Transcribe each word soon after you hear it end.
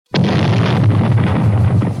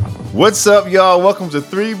What's up, y'all? Welcome to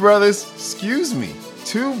Two Brothers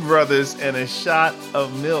and a Shot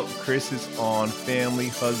of Milk. Chris is on family,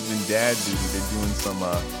 husband, dad duty. They're doing some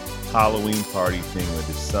Halloween party thing with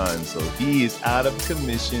his son, so he is out of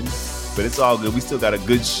commission, but it's all good. We still got a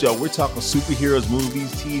good show. We're talking superheroes, movies,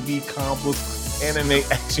 TV, comic books, anime,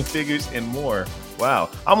 action figures, and more. Wow.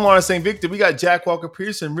 I'm Lawrence St. Victor. We got Jack Walker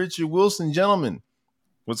Pearson, Richard Wilson. Gentlemen,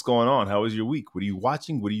 what's going on? How was your week? What are you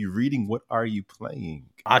watching? What are you reading? What are you playing?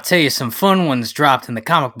 I'll tell you some fun ones dropped in the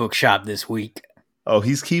comic book shop this week. Oh,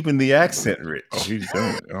 he's keeping the accent, Rich. Oh, he's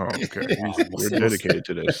doing it. Oh, okay. We're dedicated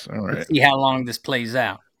to this. All right. Let's see how long this plays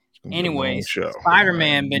out. Anyways,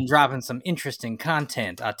 Spider-Man been dropping some interesting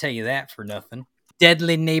content. I'll tell you that for nothing.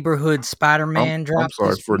 Deadly Neighborhood Spider-Man dropped.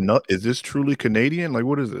 I'm sorry, is this truly Canadian? Like,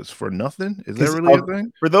 what is this? For nothing? Is that really a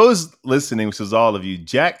thing? For those listening, which is all of you,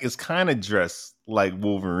 Jack is kind of dressed like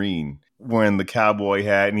Wolverine, wearing the cowboy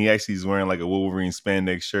hat, and he actually is wearing like a Wolverine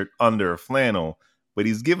spandex shirt under a flannel. But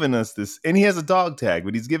he's giving us this, and he has a dog tag,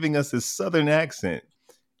 but he's giving us this Southern accent.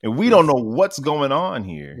 And we don't know what's going on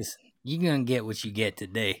here. Listen, you're going to get what you get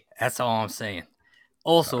today. That's all I'm saying.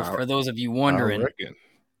 Also, for those of you wondering,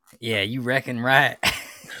 yeah, you reckon right.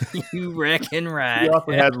 You reckon right. He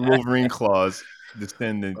also has Wolverine claws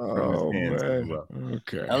descending from his hands as well.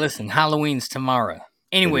 Okay. Now listen, Halloween's tomorrow.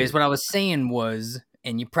 Anyways, what I was saying was,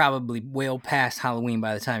 and you probably well past Halloween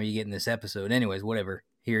by the time you get in this episode. Anyways, whatever.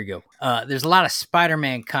 Here you go. There's a lot of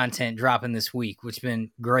Spider-Man content dropping this week, which has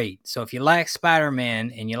been great. So if you like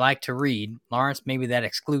Spider-Man and you like to read, Lawrence, maybe that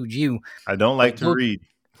excludes you. I don't like to read.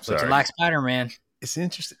 But you like Spider-Man. It's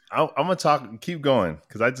interesting. I'm going to keep going,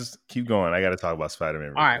 because I just keep going. I got to talk about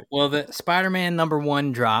Spider-Man. All right. Well, the Spider-Man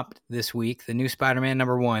 #1 dropped this week, the new Spider-Man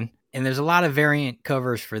 #1. And there's a lot of variant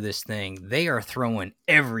covers for this thing. They are throwing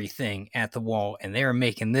everything at the wall, and they are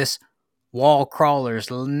making this wall crawler's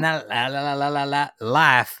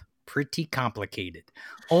life pretty complicated.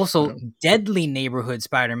 Also, Deadly Neighborhood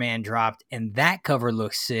Spider-Man dropped, and that cover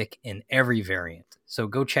looks sick in every variant. So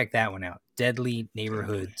go check that one out. Deadly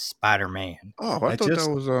Neighborhood Spider-Man. Oh, I thought that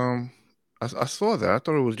was I saw that. I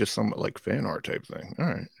thought it was just some like fan art type thing. All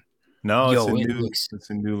right. No, it's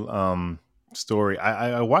a new story.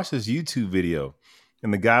 I watched this YouTube video,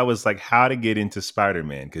 and the guy was like, how to get into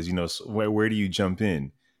Spider-Man, because you know, where do you jump in?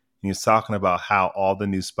 And he was talking about how all the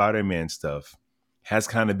new Spider-Man stuff has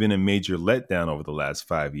kind of been a major letdown over the last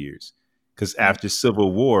 5 years, because after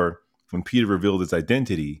Civil War, when Peter revealed his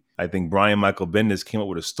identity, I think Brian Michael Bendis came up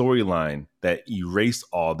with a storyline that erased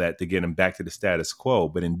all that to get him back to the status quo,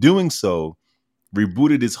 but in doing so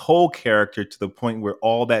rebooted his whole character to the point where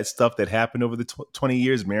all that stuff that happened over the 20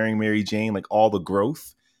 years, marrying Mary Jane, like all the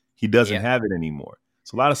growth, he doesn't have it anymore.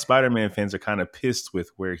 So a lot of Spider-Man fans are kind of pissed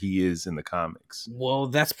with where he is in the comics. Well,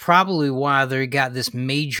 that's probably why they got this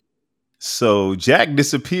major. So Jack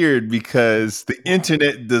disappeared because the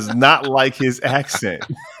internet does not like his accent.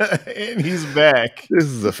 And he's back. This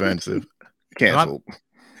is offensive. Canceled.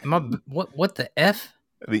 What the F?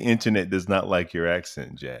 The internet does not like your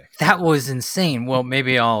accent, Jack. That was insane. Well,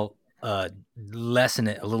 maybe I'll lessen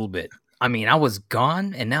it a little bit. I mean, I was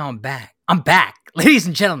gone, and now I'm back. I'm back. Ladies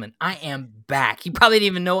and gentlemen, I am back. You probably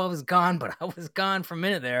didn't even know I was gone, but I was gone for a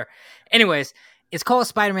minute there. Anyways, it's called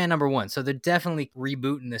Spider-Man #1, so they're definitely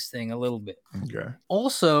rebooting this thing a little bit. Okay.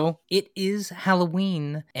 Also, it is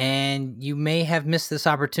Halloween, and you may have missed this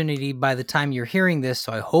opportunity by the time you're hearing this,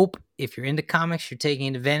 so I hope if you're into comics, you're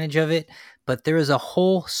taking advantage of it. But there is a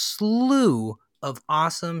whole slew of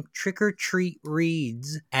awesome trick-or-treat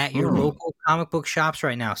reads at your local comic book shops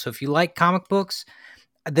right now. So if you like comic books,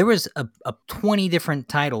 there was a 20 different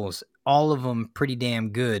titles, all of them pretty damn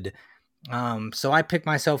good. So I picked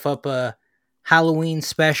myself up a Halloween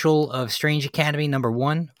special of Strange Academy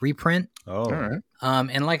 #1 reprint. Oh, all right.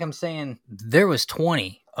 And like I'm saying, there was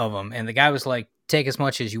 20 of them, and the guy was like, take as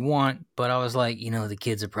much as you want, but I was like, you know, the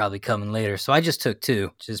kids are probably coming later, so I just took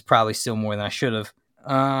 2, which is probably still more than I should have.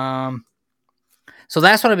 So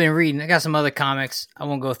that's what I've been reading. I got some other comics. I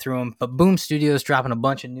won't go through them, but Boom Studios dropping a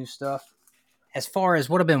bunch of new stuff. As far as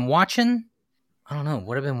what I've been watching, I don't know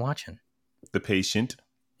what I've been watching. The Patient.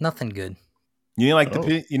 Nothing good. You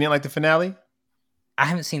didn't like the finale? I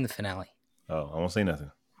haven't seen the finale. Oh, I won't say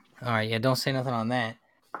nothing. All right, yeah, don't say nothing on that.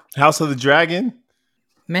 House of the Dragon?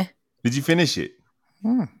 Meh. Did you finish it?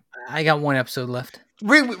 I got 1 episode left.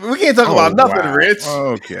 We can't talk about nothing, Rich.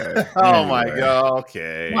 Okay. Oh my God.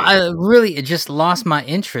 Okay. Well, it just lost my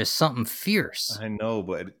interest. Something fierce. I know,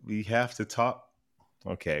 but we have to talk.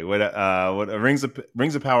 Okay. What Rings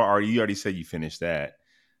of Power? You already said you finished that.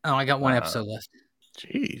 Oh, I got 1 episode left.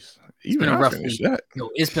 Jeez. It's been a rough week.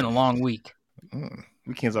 It's been a long week.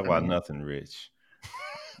 We can't talk about nothing, Rich.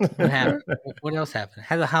 What happened? What else happened?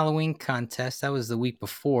 Had a Halloween contest. That was the week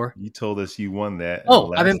before. You told us you won that.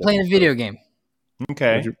 Oh, I've been playing a video game.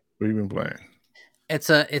 Okay. What you been playing?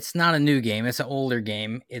 It's not a new game. It's an older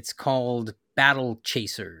game. It's called Battle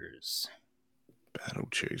Chasers. Battle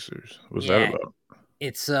Chasers. What's that about?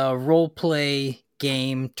 It's a role play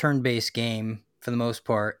game, turn-based game for the most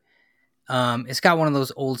part. It's got one of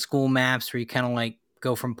those old school maps where you kind of like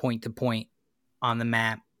go from point to point on the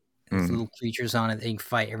map. There's little creatures on it that you can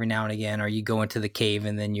fight every now and again, or you go into the cave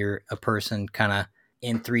and then you're a person kind of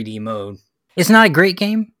in 3D mode. It's not a great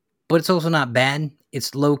game, but it's also not bad.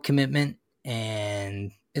 It's low commitment,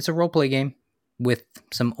 and it's a roleplay game with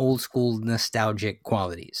some old school nostalgic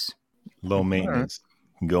qualities. Low maintenance.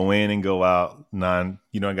 Right. Go in and go out.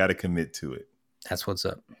 You don't got to commit to it. That's what's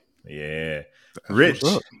up. Yeah. Rich,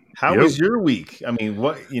 how was your week? I mean,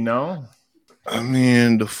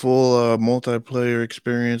 the full multiplayer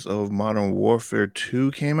experience of Modern Warfare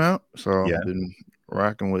 2 came out. So I've been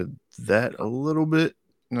rocking with that a little bit.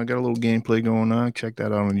 I got a little gameplay going on. Check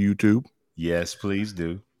that out on YouTube. Yes, please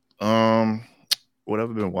do. What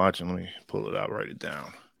have I been watching? Let me pull it out, write it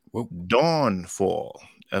down. Dawnfall.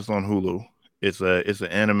 That's on Hulu. It's an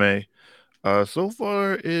anime. So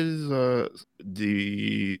far is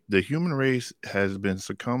the human race has been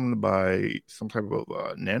succumbed by some type of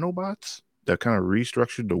nanobots that kind of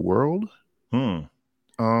restructured the world. Yeah,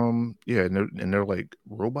 and they're like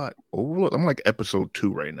robot overload. I'm like episode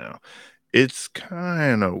 2 right now. It's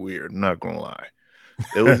kind of weird, not gonna lie.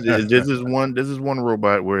 This is one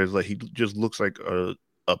robot where it's like he just looks like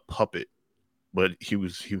a puppet, but he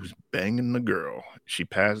was banging the girl. She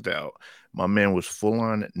passed out. My man was full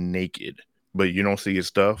on naked, but you don't see his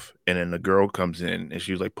stuff. And then the girl comes in and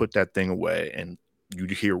she's like, "Put that thing away." And you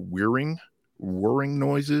hear whirring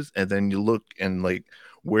noises, and then you look and like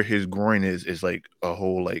where his groin is like a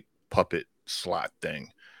whole like puppet slot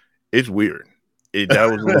thing. It's weird.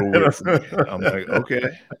 That was a little weird for me. I'm like,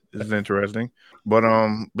 okay, this is interesting. But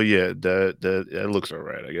yeah, that looks all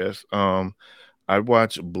right, I guess. I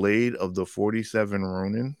watched Blade of the 47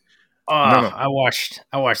 Ronin. No. I watched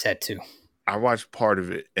that too. I watched part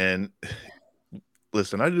of it, and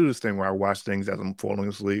listen, I do this thing where I watch things as I'm falling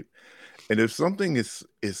asleep. And if something is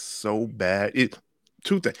so bad,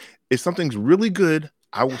 two things. If something's really good,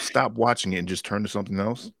 I will stop watching it and just turn to something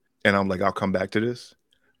else. And I'm like, I'll come back to this.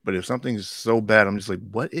 But if something's so bad, I'm just like,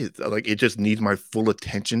 what is like? It just needs my full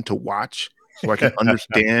attention to watch so I can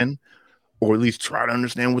understand, or at least try to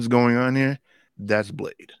understand what's going on here. That's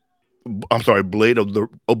Blade. I'm sorry, Blade of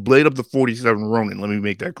the 47 Ronin. Let me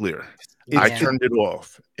make that clear. I turned it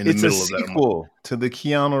off in the middle of that. It's a sequel to the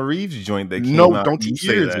Keanu Reeves joint that came out don't you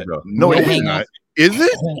say that. Ago. No, it's not. Is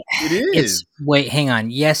it? It is. Wait, hang on.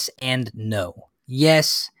 Yes and no.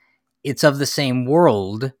 Yes, it's of the same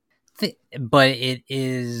world, but it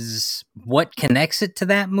is what connects it to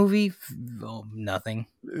that movie? Nothing.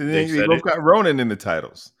 They both got Ronin in the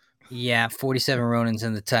titles. Yeah, 47 Ronins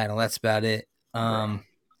in the title. That's about it.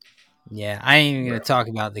 Yeah, I ain't even gonna talk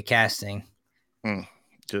about the casting.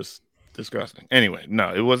 Just disgusting. Anyway,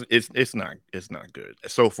 no, it's not good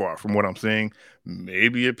so far from what I'm seeing.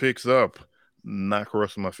 Maybe it picks up. Not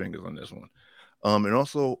crossing my fingers on this one. And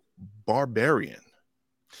also Barbarian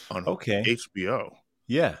on HBO.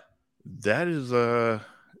 Yeah, that was a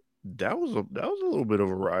little bit of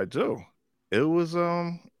a ride too. It was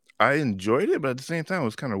I enjoyed it, but at the same time it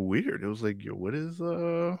was kind of weird. It was like, yo, what is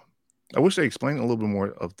I wish they explained a little bit more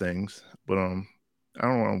of things, but I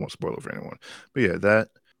don't want to spoil it for anyone. But yeah, that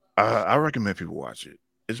I recommend people watch it.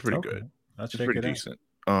 It's pretty good. It's pretty decent.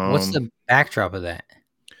 What's the backdrop of that?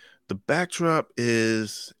 The backdrop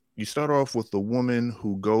is you start off with the woman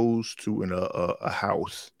who goes to a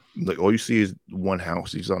house. Like all you see is one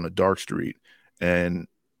house. He's on a dark street, and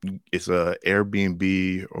it's a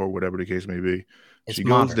Airbnb or whatever the case may be. She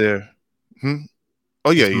goes there.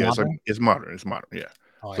 Oh yeah, it's modern. It's modern. Yeah.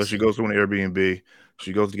 Oh, so she goes to an Airbnb.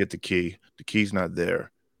 She goes to get the key. The key's not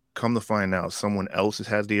there. Come to find out, someone else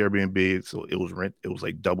has the Airbnb. So it was rent. It was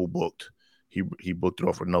like double booked. He booked it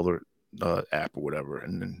off another app or whatever,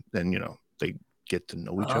 and then they get to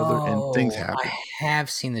know each other, and things happen. I have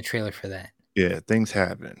seen the trailer for that. Yeah, things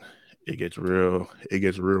happen. It gets real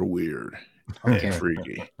weird and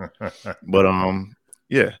freaky. But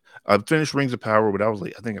yeah, I finished Rings of Power, but I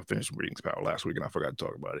think I finished Rings of Power last week, and I forgot to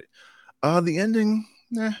talk about it. The ending,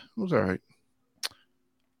 it was all right.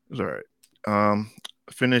 It was all right.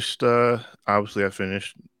 Finished. Obviously, I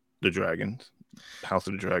finished the Dragons, House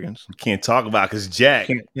of the Dragons. Can't talk about because Jack.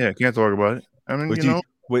 Can't talk about it. I mean,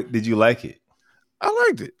 did you like it? I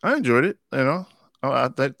liked it. I enjoyed it. I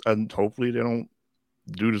hopefully they don't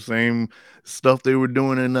do the same stuff they were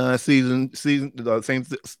doing in season 2.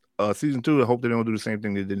 I hope they don't do the same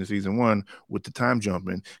thing they did in season 1 with the time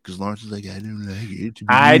jumping, because Lawrence is like, I don't like it.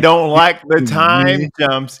 I don't like the time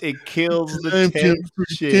jumps. It kills the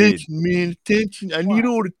tension. Man, attention. I need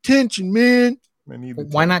all the tension, man.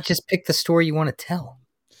 Why not just pick the story you want to tell?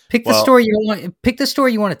 Pick the story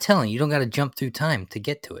you want to tell, and you don't got to jump through time to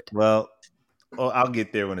get to it. Well, I'll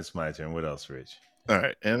get there when it's my turn. What else, Rich? All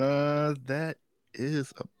right, and that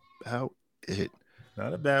is about it.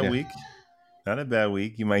 Not a bad week. Not a bad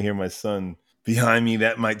week. You might hear my son behind me.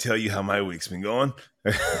 That might tell you how my week's been going.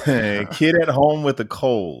 Kid at home with a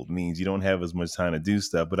cold means you don't have as much time to do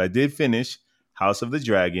stuff. But I did finish House of the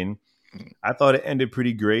Dragon. I thought it ended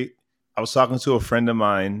pretty great. I was talking to a friend of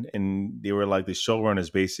mine, and they were like, the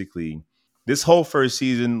showrunners basically, this whole first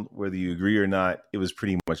season, whether you agree or not, it was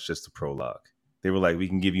pretty much just a prologue. They were like, we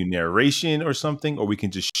can give you narration or something, or we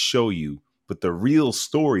can just show you. But the real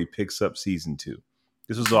story picks up season 2.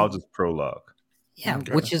 This was all just prologue. Yeah,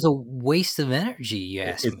 which is a waste of energy, you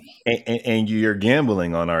ask me. And you're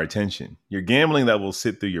gambling on our attention. You're gambling that we'll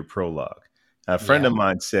sit through your prologue. A friend of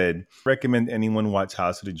mine said, recommend anyone watch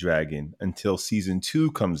House of the Dragon until season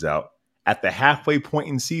 2 comes out. At the halfway point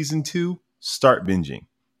in season 2, start binging.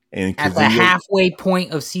 And at the halfway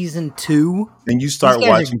point of season 2, then you start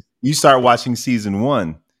watching. You start watching season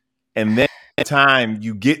 1, and then by the time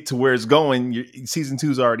you get to where it's going, season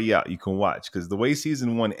 2 is already out. You can watch, because the way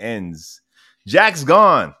season 1 ends, Jack's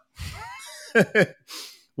gone.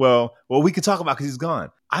 well, we could talk about because he's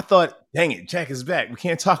gone. I thought, dang it, Jack is back. We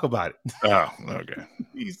can't talk about it. Oh, okay.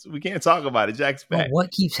 We can't talk about it. Jack's back. Well,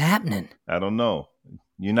 what keeps happening? I don't know.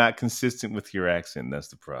 You're not consistent with your accent. That's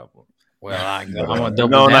the problem. Well, I'm gonna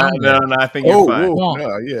double down. No, I think you're fine.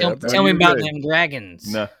 Tell me about them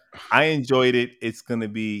dragons. No, I enjoyed it. It's gonna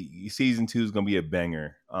be season 2 is gonna be a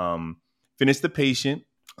banger. Finish The Patient.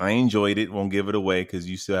 I enjoyed it. Won't give it away because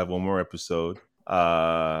you still have one more episode.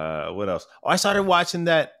 What else? Oh, I started watching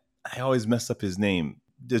that. I always mess up his name.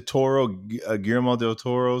 Guillermo del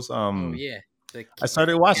Toro's. I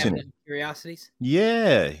started watching it. Curiosities.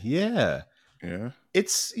 Yeah.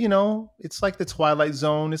 It's it's like the Twilight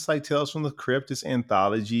Zone. It's like Tales from the Crypt. It's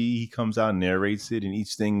anthology. He comes out and narrates it, and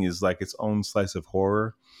each thing is like its own slice of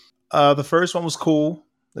horror. The first one was cool.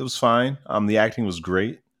 It was fine. The acting was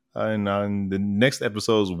great. And the next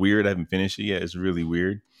episode is weird. I haven't finished it yet. It's really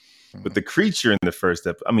weird. But the creature in the first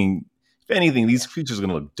episode, I mean, if anything, these creatures are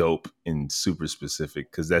gonna look dope and super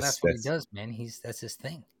specific, because that's what he does, man. That's his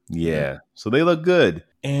thing. Yeah. So they look good.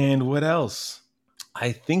 And what else?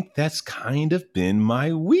 I think that's kind of been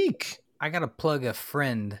my week. I got to plug a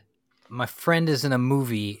friend. My friend is in a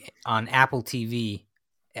movie on Apple TV.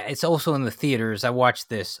 It's also in the theaters. I watched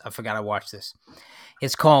this. I forgot I watched this.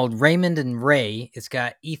 It's called Raymond and Ray. It's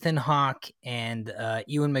got Ethan Hawke and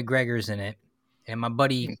Ewan McGregor's in it. And my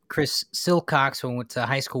buddy Chris Silcox, who I went to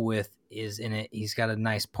high school with, is in it. He's got a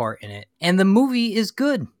nice part in it. And the movie is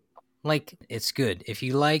good. Like, it's good. If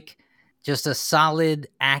you like just a solid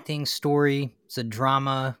acting story, it's a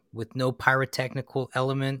drama with no pyrotechnical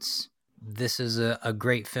elements, this is a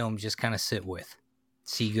great film. Just kind of sit with.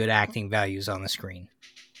 See good acting values on the screen.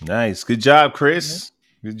 Nice. Good job, Chris.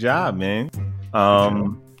 Good job, man.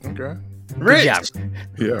 Okay. Rich.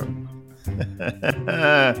 Good job.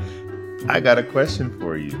 Yeah. I got a question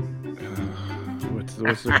for you. What's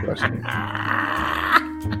the question?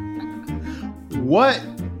 What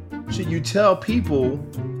should you tell people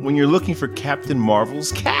when you're looking for Captain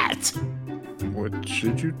Marvel's cat? What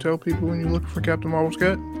should you tell people when you're looking for Captain Marvel's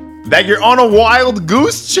cat? That you're on a wild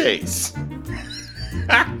goose chase.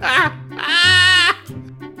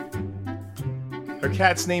 The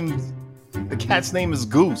cat's name is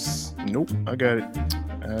Goose. Nope, I got it.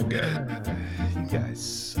 You guys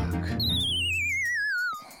suck.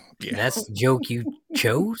 Yeah. That's the joke you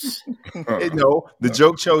chose? No, the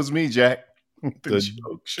joke chose me, Jack. The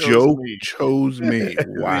joke chose me.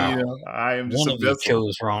 Wow. I am just a vessel.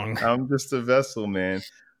 Chose wrong. I'm just a vessel, man.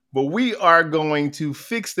 But we are going to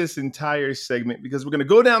fix this entire segment, because we're going to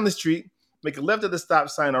go down the street, make a left at the stop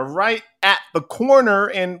sign, or right at the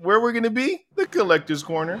corner, and where we're going to be? The Collector's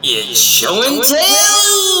Corner. It's show and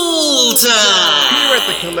tell time! Here at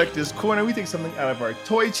the Collector's Corner, we take something out of our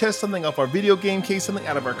toy chest, something off our video game case, something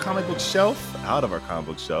out of our comic book shelf,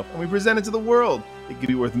 and we present it to the world. It could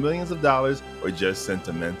be worth millions of dollars or just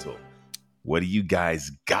sentimental. What do you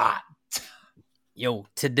guys got? Yo,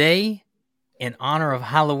 today, in honor of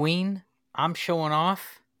Halloween, I'm showing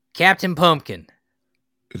off Captain Pumpkin.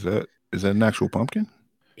 Is that an actual pumpkin?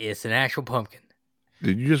 It's an actual pumpkin.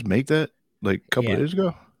 Did you just make that like a couple of days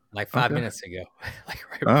ago? like 5 minutes ago, like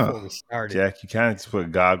right before we started. Jack, you kind of just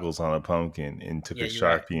put goggles on a pumpkin and took a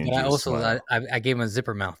Sharpie right. and But I just also smiled. I gave him a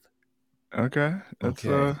zipper mouth. Okay, that's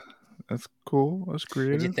cool. That's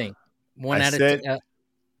creative. What'd you think?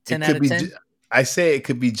 10 out of 10. I say it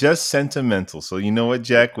could be just sentimental. So you know what,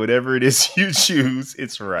 Jack? Whatever it is you choose,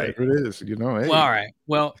 it's right. Whatever it is, hey. Well, all right.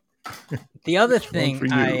 Well, the other thing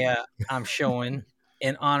I'm showing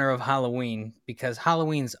in honor of Halloween, because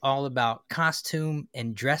Halloween's all about costume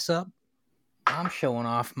and dress up, I'm showing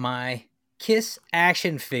off my Kiss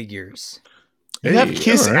action figures. You have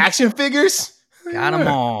Kiss action figures? Got them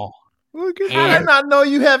all. Look at How did I not know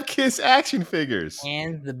you have Kiss action figures?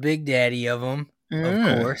 And the big daddy of them,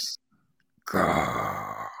 of course.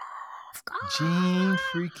 Gene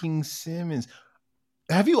freaking Simmons.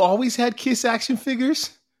 Have you always had Kiss action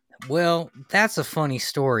figures? Well, that's a funny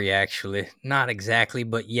story, actually. Not exactly,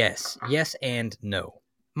 but yes. Yes and no.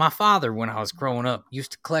 My father, when I was growing up,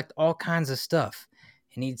 used to collect all kinds of stuff.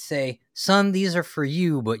 And he'd say, son, these are for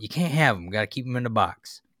you, but you can't have them. Got to keep them in the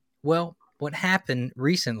box. Well, what happened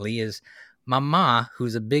recently is my ma,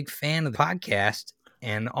 who's a big fan of the podcast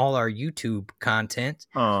and all our YouTube content,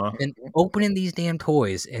 been opening these damn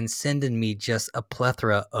toys and sending me just a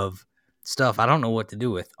plethora of stuff I don't know what to do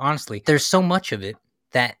with. Honestly, there's so much of it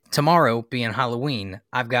that tomorrow, being Halloween,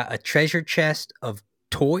 I've got a treasure chest of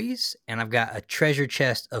toys and I've got a treasure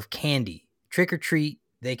chest of candy. Trick or treat,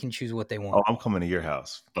 they can choose what they want. Oh, I'm coming to your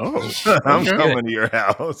house. Oh, I'm coming to your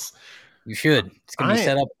house. You should. It's going to be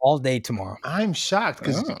set up all day tomorrow. I'm shocked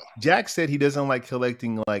because Jack said he doesn't like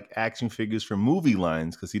collecting like action figures from movie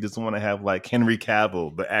lines because he doesn't want to have like Henry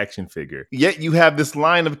Cavill, the action figure. Yet you have this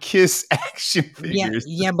line of Kiss action figures.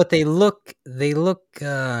 Yeah, but they look real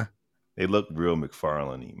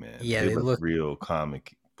McFarlane-y, man. Yeah, they look real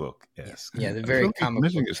comic book-esque. Yeah, they're very comic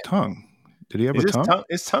missing his tongue. Did he have a tongue?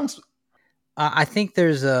 His tongue's... I think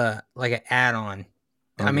there's like an add-on.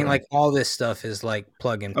 Okay. I mean, like all this stuff is like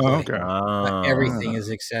plug and play. Oh, okay. Like, everything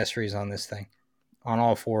is accessories on this thing, on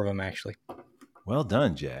all four of them actually. Well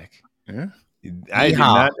done, Jack. Yeah,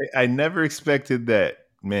 I never expected that,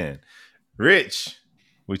 man. Rich,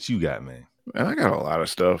 what you got, man? And I got a lot of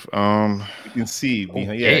stuff. You can see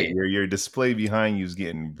behind, your display behind you is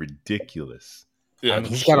getting ridiculous. Yeah, I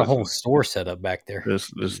mean, he's got a whole store set up back there.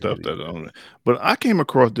 This stuff that but I came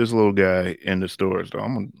across this little guy in the stores though.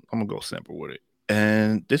 I'm gonna go simple with it.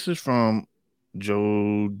 And this is from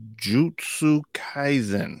Jujutsu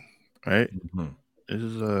Kaisen, right? Mm-hmm. This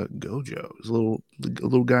is Gojo. It's a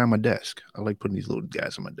little guy on my desk. I like putting these little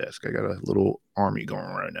guys on my desk. I got a little army going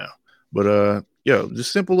right now. But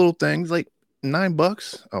just simple little things like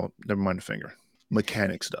 $9. Oh, never mind the finger.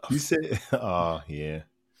 Mechanic stuff. You said, oh yeah.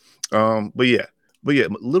 But yeah,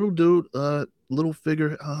 little dude, little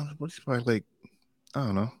figure. What's he probably like? I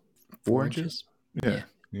don't know, 4 inches. Yeah.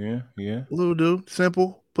 Little dude,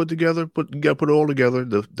 simple, put together. You gotta put it all together.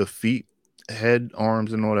 The feet, head,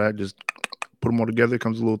 arms, and all that. Just put them all together.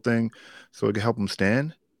 Comes a little thing, so it can help him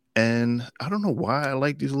stand. And I don't know why I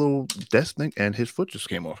like these little desk thing. And his foot just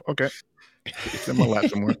came off. Okay, it's in my lap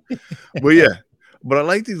somewhere. But I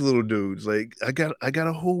like these little dudes. Like I got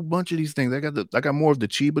a whole bunch of these things. I got more of the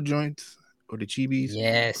Chiba joints or the Chibis.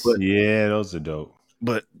 Yes. But, yeah, those are dope.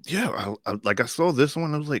 But yeah, I saw this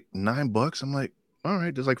one. It was like $9. I'm like, all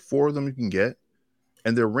right, there's like 4 of them you can get,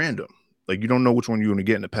 and they're random. Like you don't know which one you're gonna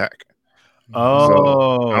get in the pack. Oh,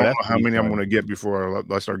 so I don't know how many I'm gonna get before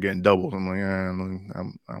I start getting doubles. I'm like,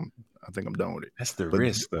 I think I'm done with it. That's the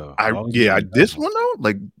risk, though. This one though,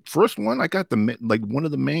 like first one, I got like one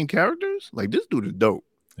of the main characters. Like this dude is dope.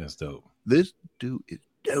 That's dope. This dude is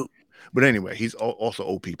dope. But anyway, he's also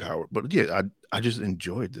OP powered. But yeah, I just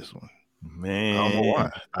enjoyed this one. Man, I don't know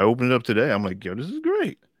why. I opened it up today. I'm like, yo, this is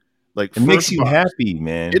great. Like it makes you happy,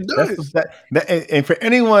 man. It does. And for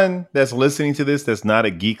anyone that's listening to this that's not a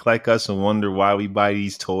geek like us and wonder why we buy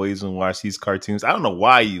these toys and watch these cartoons, I don't know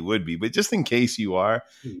why you would be, but just in case you are,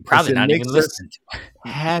 probably not even listening to it.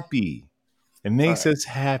 Happy. It makes us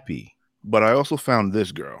happy. But I also found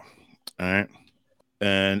this girl. All right.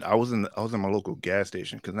 And I was in my local gas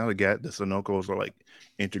station because now the Sunoco's are like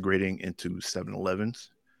integrating into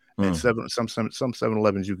 7-Elevens. And some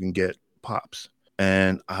 7-Elevens you can get pops.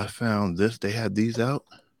 And I found this. They had these out.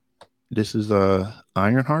 This is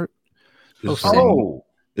Ironheart. This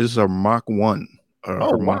is a Mach 1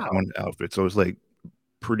 or Mach 1 outfit. So it's like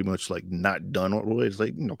pretty much like not done all the way. It's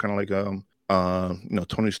like, kind of like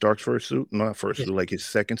Tony Stark's first suit. Not first suit, like his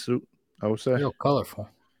second suit, I would say. Real colorful.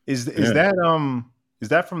 Is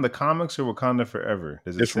that from the comics or Wakanda Forever?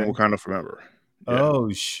 It's from Wakanda Forever. Yeah.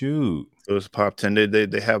 Oh shoot! So it's Pop 10.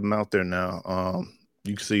 They have them out there now.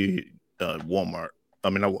 You can see Walmart. I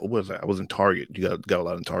mean, I was in Target. You got a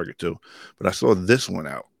lot in Target too, but I saw this one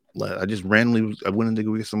out. I just randomly I went in to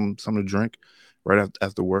go get something to drink right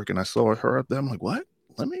after work, and I saw her up there. I'm like, what?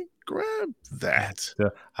 Let me grab that.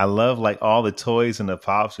 I love like all the toys and the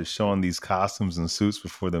pops are showing these costumes and suits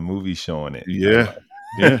before the movie showing it. Yeah,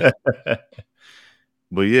 yeah.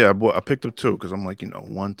 But yeah, I picked up two because I'm like,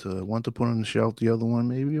 one to put on the shelf, the other one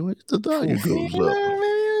maybe the value goes up.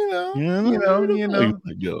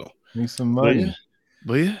 Need some money.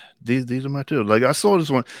 But yeah, these are my two. Like I saw this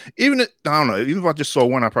one, I don't know, even if I just saw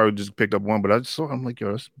one, I probably just picked up one. But I just saw, I'm like,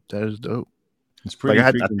 yo, that is dope. It's pretty.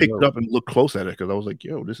 Like I picked it up and looked close at it because I was like,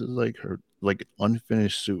 yo, this is like her like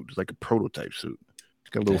unfinished suit. It's like a prototype suit. It's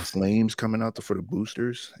got little flames coming out for the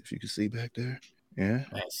boosters, if you can see back there. Yeah,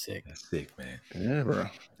 that's sick. That's sick, man. Yeah, bro.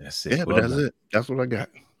 That's sick. Yeah, but that's it. That's what I got.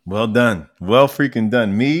 Well done. Well freaking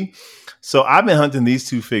done. Me. So I've been hunting these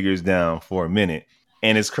two figures down for a minute,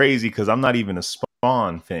 and it's crazy because I'm not even a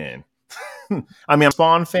Spawn fan. I mean, I'm a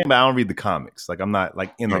Spawn fan, but I don't read the comics. Like I'm not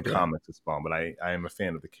like in the comics of Spawn, but I am a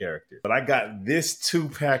fan of the character. But I got this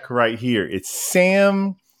 2-pack right here. It's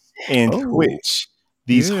Sam and Twitch.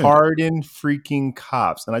 These hardened freaking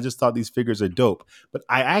cops. And I just thought these figures are dope. But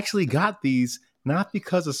I actually got these not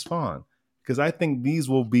because of Spawn, because I think these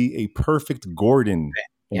will be a perfect Gordon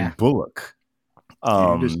and Bullock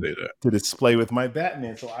to display with my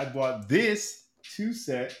Batman. So I bought this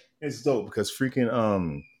 2-set. It's dope because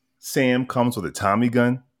freaking Sam comes with a Tommy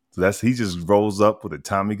gun. So he just rolls up with a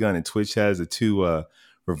Tommy gun, and Twitch has the 2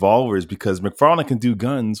 revolvers because McFarlane can do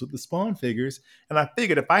guns with the Spawn figures. And I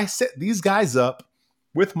figured if I set these guys up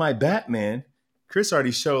with my Batman, Chris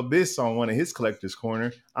already showed this on one of his collector's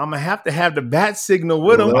corner, I'm going to have the bat signal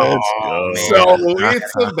with him. So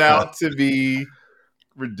it's about to be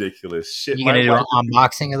ridiculous. Shit. You going to do an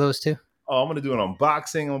unboxing of those two? Oh, I'm going to do an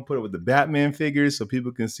unboxing. I'm going to put it with the Batman figures so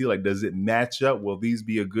people can see, like, does it match up? Will these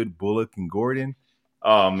be a good Bullock and Gordon?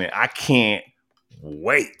 Oh, man, I can't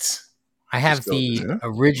wait. I have the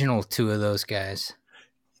original 2 of those guys.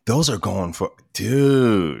 Those are going for,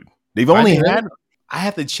 dude. They've only had... I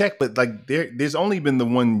have to check, but like there's only been the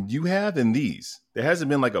one you have and these. There hasn't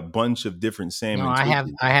been like a bunch of different Sam. No, I have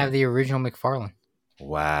the original McFarlane.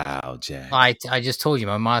 Wow, Jack. I just told you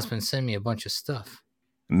my mom's been sending me a bunch of stuff.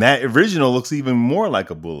 And that original looks even more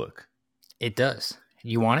like a Bullock. It does.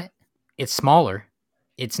 You want it? It's smaller.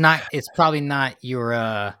 It's not. It's probably not your.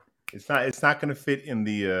 It's not going to fit in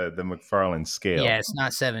the McFarlane scale. Yeah, it's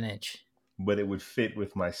not 7-inch. But it would fit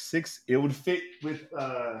with my 6. It would fit with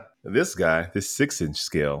this guy, this 6-inch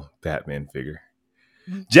scale Batman figure.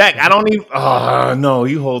 Jack, I don't even. Oh no,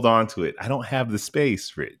 you hold on to it. I don't have the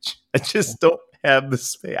space, Rich. I just don't have the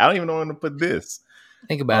space. I don't even know where to put this.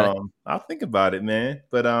 Think about it. I'll think about it, man.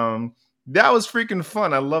 But that was freaking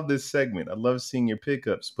fun. I love this segment. I love seeing your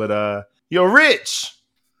pickups. But yo, Rich.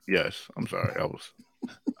 Yes, I'm sorry. I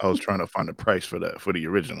was trying to find a price for the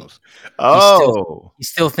originals. Oh, he's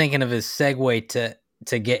still thinking of his segue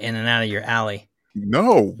to get in and out of your alley.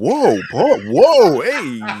 No, whoa,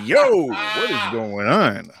 hey, yo, what is going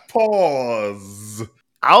on? Pause.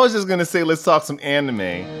 I was just gonna say, let's talk some anime.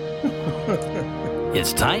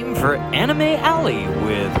 It's time for Anime Alley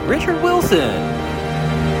with Richard Wilson.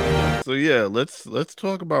 So yeah, let's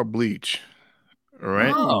talk about Bleach. All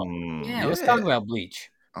right. Oh, yeah, let's talk about Bleach.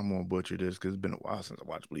 I'm gonna butcher this because it's been a while since I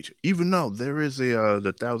watched Bleach. Even though there is the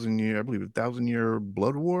 1,000-year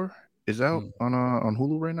Blood War is out on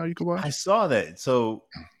Hulu right now. You can watch. I saw that, so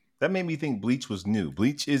that made me think Bleach was new.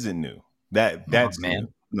 Bleach isn't new. That's man.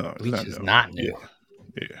 New. No, Bleach is not new.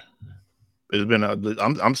 Yeah. It's been.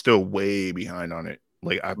 I'm still way behind on it.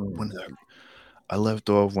 Like I left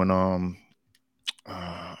off when I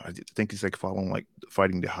think it's like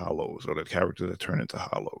fighting the Hollows or the characters that turn into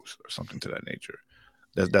Hollows or something to that nature.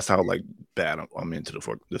 That's how like bad I'm into the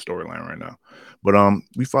storyline right now. But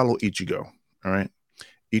we follow Ichigo. All right,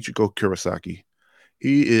 Ichigo Kurosaki.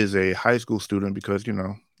 He is a high school student because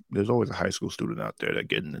there's always a high school student out there that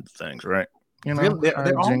getting into things, right? Really?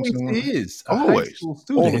 There always is always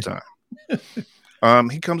all the time.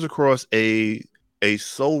 He comes across a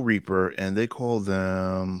Soul Reaper, and they call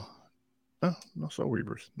them. No Soul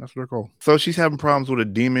Reapers. That's what they're called. So she's having problems with a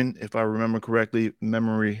demon, if I remember correctly.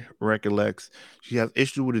 Memory recollects. She has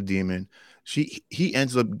issue with a demon.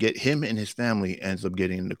 Him and his family ends up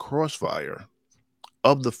getting in the crossfire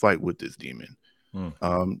of the fight with this demon.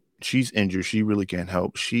 She's injured. She really can't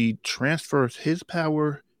help. She transfers his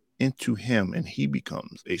power into him, and he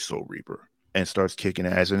becomes a Soul Reaper and starts kicking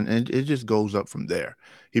ass. And it just goes up from there.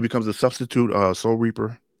 He becomes a substitute Soul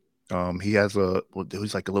Reaper. He has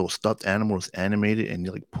he's like a little stuffed animal that's animated, and he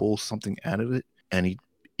like pulls something out of it, and he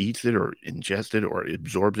eats it or ingests it or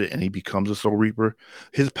absorbs it, and he becomes a Soul Reaper,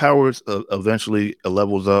 his powers eventually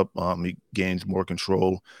levels up. He gains more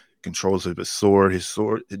controls of his sword.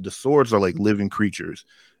 The swords are like living creatures,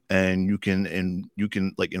 and you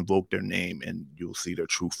can like invoke their name, and you'll see their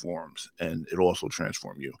true forms, and it'll also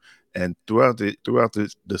transform you. And throughout the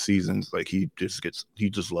seasons, like he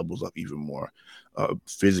just levels up even more,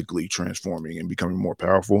 physically transforming and becoming more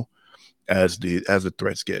powerful as the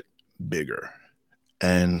threats get bigger.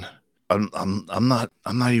 And I'm not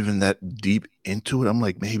even that deep into it. I'm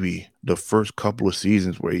like maybe the first couple of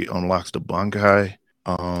seasons where he unlocks the Bankai.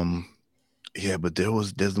 Yeah, but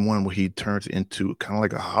there's the one where he turns into kind of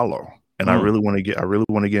like a hollow, and I really want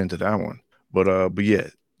to get into that one. But yeah,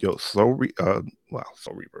 Soul Reaper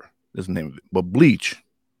is the name of it. But Bleach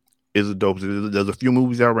is a dope. There's a few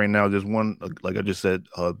movies out right now. There's one, like I just said,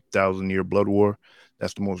 1,000-Year Blood War.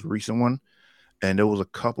 That's the most recent one. And there was a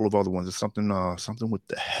couple of other ones. There's something with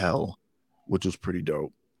the Hell, which was pretty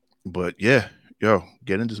dope. But yeah,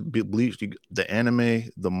 get into Bleach, the anime,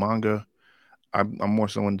 the manga. I'm more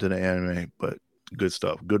so into the anime, but good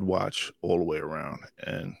stuff. Good watch all the way around.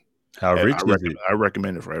 And how rich is it? I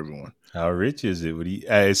recommend it for everyone. How rich is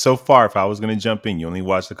it? So far, if I was going to jump in, you only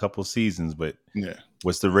watched a couple seasons, but yeah,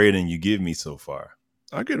 what's the rating you give me so far?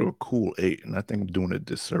 I give it a cool 8, and I think I'm doing a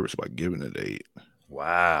disservice by giving it 8.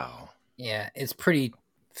 Wow. Yeah, it's pretty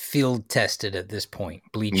field tested at this point.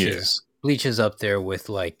 Bleach is up there with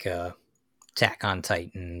like Attack on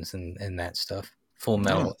Titans and that stuff. Full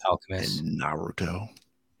Metal Alchemist and Naruto.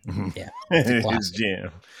 Yeah, his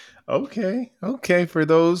jam. Okay. For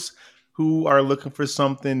those who are looking for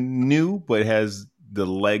something new but has the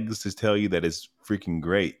legs to tell you that it's freaking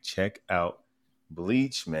great, check out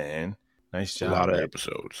Bleach, man. Nice job. A lot of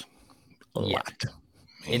episodes. A lot.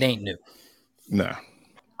 It ain't new. No.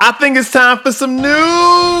 I think it's time for some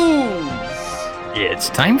news. It's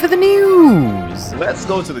time for the news. Let's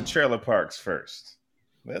go to the trailer parks first.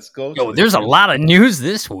 Let's go. There's a lot of news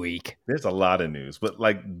this week. There's a lot of news, but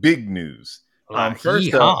like big news.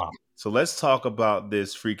 First up, so let's talk about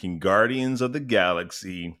this freaking Guardians of the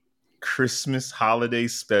Galaxy Christmas holiday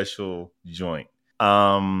special joint.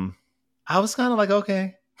 I was kind of like,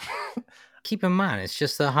 okay. Keep in mind, it's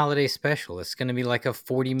just a holiday special. It's going to be like a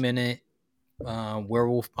 40-minute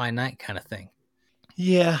Werewolf by Night kind of thing.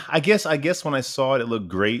 Yeah, I guess when I saw it, it looked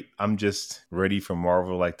great. I'm just ready for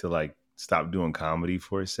Marvel to stop doing comedy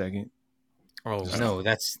for a second. Oh no,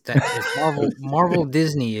 that's Marvel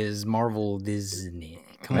Disney is Marvel Disney.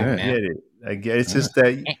 Come on, man. I get it. It's just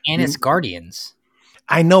that, and it's Guardians.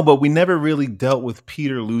 I know, but we never really dealt with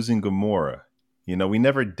Peter losing Gamora. We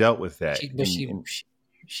never dealt with that.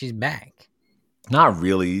 She's back. Not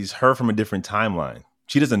really. It's her from a different timeline.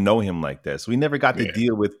 She doesn't know him like that, so we never got to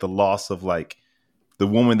deal with the loss of the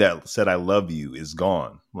woman that said "I love you" is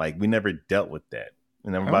gone. We never dealt with that.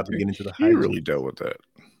 And I'm about to get into the hype. He really dealt with that.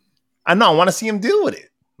 I know. I want to see him deal with it.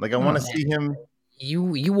 I want to see him.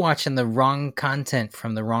 You watching the wrong content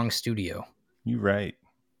from the wrong studio. You're right.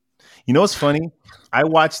 You know what's funny? I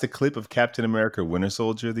watched a clip of Captain America: Winter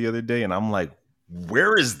Soldier the other day, and I'm like,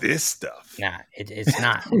 "Where is this stuff?" Nah, it's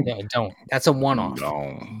not. No, don't. That's a one-off.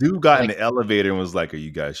 No. Dude got in the elevator and was like, "Are you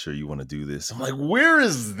guys sure you want to do this?" I'm like, "Where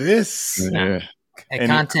is this?" Nah.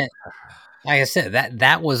 Content. Like I said,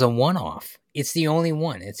 that was a one-off. It's the only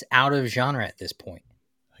one. It's out of genre at this point.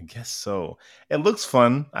 I guess so. It looks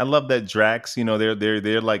fun. I love that Drax,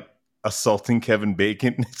 they're like assaulting Kevin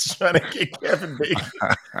Bacon. It's trying to get Kevin Bacon.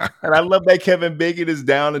 And I love that Kevin Bacon is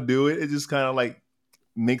down to do it. It just kind of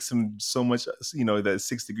makes him so much, that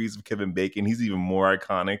 6 degrees of Kevin Bacon. He's even more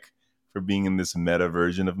iconic for being in this meta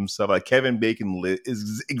version of himself. Kevin Bacon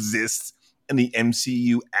exists in the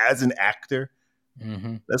MCU as an actor.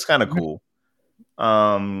 Mm-hmm. That's kind of cool.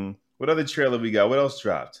 What other trailer we got? What else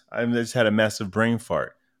dropped? I just had a massive brain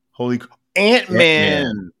fart. Holy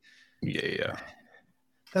Ant-Man. Yeah.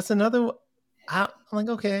 That's another one. I'm like,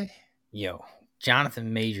 okay. Yo,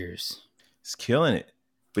 Jonathan Majors. He's killing it.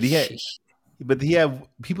 But he had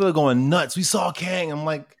people are going nuts. We saw Kang. I'm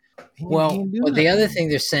like, the other thing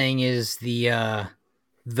they're saying is there's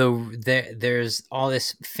all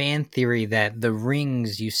this fan theory that the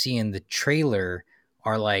rings you see in the trailer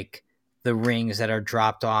are like the rings that are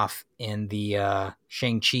dropped off in the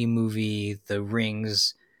Shang-Chi movie, the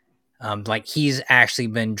rings, he's actually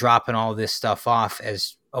been dropping all this stuff off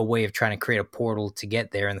as a way of trying to create a portal to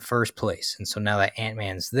get there in the first place. And so now that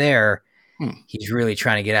Ant-Man's there, he's really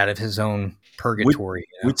trying to get out of his own purgatory.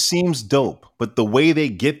 Which seems dope, but the way they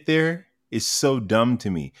get there is so dumb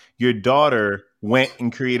to me. Your daughter went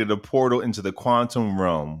and created a portal into the quantum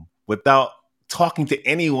realm without talking to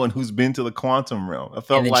anyone who's been to the quantum realm. I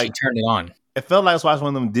felt she turned it on. It felt like I was watching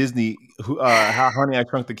one of them Disney, How Honey I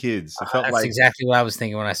Shrunk the Kids. It felt That's like exactly what I was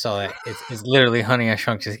thinking when I saw that. It's literally Honey, I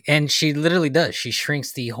Shrunk the, and she literally does. She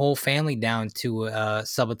shrinks the whole family down to a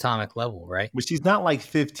subatomic level, right? but she's not like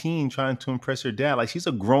 15 trying to impress her dad. Like she's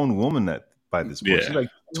a grown woman by this point. Yeah. She's like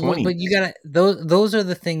 20. But you gotta those are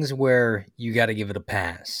the things where you gotta give it a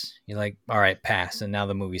pass. You're like, all right, pass, and now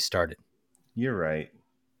the movie started. You're right.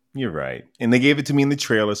 You're right. And they gave it to me in the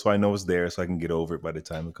trailer, so I know it's there, so I can get over it by the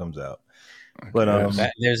time it comes out. But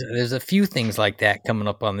There's a few things like that coming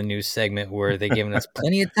up on the news segment where they're giving us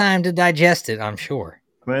plenty of time to digest it, I'm sure.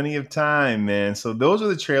 plenty of time, man. So those are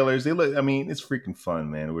the trailers. They look. I mean, it's freaking fun,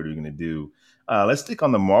 man. What are we gonna do? Let's stick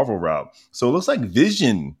on the Marvel route. So it looks like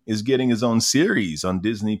Vision is getting his own series on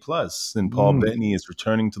Disney Plus, and Paul Bettany is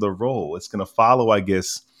returning to the role. It's gonna follow, I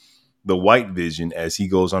guess, the White Vision as he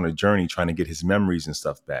goes on a journey trying to get his memories and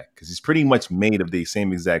stuff back, because he's pretty much made of the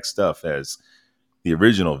same exact stuff as the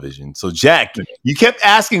original Vision. So Jack, you kept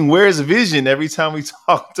asking where's Vision every time we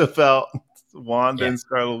talked about Wanda and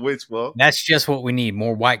Scarlet Witch. Well, That's just what we need,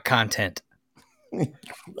 more white content.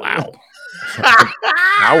 Wow.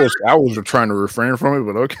 I was trying to refrain from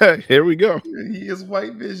it, but okay, here we go. he is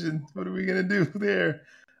White Vision. What are we gonna do there?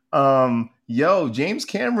 James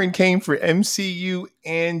Cameron came for MCU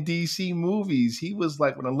and DC movies. He was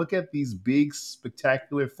like, when I look at these big,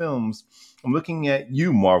 spectacular films, I'm looking at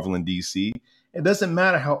you, Marvel and DC. It doesn't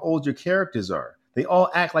matter how old your characters are. They all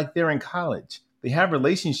act like they're in college. They have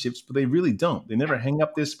relationships, but they really don't. They never hang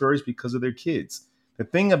up their spurs because of their kids. The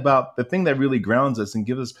thing that really grounds us and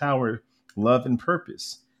gives us power, love, and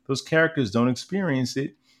purpose. Those characters don't experience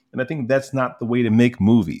it. And I think that's not the way to make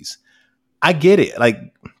movies. I get it. Like,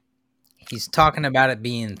 He's talking about it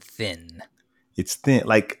being thin. it's thin.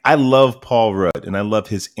 Like, I love Paul Rudd and I love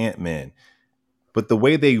his Ant-Man. But the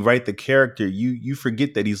way they write the character, you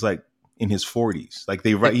forget that he's like in his 40s. Like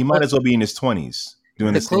he might as well be in his 20s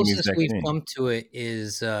doing the same closest exact we've thing. come to it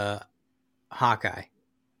is Hawkeye.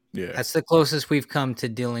 Yeah. That's the closest we've come to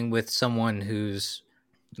dealing with someone who's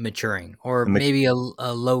maturing, or maybe a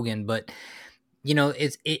Logan. But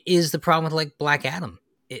it is the problem with like Black Adam.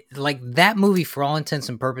 Like that movie, for all intents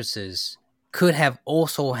and purposes, could have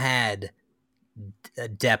also had a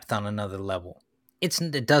depth on another level.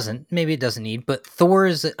 It doesn't. Maybe it doesn't need. But Thor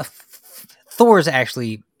is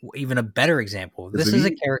actually even a better example. This is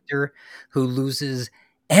a character who loses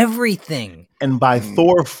everything. And by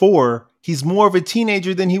Thor 4, he's more of a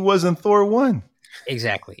teenager than he was in Thor 1.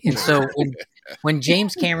 Exactly. And so when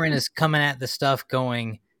James Cameron is coming at the stuff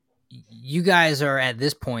going, you guys are at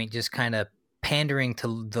this point just kind of pandering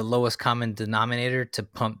to the lowest common denominator to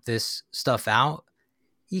pump this stuff out,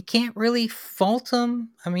 you can't really fault him.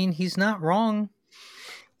 I mean, he's not wrong.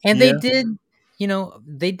 And they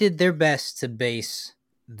did their best to base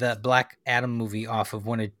the Black Adam movie off of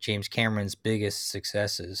one of James Cameron's biggest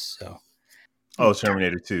successes. So,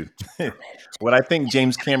 Terminator 2. What I think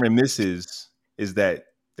James Cameron misses is that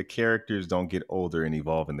the characters don't get older and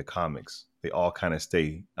evolve in the comics. They all kind of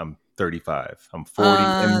stay. I'm 35. I'm 40.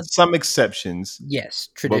 And some exceptions. Yes,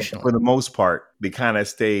 traditionally. But for the most part, they kind of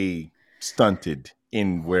stay stunted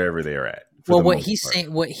in wherever they're at. Well, what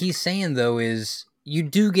he's saying though is, you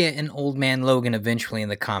do get an old man Logan eventually in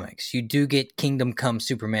the comics. You do get Kingdom Come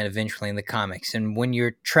Superman eventually in the comics. And when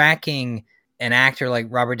you're tracking an actor like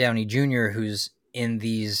Robert Downey Jr., who's in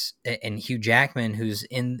these, and Hugh Jackman, who's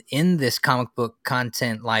in this comic book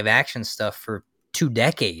content live action stuff for 2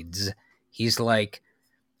 decades, he's like,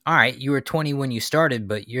 all right, you were 20 when you started,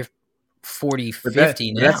 but you're 40,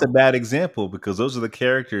 50 now. That's a bad example, because those are the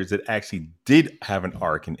characters that actually did have an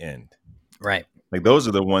arc and end. Right. Like, those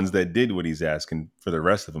are the ones that did what he's asking for the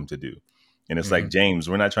rest of them to do. And it's like, James,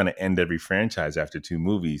 we're not trying to end every franchise after 2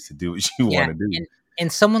 movies to do what you want to do.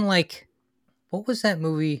 And someone like, what was that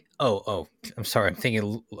movie? Oh, I'm sorry. I'm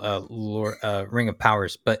thinking Ring of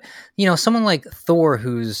Powers. But, someone like Thor,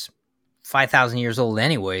 who's 5,000 years old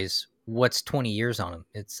anyways, what's 20 years on him?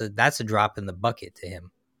 That's a drop in the bucket to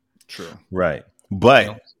him. True. Right.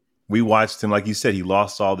 But we watched him, like you said, he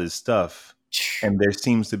lost all this stuff. And there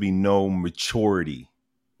seems to be no maturity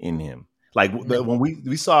in him. Like when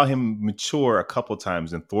we saw him mature a couple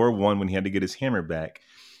times in Thor 1, when he had to get his hammer back,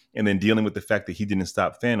 and then dealing with the fact that he didn't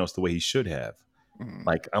stop Thanos the way he should have.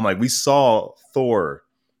 Like, I'm like, we saw Thor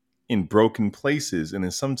in broken places, and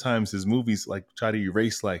then sometimes his movies like try to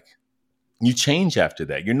erase, like, you change after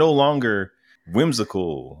that. You're no longer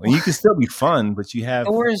whimsical, and you can still be fun, but you have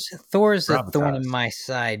Thor's a thorn in my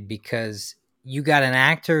side, because you got an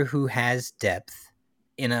actor who has depth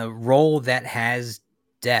in a role that has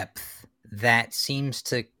depth, that seems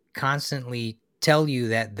to constantly tell you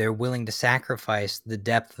that they're willing to sacrifice the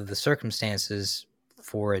depth of the circumstances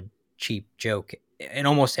for a cheap joke in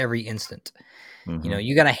almost every instant. Mhm. You know,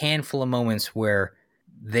 you got a handful of moments where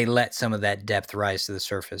they let some of that depth rise to the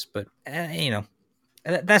surface, but you know,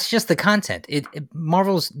 that's just the content.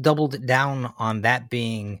 Marvel's doubled down on that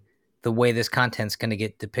being the way this content's going to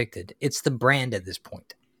get depicted. It's the brand at this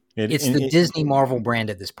point. It's the Disney Marvel brand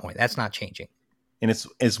at this point. That's not changing. And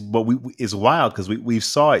it's wild because we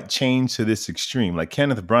saw it change to this extreme. Like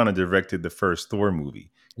Kenneth Branagh directed the first Thor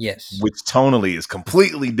movie, yes, which tonally is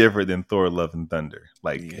completely different than Thor: Love and Thunder.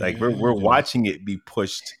 Like we're watching it be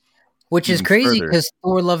pushed, which is crazy because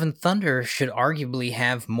Thor: Love and Thunder should arguably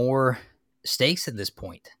have more stakes at this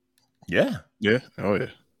point. Yeah, oh yeah.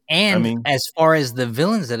 And I mean, as far as the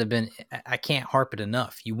villains that have been, I can't harp it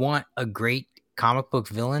enough. You want a great comic book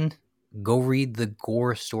villain? Go read the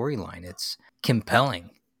Gore storyline. It's compelling.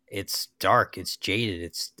 It's dark. It's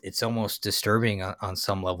jaded. It's almost disturbing on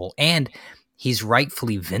some level. And he's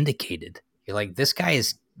rightfully vindicated. You're like, this guy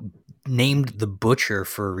is named the Butcher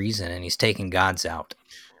for a reason, and he's taking gods out.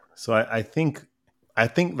 So I think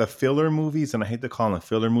the filler movies, and I hate to call them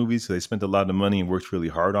filler movies because they spent a lot of money and worked really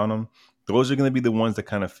hard on them. Those are going to be the ones that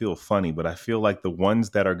kind of feel funny, but I feel like the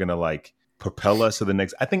ones that are going to like propel us to the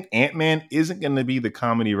next. I think Ant-Man isn't going to be the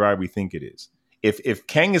comedy ride we think it is. If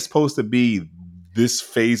Kang is supposed to be this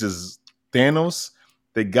phase's Thanos,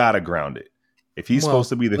 they gotta ground it. If he's supposed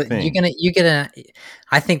to be the thing,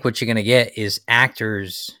 I think what you're gonna get is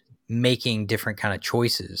actors making different kind of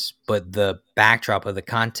choices, but the backdrop of the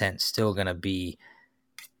content's still gonna be,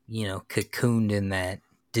 you know, cocooned in that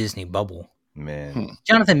Disney bubble. Man,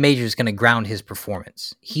 Jonathan Majors is gonna ground his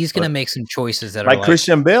performance. He's gonna make some choices that like are like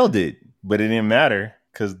Christian Bale did, but it didn't matter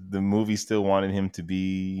because the movie still wanted him to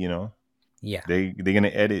be, you know. Yeah, they're gonna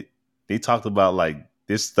edit. They talked about like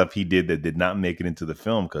this stuff he did that did not make it into the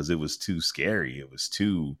film because it was too scary. It was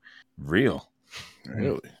too real.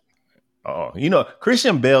 Really? Oh, you know,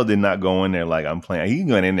 Christian Bale did not go in there like I'm playing. He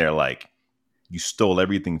went in there like, you stole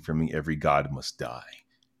everything from me. Every god must die.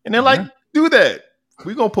 And they're like, do that.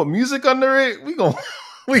 We gonna put music under it. We gonna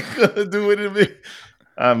do it.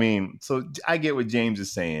 I mean, so I get what James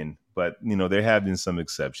is saying, but you know, there have been some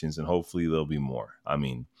exceptions, and hopefully there'll be more. I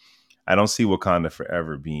mean, I don't see Wakanda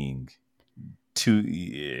Forever being too.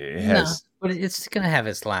 But it's gonna have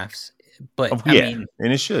its laughs. But yeah, I mean,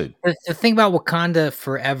 and it should. The thing about Wakanda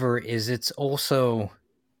Forever is it's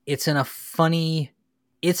in a funny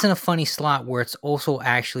slot where it's also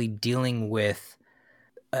actually dealing with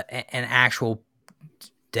an actual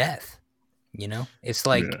death. You know, it's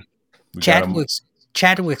like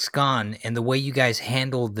Chadwick's gone, and the way you guys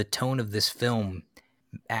handled the tone of this film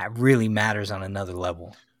really matters on another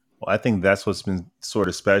level. Well, I think that's what's been sort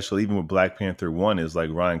of special, even with Black Panther 1, is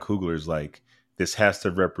like Ryan Coogler's like, this has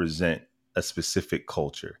to represent a specific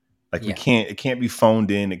culture. Like it can't be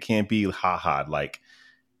phoned in. It can't be ha-ha. Like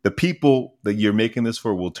the people that you're making this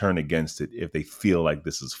for will turn against it if they feel like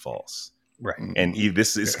this is false. Right. And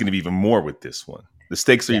this is going to be even more with this one. The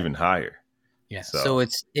stakes are even higher. Yeah. So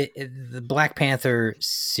it's the Black Panther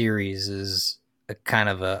series is a kind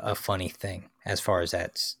of a funny thing as far as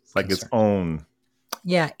that's like concerned. Its own.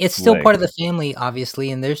 Yeah, it's still part of the family, obviously,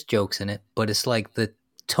 and there's jokes in it, but it's like the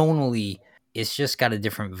tonally, it's just got a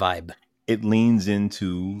different vibe. It leans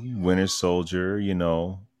into Winter Soldier, you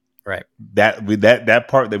know, right? That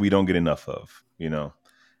part that we don't get enough of, you know.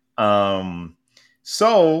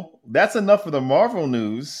 So that's enough of the Marvel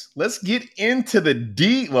news. Let's get into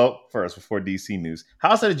the first before DC news.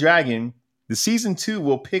 House of the Dragon. The season 2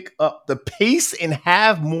 will pick up the pace and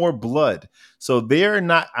have more blood. So they're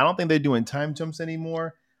not, I don't think they're doing time jumps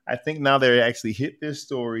anymore. I think now they actually hit their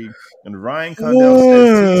story. And Ryan Condell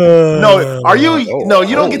says,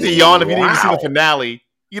 you don't get to yawn if you didn't see the finale.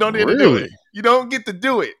 You don't get to do it. You don't get to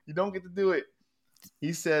do it.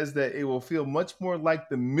 He says that it will feel much more like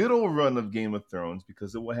the middle run of Game of Thrones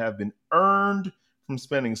because it will have been earned from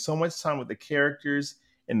spending so much time with the characters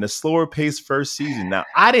in the slower paced first season. Now,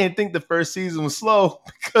 I didn't think the first season was slow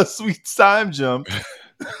because we time jumped.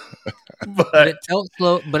 but it felt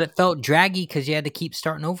slow, but it felt draggy because you had to keep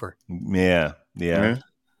starting over. Yeah.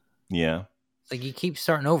 Like you keep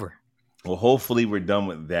starting over. Well, hopefully we're done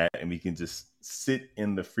with that and we can just sit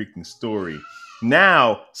in the freaking story.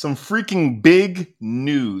 Now, some freaking big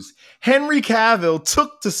news. Henry Cavill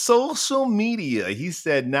took to social media. He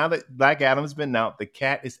said, now that Black Adam's been out, the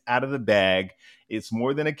cat is out of the bag. It's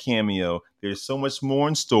more than a cameo. There's so much more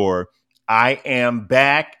in store. I am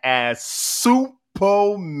back as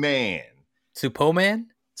Superman. Superman?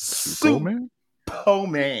 Superman?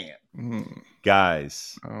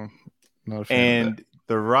 Guys. Not a fan of that.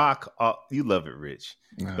 The Rock, you love it, Rich.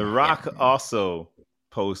 The Rock also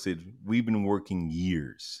posted, we've been working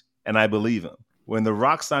years. And I believe him. When The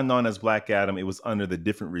Rock signed on as Black Adam, it was under the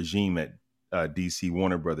different regime at DC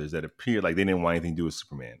Warner Brothers that appeared like they didn't want anything to do with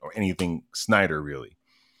Superman or anything Snyder really.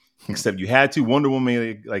 Except you had to. Wonder Woman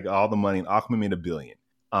made like all the money, and Aquaman made $1 billion.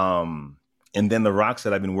 And then The Rock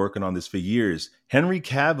said, I've been working on this for years. Henry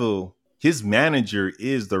Cavill, his manager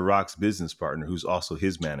is The Rock's business partner, who's also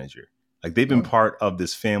his manager. Like they've been part of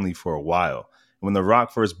this family for a while. When The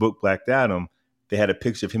Rock first booked Black Adam, they had a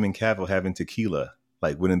picture of him and Cavill having tequila.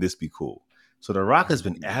 Like, wouldn't this be cool? So The Rock has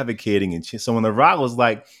been advocating. And so when The Rock was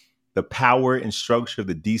like, the power and structure of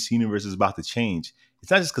the DC universe is about to change, it's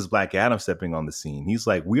not just because Black Adam's stepping on the scene. He's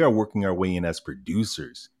like, we are working our way in as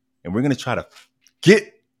producers, and we're going to try to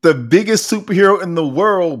get the biggest superhero in the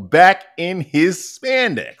world back in his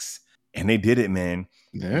spandex. And they did it, man.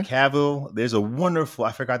 Yeah. Cavill, there's a wonderful,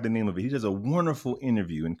 I forgot the name of it. He does a wonderful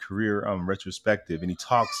interview in Career Retrospective, and he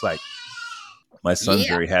talks like, my son's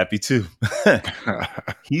very happy too.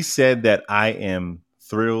 He said that I am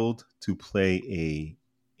thrilled to play a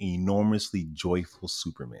enormously joyful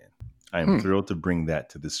Superman. I am thrilled to bring that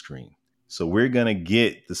to the screen. So we're going to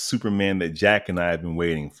get the Superman that Jack and I have been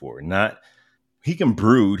waiting for. He can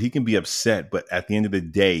brood, he can be upset, but at the end of the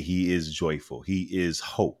day, he is joyful. He is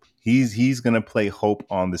hope. He's going to play hope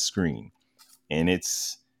on the screen. And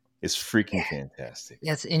it's freaking fantastic.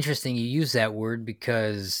 That's interesting you use that word,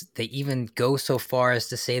 because they even go so far as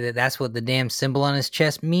to say that that's what the damn symbol on his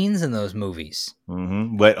chest means in those movies.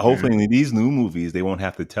 Mm-hmm. But hopefully in these new movies, they won't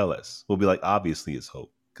have to tell us. We'll be like, obviously it's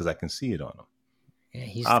hope, because I can see it on him. Yeah,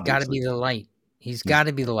 he's got to be the light. He's got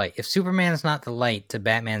to be the light. If Superman's not the light to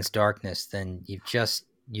Batman's darkness, then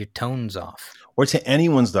your tone's off. Or to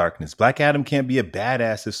anyone's darkness. Black Adam can't be a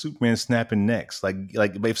badass if Superman's snapping necks. Like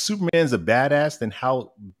if Superman's a badass, then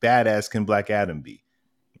how badass can Black Adam be?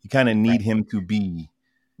 You kind of need him to be.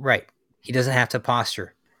 Right. He doesn't have to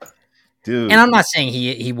posture. Dude. And I'm not saying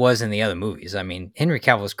he was in the other movies. I mean, Henry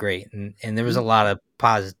Cavill's great, and there was a lot of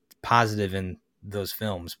positive in those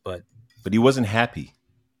films, but he wasn't happy.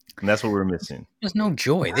 And that's what we're missing. There's no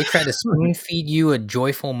joy. They try to spoon feed you a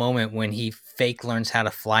joyful moment when he fake learns how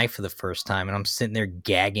to fly for the first time, and I'm sitting there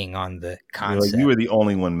gagging on the concept. You were the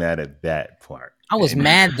only one mad at that part. I was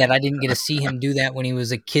mad that I didn't get to see him do that when he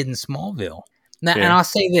was a kid in Smallville. Now, and I'll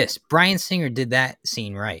say this: Bryan Singer did that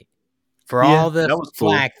scene right. For all the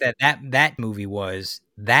flack cool. that movie was,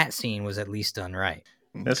 that scene was at least done right.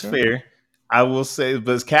 That's fair. I will say,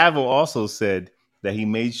 but Cavill also said that he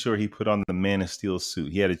made sure he put on the Man of Steel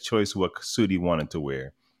suit. He had a choice what suit he wanted to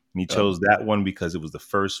wear. And he chose that one because it was the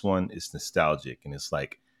first one. It's nostalgic, and it's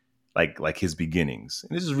like his beginnings.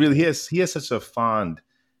 And this is really, he has such a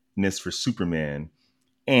fondness for Superman.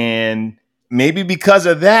 And maybe because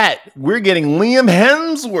of that, we're getting Liam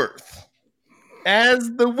Hemsworth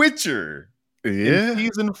as the Witcher. Yeah. In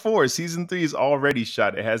season 4. Season 3 is already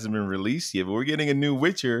shot. It hasn't been released yet, but we're getting a new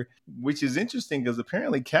Witcher, which is interesting because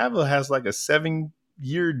apparently Cavill has like a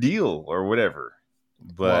 7-year deal or whatever.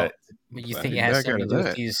 But you think it has something to do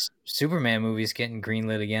with these Superman movies getting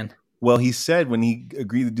greenlit again? Well, he said when he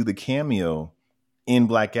agreed to do the cameo in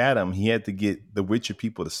Black Adam, he had to get the Witcher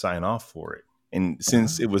people to sign off for it. And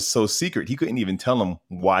since it was so secret, he couldn't even tell them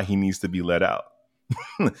why he needs to be let out.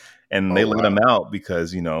 And they let him out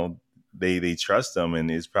because, they trust him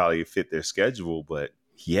and it's probably fit their schedule. But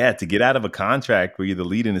yeah, to get out of a contract where you're the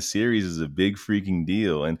lead in a series is a big freaking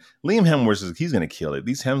deal. And Liam Hemsworth he's going to kill it.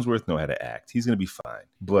 These Hemsworth know how to act. He's going to be fine.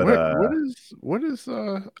 But what is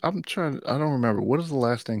I don't remember. What is the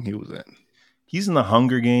last thing he was in? He's in the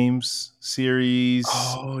Hunger Games series.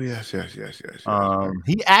 Oh, yes.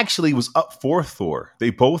 He actually was up for Thor. They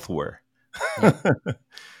both were.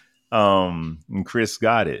 And Chris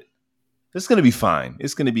got it. It's going to be fine.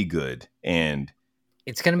 It's going to be good. And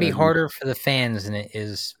it's going to be harder for the fans than it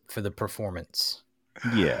is for the performance.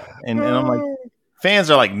 Yeah. And I'm like, fans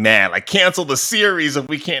are like, man, like cancel the series if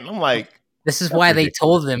we can't. I'm like, this is why they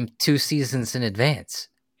told them 2 seasons in advance.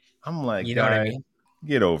 I'm like, you know what I mean?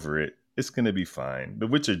 Get over it. It's going to be fine. The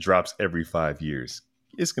Witcher drops every 5 years.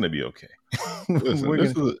 It's going to be okay.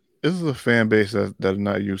 Listen, this is a fan base that are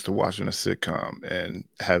not used to watching a sitcom and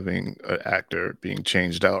having an actor being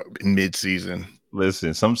changed out in mid-season.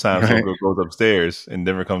 Listen, sometimes Hugo goes upstairs and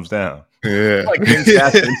never comes down. Yeah. Like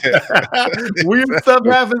weird stuff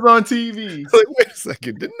happens on TV. Like, wait a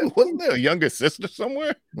second, wasn't there a younger sister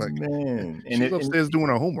somewhere? Like, man, and she's upstairs doing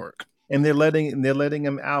her homework. And they're letting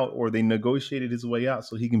him out, or they negotiated his way out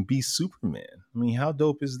so he can be Superman. I mean, how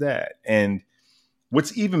dope is that? And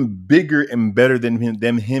what's even bigger and better than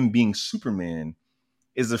him being Superman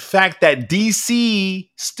is the fact that DC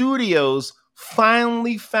Studios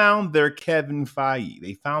finally found their Kevin Feige.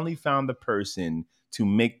 They finally found the person to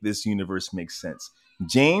make this universe make sense.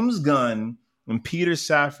 James Gunn and Peter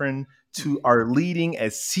Safran are leading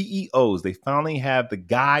as CEOs. They finally have the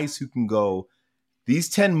guys who can go, these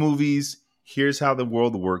 10 movies, here's how the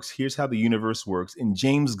world works, here's how the universe works. And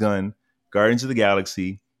James Gunn, Guardians of the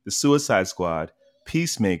Galaxy, The Suicide Squad,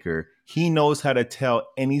 Peacemaker, he knows how to tell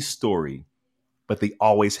any story, but they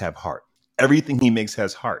always have heart. Everything he makes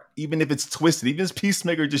has heart. Even if it's twisted, even if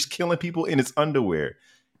Peacemaker just killing people in his underwear,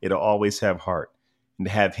 it'll always have heart. And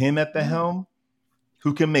to have him at the helm,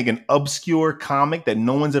 who can make an obscure comic that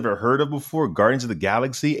no one's ever heard of before, Guardians of the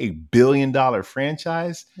Galaxy, $1 billion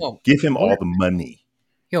franchise, give him all the money.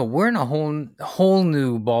 Yo, we're in a whole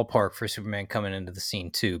new ballpark for Superman coming into the scene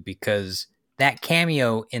too, because that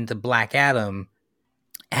cameo into Black Adam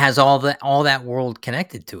has all that world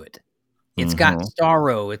connected to it. It's got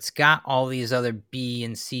Starro, it's got all these other B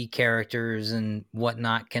and C characters and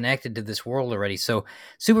whatnot connected to this world already. So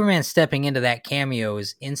Superman stepping into that cameo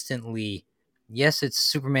is instantly, yes, it's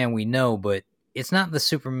Superman we know, but it's not the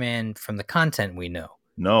Superman from the content we know.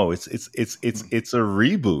 No, it's a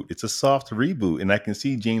reboot. It's a soft reboot. And I can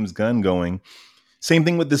see James Gunn going, same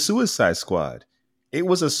thing with the Suicide Squad. It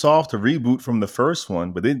was a soft reboot from the first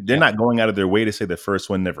one, but they're not going out of their way to say the first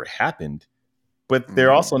one never happened. But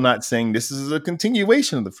they're also not saying this is a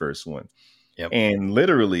continuation of the first one. Yep. And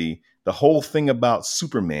literally, the whole thing about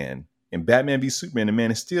Superman and Batman v Superman and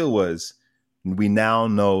Man of Steel was, we now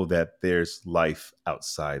know that there's life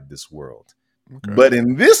outside this world. Okay. But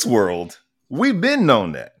in this world, we've been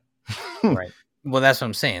known that. Right. Well, that's what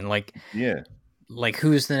I'm saying. Like, yeah. Like,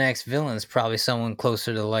 who's the next villain? It's probably someone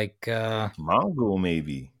closer to like Mongol,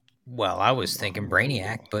 maybe. Well, I was thinking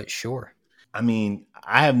Brainiac, but sure. I mean,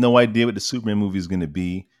 I have no idea what the Superman movie is going to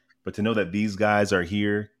be, but to know that these guys are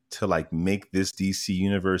here to like make this DC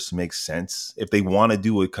universe make sense. If they want to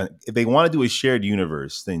do a shared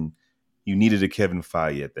universe, then you needed a Kevin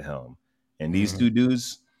Feige at the helm. And these two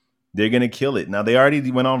dudes, they're going to kill it. Now, they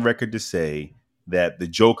already went on record to say that the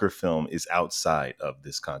Joker film is outside of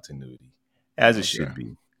this continuity, as it should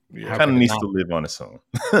be. Yeah. Kind of needs to live on its own.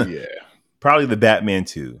 Yeah. Probably the Batman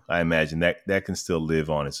too. I imagine that can still live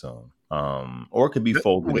on its own. Or it could be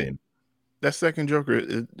folded in. That second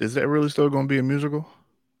Joker, is that really still going to be a musical?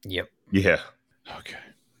 Yep. Yeah. Okay.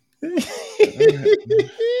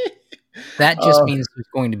 That just means there's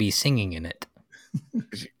going to be singing in it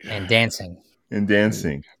and dancing.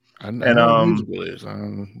 I know what musical is.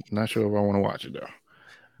 I'm not sure if I want to watch it though.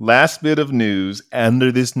 Last bit of news: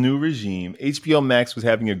 under this new regime, HBO Max was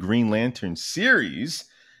having a Green Lantern series,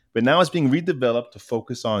 but now it's being redeveloped to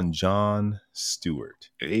focus on John Stewart.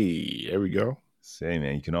 Hey, there we go. Say,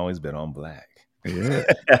 man, you can always bet on black.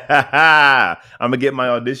 Yeah. I'm going to get my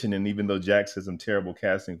audition in, even though Jack says I'm terrible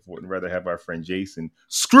casting for it, and rather have our friend Jason.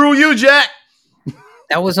 Screw you, Jack!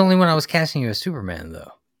 That was only when I was casting you as Superman,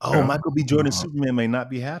 though. Oh, Michael B. Jordan's Superman may not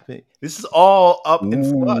be happy. This is all up in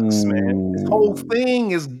flux, man. This whole thing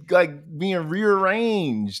is like being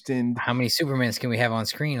rearranged. And how many Supermans can we have on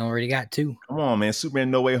screen? Already got 2. Come on, man. Superman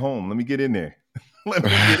No Way Home. Let me get in there. Let me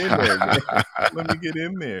get in there, man. Let me get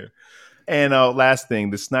in there. And last thing,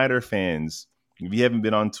 the Snyder fans, if you haven't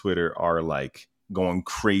been on Twitter, are like going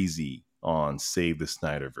crazy on Save the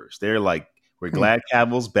Snyderverse. They're like, we're glad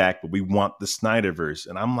Cavill's back, but we want the Snyderverse.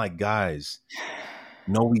 And I'm like, guys,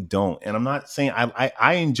 no, we don't. And I'm not saying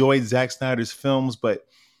I enjoyed Zack Snyder's films, but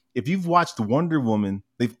if you've watched Wonder Woman,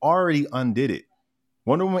 they've already undid it.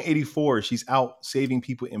 Wonder Woman 84, she's out saving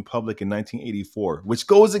people in public in 1984, which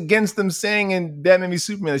goes against them saying in Batman v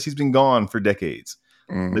Superman that she's been gone for decades.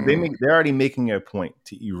 But they're already making a point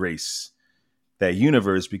to erase that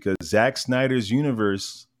universe because Zack Snyder's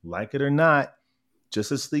universe, like it or not,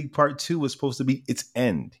 Justice League Part 2 was supposed to be its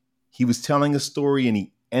end. He was telling a story and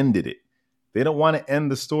he ended it. They don't want to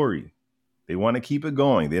end the story. They want to keep it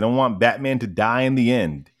going. They don't want Batman to die in the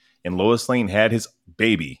end. And Lois Lane had his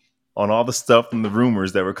baby on all the stuff and the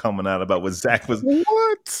rumors that were coming out about what Zack was.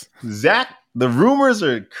 What? Zack, the rumors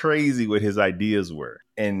are crazy what his ideas were.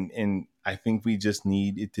 And I think we just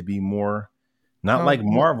need it to be more, not like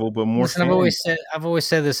Marvel, but more. Listen, I've always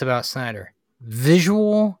said this about Snyder.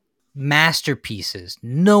 Visual masterpieces.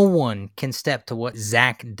 No one can step to what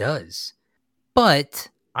Zack does. But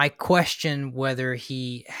I question whether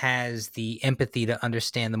he has the empathy to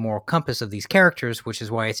understand the moral compass of these characters, which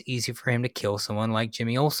is why it's easy for him to kill someone like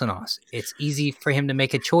Jimmy Olsen. It's easy for him to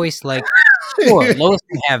make a choice like, sure, Lois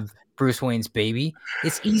can have Bruce Wayne's baby.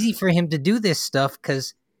 It's easy for him to do this stuff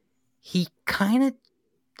because he kind of,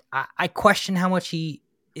 I question how much he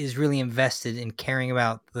is really invested in caring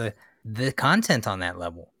about the content on that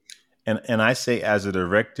level. And I say, as a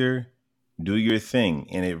director, do your thing.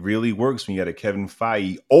 And it really works when you got a Kevin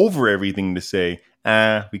Feige over everything to say,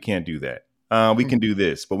 we can't do that. we can do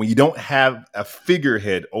this. But when you don't have a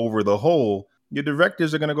figurehead over the whole, your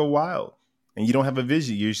directors are going to go wild. And you don't have a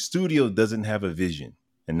vision. Your studio doesn't have a vision.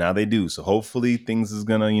 And now they do. So hopefully things is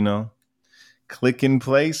going to, click in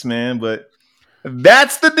place, man. But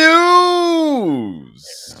that's the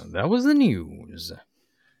news. That was the news.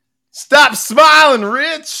 Stop smiling,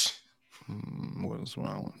 Rich. Wasn't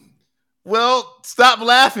smiling. Well, stop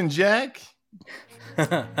laughing, Jack.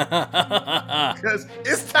 Because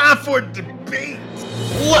it's time for debate.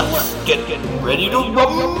 Let's get ready to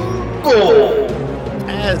rumble.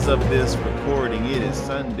 As of this recording, it is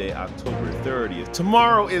Sunday, October 30th.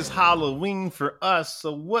 Tomorrow is Halloween for us.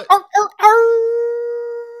 So what? What?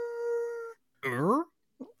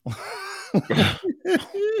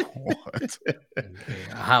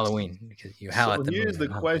 Halloween, because you howl So at the here's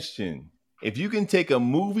moon. the question. If you can take a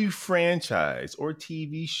movie franchise or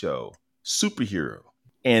TV show, superhero,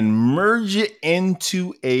 and merge it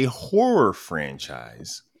into a horror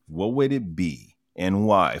franchise, what would it be and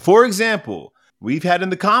why? For example, we've had in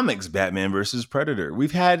the comics Batman versus Predator.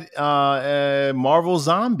 We've had Marvel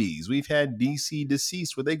Zombies. We've had DC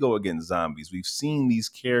Deceased where they go against zombies. We've seen these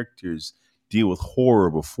characters deal with horror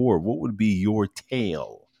before. What would be your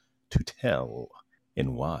tale to tell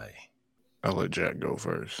and why? I'll let Jack go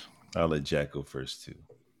first. I'll let Jack go first too.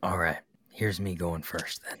 All right, here's me going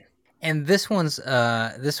first then. And this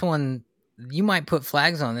one, you might put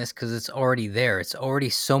flags on this because it's already there. It's already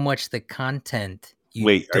so much the content.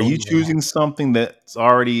 Wait, are you choosing something that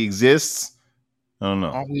already exists? I don't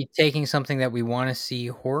know. Are we taking something that we want to see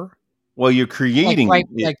horror? Well, you're creating like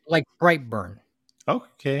Brightburn,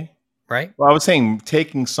 okay. right? Well, I was saying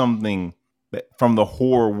taking something from the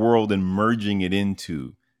horror world and merging it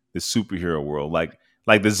into the superhero world, like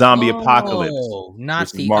the zombie apocalypse.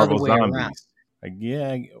 Not the Marvel other way zombies. around. Like,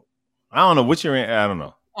 yeah, I don't know. I don't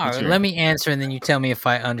know. All right, let me answer, and then you tell me if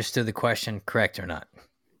I understood the question correct or not.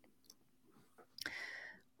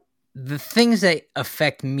 The things that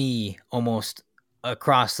affect me almost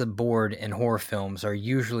across the board in horror films are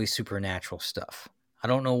usually supernatural stuff. I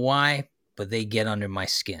don't know why, but they get under my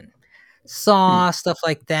skin. Saw, stuff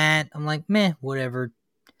like that. I'm like, meh, whatever.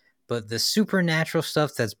 But the supernatural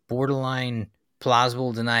stuff that's borderline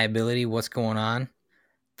plausible deniability, what's going on,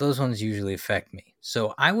 those ones usually affect me.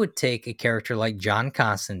 So I would take a character like John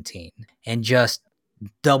Constantine and just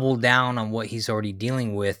double down on what he's already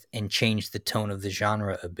dealing with and change the tone of the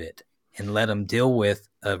genre a bit and let him deal with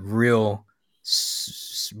a real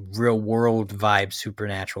world vibe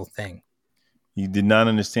supernatural thing. You did not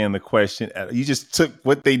understand the question. You just took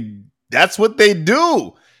that's what they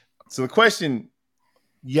do. So the question,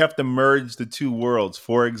 you have to merge the two worlds.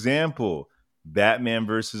 For example, Batman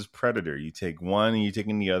versus Predator. You take one and you're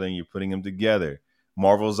taking the other and you're putting them together.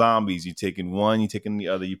 Marvel Zombies. You're taking one, you're taking the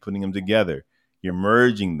other, you're putting them together. You're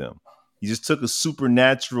merging them. You just took a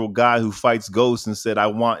supernatural guy who fights ghosts and said, I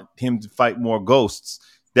want him to fight more ghosts.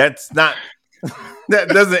 That's not, that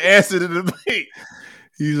doesn't answer the debate.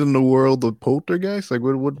 He's in the world of Poltergeist? Like,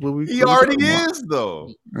 what we? He already is,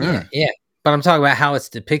 though. Yeah. But I'm talking about how it's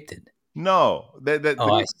depicted. No.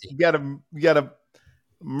 I see. You gotta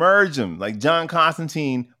merge them. Like John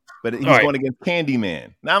Constantine, but he's going against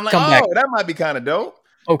Candyman. Now I'm like, that might be kind of dope.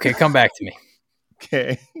 Okay, come back to me.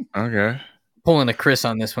 Okay. Pulling a Chris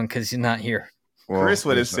on this one because he's not here. Well, Chris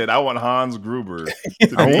would have said, I want Hans Gruber.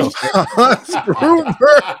 I want Hans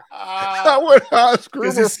Gruber. I want Hans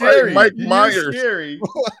Gruber scary. Mike Myers. Scary.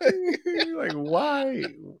 Like, why?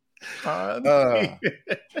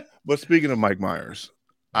 But speaking of Mike Myers,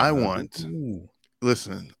 I want,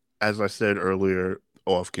 listen, as I said earlier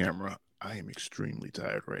off camera, I am extremely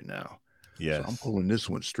tired right now. Yes. So I'm pulling this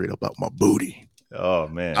one straight up out my booty. Oh,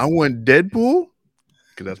 man. I want Deadpool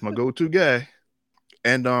because that's my go-to guy.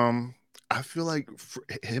 And I feel like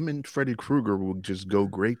him and Freddy Krueger will just go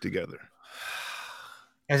great together.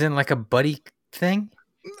 As in like a buddy thing?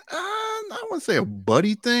 I wouldn't say a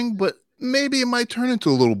buddy thing, but maybe it might turn into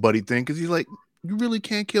a little buddy thing because he's like, you really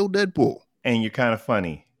can't kill Deadpool. And you're kind of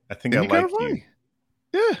funny. I think I like you.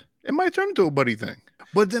 Yeah, it might turn into a buddy thing.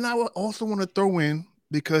 But then I would also want to throw in,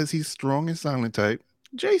 because he's strong and silent type,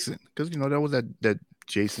 Jason. Because, that was that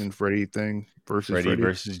Jason Freddy thing versus Freddy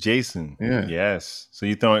versus Jason. Yeah. Yes. So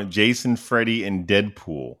you're throwing Jason, Freddy, and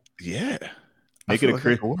Deadpool. Yeah. Make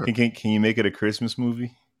it can you make it a Christmas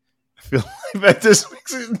movie? I feel like that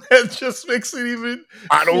just makes it even.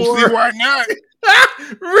 I don't see why not.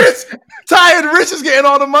 Rich is getting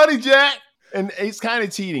all the money, Jack. And it's kind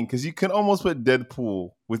of cheating because you can almost put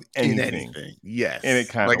Deadpool with anything. Yes. And it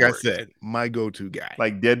kind of like works. I said, my go-to guy.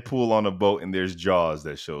 Like Deadpool on a boat and there's Jaws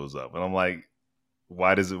that shows up. And I'm like,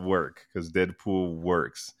 why does it work? Because Deadpool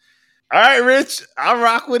works. All right, Rich, I'll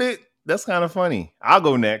rock with it. that's kind of funny. I'll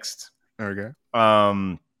go next. Okay.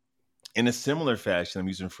 In a similar fashion, I'm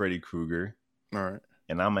using Freddy Krueger. All right.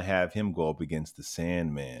 And I'm going to have him go up against the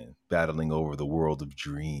Sandman, battling over the world of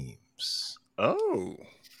dreams. Oh.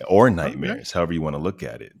 Or nightmares, however you want to look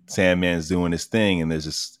at it. Sandman's doing his thing, and there's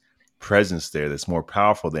this presence there that's more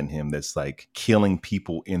powerful than him that's like killing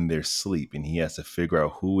people in their sleep. And he has to figure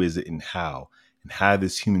out who is it and how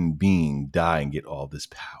this human being die and get all this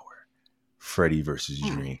power. Freddy versus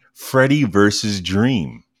Dream. Freddy versus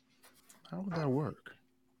Dream. How would that work?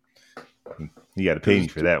 You got to pay me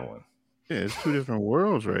for that one. Yeah, it's two different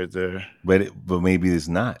worlds right there. But maybe it's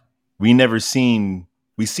not.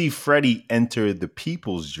 We see Freddy enter the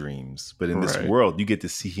people's dreams, but in this world, you get to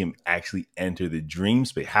see him actually enter the dream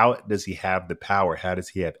space. How does he have the power? How does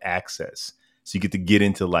he have access? So you get to get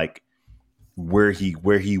into like where he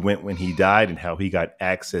went when he died and how he got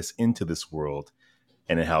access into this world,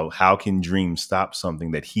 and how can Dream stop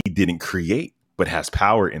something that he didn't create but has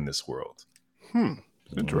power in this world?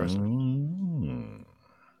 Interesting.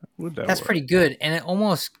 That's work? Pretty good, and it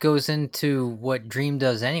almost goes into what Dream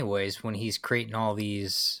does anyways when he's creating all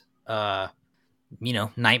these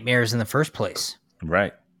nightmares in the first place.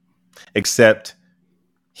 Right. Except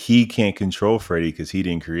he can't control Freddy because he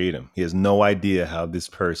didn't create him. He has no idea how this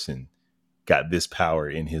person got this power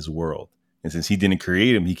in his world. And since he didn't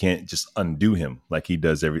create him, he can't just undo him like he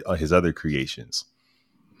does his other creations.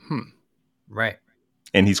 Right.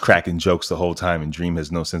 And he's cracking jokes the whole time, and Dream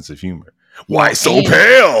has no sense of humor. Why so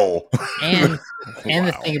pale? And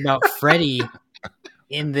the thing about Freddy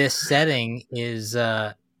in this setting is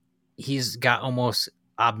he's got almost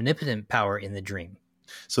omnipotent power in the Dream.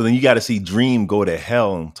 So then you got to see Dream go to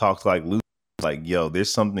hell and talk like Luke, like, yo,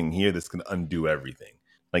 there's something here that's going to undo everything.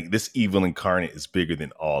 Like, this evil incarnate is bigger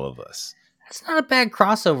than all of us. That's not a bad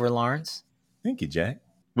crossover, Lawrence. Thank you, Jack.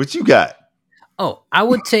 What you got? Oh, I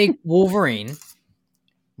would take Wolverine.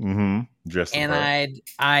 Dressed and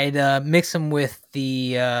I'd mix him with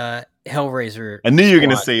the Hellraiser. I knew you were going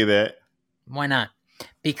to say that. Why not?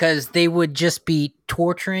 Because they would just be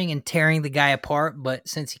torturing and tearing the guy apart, but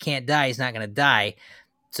since he can't die, he's not going to die.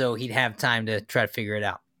 So he'd have time to try to figure it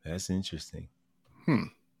out. That's interesting.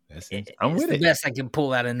 It's the best I can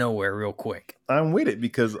pull out of nowhere real quick. I'm with it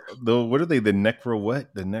because what are they? The necro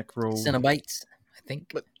Cenobites, I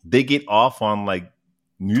think. But they get off on like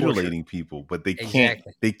mutilating people, but they can't.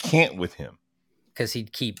 They can't with him because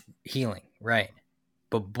he'd keep healing, right?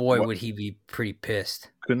 But boy, would he be pretty pissed.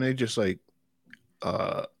 Couldn't they just like,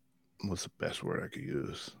 what's the best word I could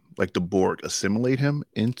use? Like the Borg, assimilate him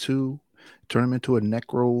turn him into a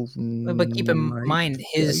necro. But keep in mind,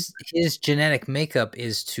 his genetic makeup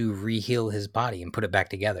is to re-heal his body and put it back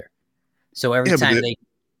together. So every time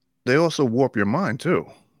they also warp your mind too.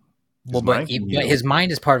 But his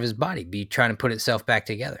mind is part of his body, be trying to put itself back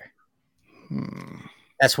together.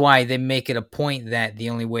 That's why they make it a point that the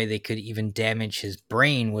only way they could even damage his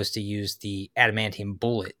brain was to use the adamantium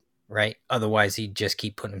bullet, right? Otherwise, he'd just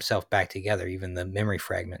keep putting himself back together, even the memory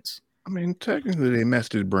fragments. I mean, technically, they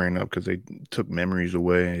messed his brain up because they took memories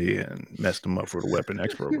away and messed him up for the Weapon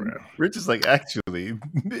X program. Rich is like, actually,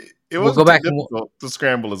 it wasn't difficult to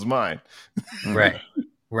scramble his mind. Right.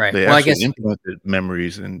 Right. They actually implemented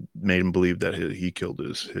memories and made him believe that he killed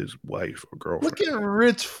his wife or girlfriend. Look at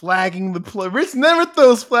Rich flagging the play. Rich never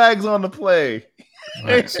throws flags on the play.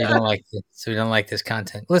 Right, so you don't like this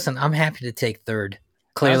content. Listen, I'm happy to take third.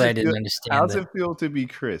 Clearly, I didn't understand. How's it feel to be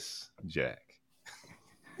Chris, Jack?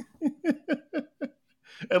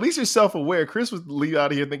 At least you're self-aware. Chris would leave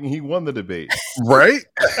out of here thinking he won the debate, right?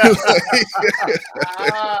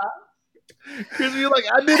 Chris, you're like,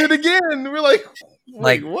 I did it again. We're like,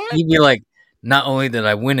 wait, what? You'd be like, not only did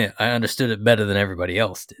I win it, I understood it better than everybody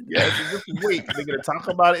else did. Yeah, so just wait. They're gonna talk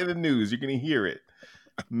about it in the news. You're gonna hear it,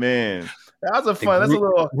 man. That was that's a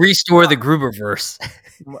little restore the Gruberverse.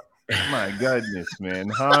 My goodness, man.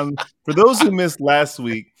 Han, for those who missed last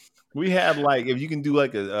week, we had like, if you can do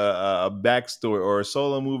like a backstory or a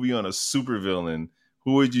solo movie on a supervillain,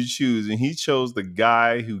 who would you choose? And he chose the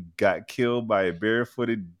guy who got killed by a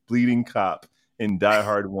barefooted bleeding cop in Die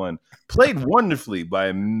Hard 1. Played wonderfully by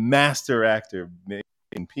a master actor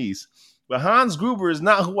in peace. But Hans Gruber is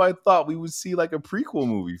not who I thought we would see like a prequel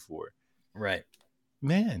movie for. Right.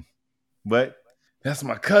 Man. But that's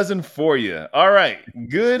my cousin for you. All right.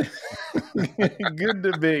 Good. Good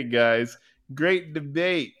debate, guys. Great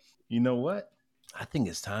debate. You know what? I think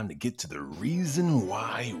it's time to get to the reason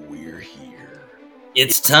why we're here.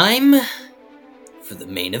 It's time for the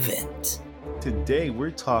main event. Today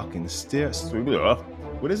we're talking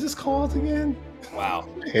what is this called again? Wow.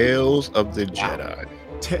 Tales of the Jedi.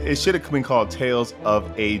 It should have been called Tales of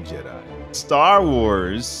a Jedi. Star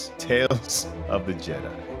Wars Tales of the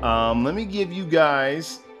Jedi. Let me give you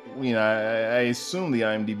guys, I assume the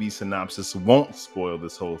IMDb synopsis won't spoil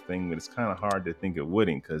this whole thing, but it's kind of hard to think it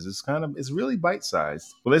wouldn't because it's really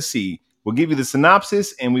bite-sized. Well, let's see. We'll give you the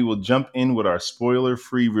synopsis and we will jump in with our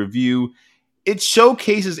spoiler-free review. It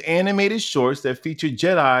showcases animated shorts that feature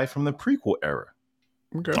Jedi from the prequel era.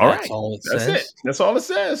 Okay. All That's right. all it That's says. it. That's all it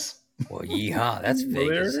says. Well, yeehaw, that's Well,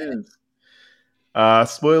 there Vegas. it is.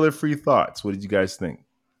 Spoiler-free thoughts. What did you guys think?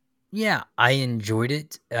 Yeah, I enjoyed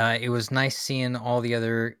it. It was nice seeing all the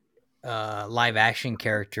other live action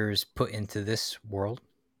characters put into this world.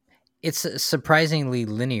 It's surprisingly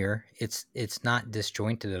linear. It's not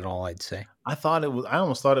disjointed at all, I'd say. I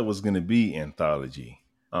almost thought it was going to be anthology,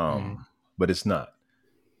 but it's not.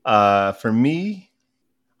 For me,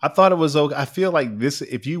 I thought it was okay. I feel like this,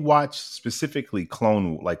 if you watch specifically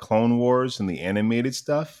Clone Wars and the animated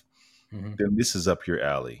stuff, then this is up your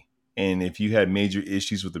alley. And if you had major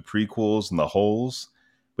issues with the prequels and the holes,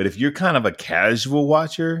 but if you're kind of a casual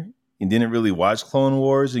watcher and didn't really watch Clone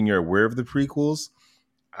Wars and you're aware of the prequels,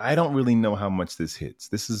 I don't really know how much this hits.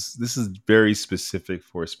 This is very specific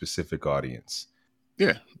for a specific audience.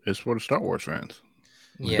 Yeah, it's for the Star Wars fans.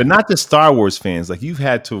 Yeah. But not just Star Wars fans. Like, you've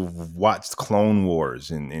had to watch Clone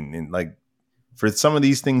Wars and like, for some of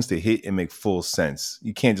these things to hit and make full sense,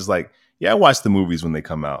 you can't just like, I watch the movies when they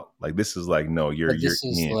come out. Like, this is like, no, it's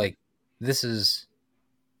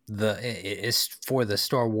for the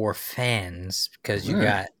Star Wars fans because you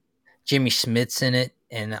got Jimmy Smits in it,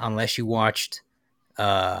 and unless you watched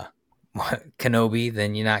Kenobi,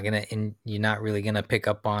 then you're not really gonna pick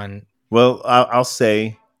up on. Well, I'll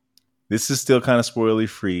say this is still kind of spoiler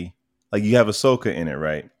free. Like, you have Ahsoka in it,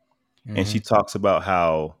 right? And she talks about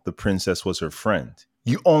how the princess was her friend.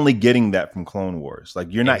 You're only getting that from Clone Wars. Like,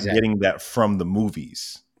 you're not getting that from the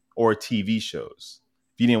movies or TV shows.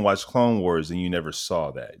 If you didn't watch Clone Wars, then you never saw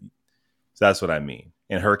that. So that's what I mean.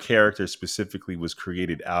 And her character specifically was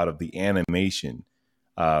created out of the animation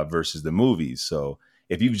versus the movies. So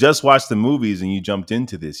if you've just watched the movies and you jumped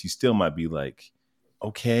into this, you still might be like,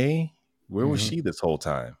 okay, where was she this whole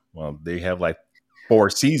time? Well, they have like 4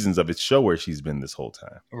 seasons of its show where she's been this whole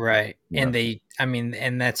time. Right. Yeah.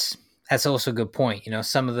 And that's also a good point. You know,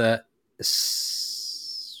 some of the,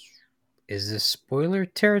 is this spoiler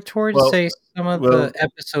territory to say some of the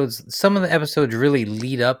episodes really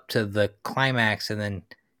lead up to the climax and then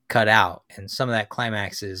cut out. And some of that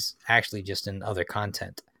climax is actually just in other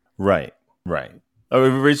content. Right. Oh,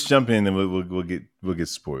 if Rich jump in, then we'll get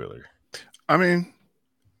spoiler. I mean,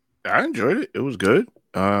 I enjoyed it. It was good.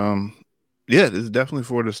 Yeah, this is definitely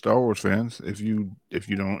for the Star Wars fans. If you're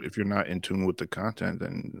not in tune with the content,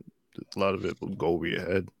 then a lot of it will go over your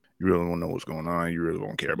head. You really won't know what's going on. You really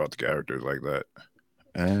won't care about the characters like that.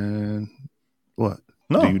 And what?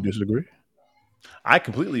 No. Do you disagree? I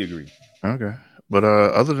completely agree. Okay, but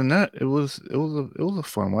other than that, it was a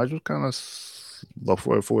fun watch. It was kind of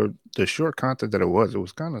for the short content that it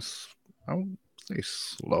was kind of, I won't say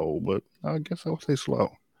slow, but I guess I would say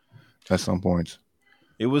slow at some points.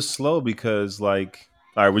 It was slow because, like,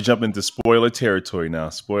 all right, we're jumping into spoiler territory now.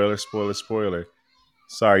 Spoiler.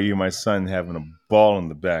 Sorry, you, my son, having a ball in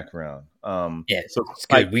the background. Yeah, so it's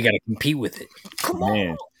good. We got to compete with it. Come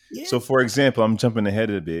on. Yeah. So, for example, I'm jumping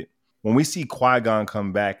ahead a bit. When we see Qui-Gon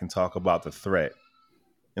come back and talk about the threat,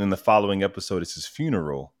 and in the following episode, it's his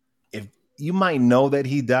funeral. If you might know that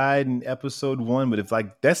he died in episode 1, but if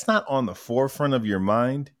like that's not on the forefront of your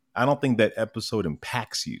mind, I don't think that episode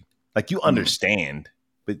impacts you. Like, you understand,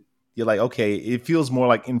 but you're like, okay, it feels more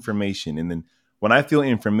like information. And then when I feel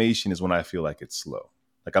information is when I feel like it's slow.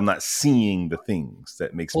 Like, I'm not seeing the things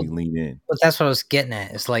that makes me lean in. But that's what I was getting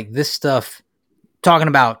at. It's like this stuff, talking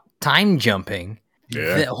about time jumping.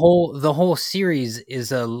 Yeah. The whole series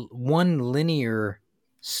is a one linear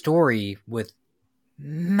story with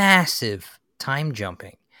massive time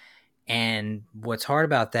jumping. And what's hard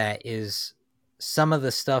about that is some of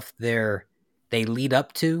the stuff they lead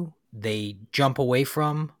up to, they jump away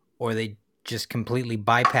from, or they just completely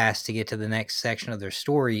bypass to get to the next section of their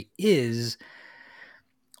story is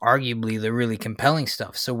arguably the really compelling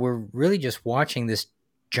stuff. So we're really just watching this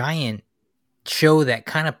giant show that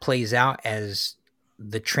kind of plays out as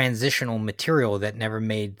the transitional material that never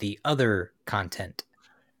made the other content.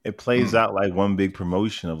 It plays out like one big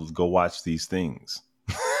promotion of go watch these things.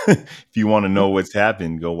 If you want to know what's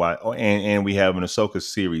happened, go watch. Oh, and we have an Ahsoka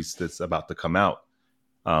series that's about to come out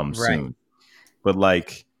soon. But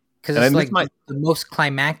like, because it's like the most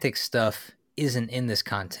climactic stuff isn't in this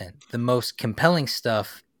content. The most compelling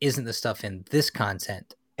stuff isn't the stuff in this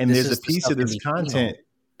content. And there's a piece of this content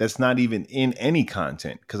that's not even in any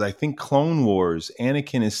content, because I think Clone Wars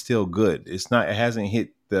Anakin is still good. It hasn't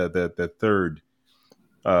hit the third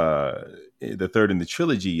in the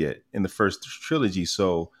trilogy yet, in the first trilogy.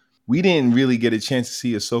 So we didn't really get a chance to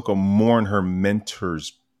see Ahsoka mourn her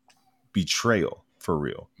mentor's betrayal for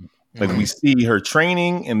real. Like we see her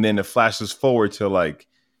training, and then it flashes forward to like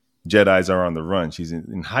Jedis are on the run. She's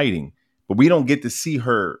in hiding, but we don't get to see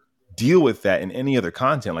her deal with that in any other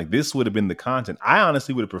content. Like this would have been the content. I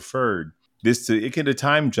honestly would have preferred this to, it could a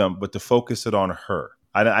time jump, but to focus it on her.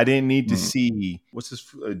 I didn't need to see what's this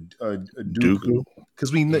Dooku,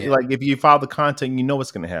 because we like if you follow the content, you know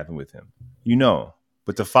what's going to happen with him, you know.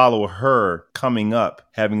 But to follow her coming up,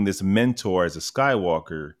 having this mentor as a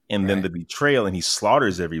Skywalker, and then the betrayal, and he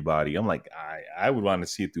slaughters everybody. I'm like, I would want to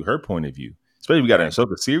see it through her point of view. Especially we got an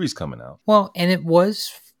Ahsoka series coming out. Well, and it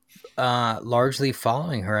was largely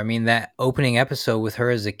following her. I mean, that opening episode with her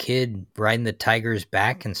as a kid riding the tiger's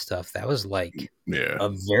back and stuff, that was like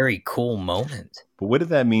a very cool moment. But what did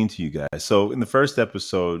that mean to you guys? So in the first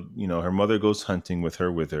episode, you know, her mother goes hunting with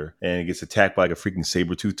her, and it gets attacked by like a freaking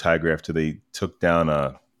saber-toothed tiger after they took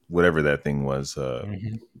down whatever that thing was.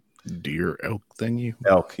 Deer elk thingy?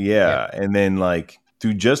 Elk, yeah. And then like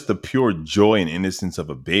through just the pure joy and innocence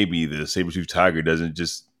of a baby, the saber-toothed tiger doesn't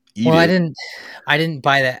just eat it. I didn't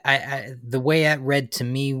buy that. The way that read to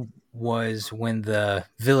me was when the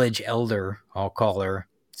village elder, I'll call her,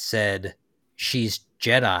 said she's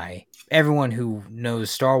Jedi. Everyone who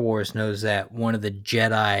knows Star Wars knows that one of the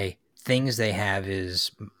Jedi things they have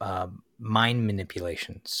is mind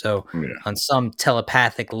manipulation. So on some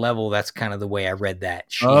telepathic level, that's kind of the way I read that.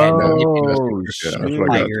 She had manipulated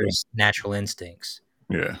tiger's natural instincts.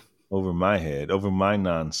 Yeah. Over my head, over my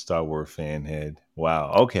non-Star Wars fan head.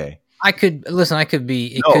 Wow. Okay. It could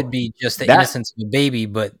be just the innocence of a baby,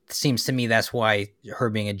 but it seems to me that's why her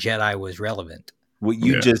being a Jedi was relevant. What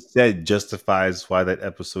you just said justifies why that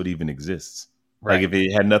episode even exists. Right. Like if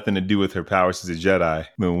it had nothing to do with her powers as a Jedi,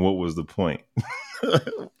 then what was the point?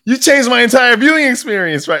 You changed my entire viewing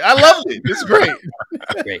experience, right? I loved it. It's great.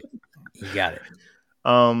 Great. You got it.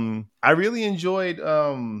 I really enjoyed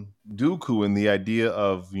Dooku and the idea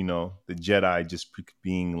of, you know, the Jedi just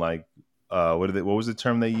being like what was the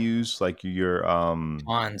term they used? Like your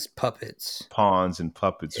pawns and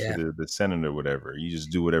puppets for the Senate or whatever. You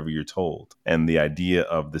just do whatever you're told. And the idea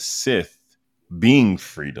of the Sith being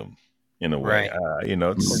freedom in a way. Right. You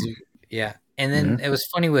know, and then it was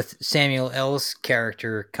funny with Samuel L's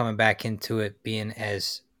character coming back into it being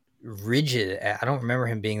as rigid. I don't remember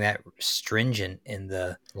him being that stringent in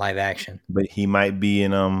the live action. But he might be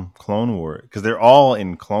in Clone Wars, because they're all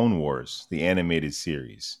in Clone Wars, the animated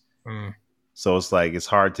series. So it's like it's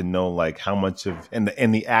hard to know like how much of and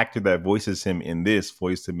the actor that voices him in this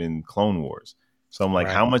voiced him in Clone Wars. So I'm like,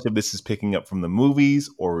 how much of this is picking up from the movies,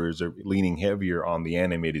 or is it leaning heavier on the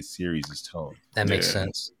animated series' tone? That makes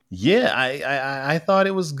sense. Yeah, I thought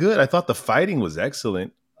it was good. I thought the fighting was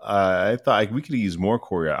excellent. I thought like, we could use more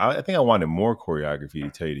choreo. I think I wanted more choreography, to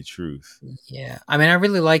tell you the truth. Yeah, I mean, I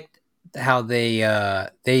really liked how they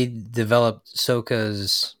developed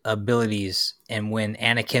Ahsoka's abilities, and when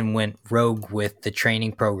Anakin went rogue with the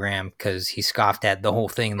training program because he scoffed at the whole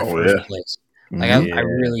thing in the first place. Like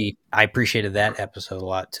I appreciated that episode a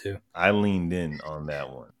lot too. I leaned in on that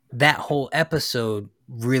one. That whole episode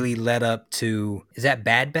really led up to, is that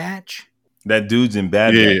Bad Batch? That dude's in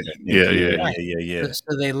Bad Batch. Yeah.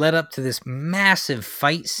 So they led up to this massive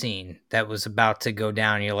fight scene that was about to go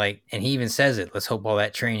down. And you're like, and he even says it, let's hope all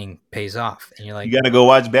that training pays off. And you're like, you got to go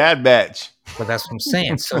watch Bad Batch. But that's what I'm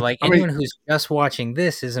saying. So like anyone who's just watching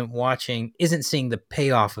this isn't seeing the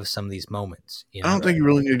payoff of some of these moments. You know? I don't think you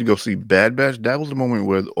really need to go see Bad Batch. That was the moment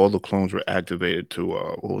where all the clones were activated to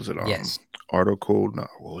what was it? Article, no,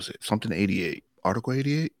 what was it? Something 88. Article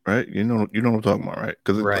 88, right? You know what I'm talking about, right?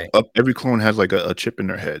 Because every clone has like a chip in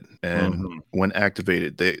their head, and when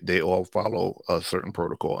activated, they all follow a certain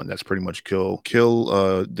protocol, and that's pretty much kill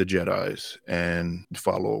the Jedis and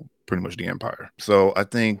follow pretty much the Empire. So I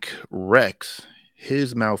think Rex,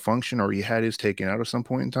 his malfunction, or he had his taken out at some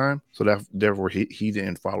point in time, so that therefore he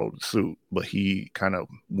didn't follow suit, but he kind of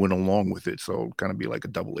went along with it, so kind of be like a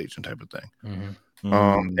double agent type of thing.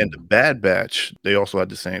 And the Bad Batch, they also had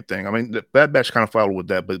the same thing. I mean, the Bad Batch kind of followed with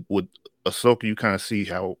that, but with Ahsoka, you kind of see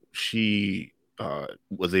how she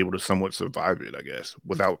was able to somewhat survive it, I guess,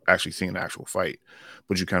 without actually seeing an actual fight.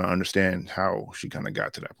 But you kind of understand how she kind of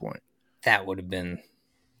got to that point. That would have been,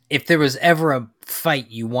 if there was ever a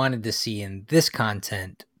fight you wanted to see in this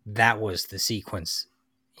content, that was the sequence.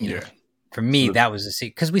 You know? For me, that was the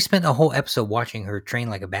sequence, because we spent a whole episode watching her train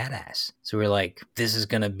like a badass. So we're like, this is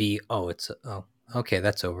gonna be, okay,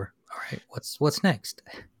 that's over. All right, what's next?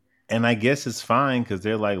 And I guess it's fine because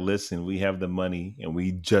they're like, listen, we have the money and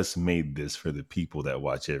we just made this for the people that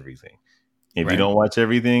watch everything. If you Right. don't watch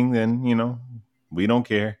everything, then, we don't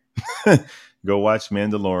care. Go watch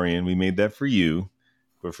Mandalorian. We made that for you.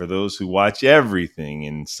 But for those who watch everything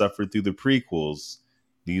and suffer through the prequels,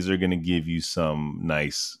 these are going to give you some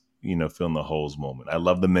nice, fill in the holes moment. I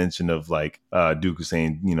love the mention of like Dooku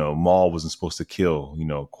saying, Maul wasn't supposed to kill,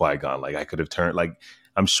 Qui-Gon. Like I could have turned, like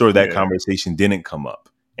I'm sure that conversation didn't come up.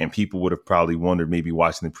 And people would have probably wondered, maybe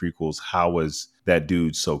watching the prequels, how was that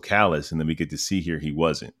dude so callous? And then we get to see here he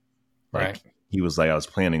wasn't. Like, Right. He was like, I was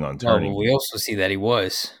planning on No, turning. but we also see that he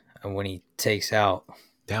was when he takes out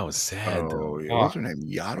That was sad, though. Yeah. What's her name?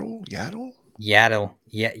 Yaddle? Yaddle. Yeah. Yaddal.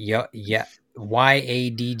 Yeah. Yaddle.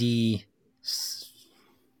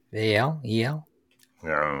 Yeah.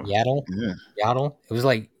 Yaddle. It was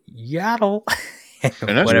like Yaddle.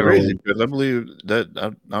 And that's Whatever. crazy because I believe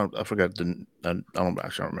that I forgot I don't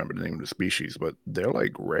actually remember the name of the species, but they're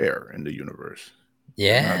like rare in the universe.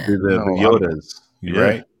 Yeah. The Yodas,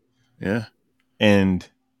 right? Yeah. And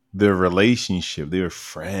their relationship, they were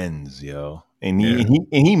friends, yo. And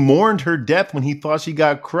he mourned her death when he thought she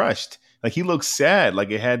got crushed. Like he looked sad,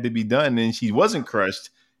 like it had to be done, and she wasn't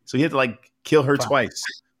crushed, so he had to like kill her twice.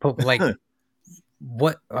 But like,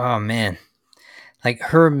 what? Oh man, like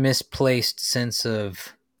her misplaced sense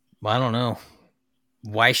of, I don't know,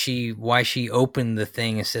 why she opened the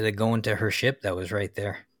thing instead of going to her ship that was right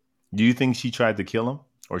there. Do you think she tried to kill him,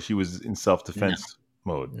 or she was in self-defense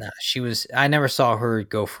mode? Nah, she was. I never saw her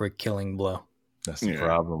go for a killing blow. That's the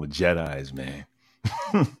problem with Jedis, man.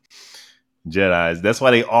 Jedis. That's why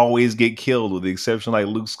they always get killed, with the exception like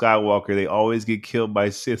Luke Skywalker. They always get killed by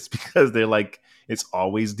Siths because they're like, it's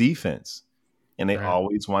always defense. And they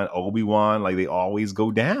always want Obi-Wan, like they always go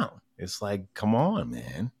down. It's like, come on,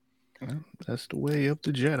 man. Well, that's the way of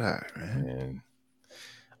the Jedi, man. And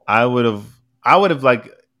I would have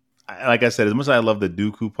like I said, as much as I love the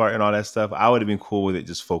Dooku part and all that stuff, I would have been cool with it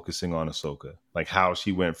just focusing on Ahsoka. Like how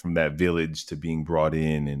she went from that village to being brought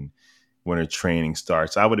in and when her training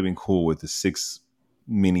starts. I would have been cool with the 6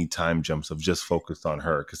 mini time jumps of just focused on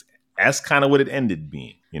her, because that's kind of what it ended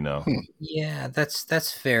being, Yeah,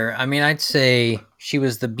 that's fair. I mean, I'd say she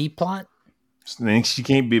was the B plot. Then she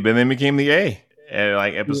can't be, but then became the A at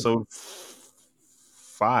like episode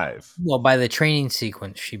 5. Well, by the training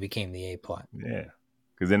sequence, she became the A plot. Yeah,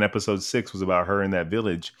 because then episode 6 was about her in that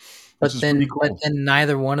village. But then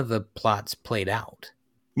neither one of the plots played out.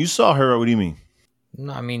 You saw her. What do you mean?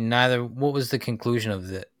 No, I mean neither. What was the conclusion of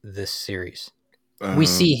this series? We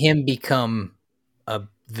see him become a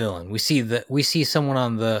villain. We see someone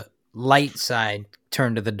on the light side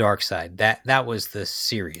turn to the dark side. That was the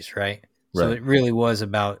series, right? So it really was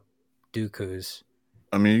about Dooku's.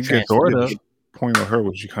 I mean, you get the point with her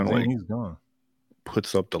was she kind of like he's gone.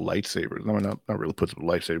 Puts up the lightsabers. I mean, not really puts up the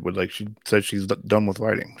lightsaber, but like she said she's done with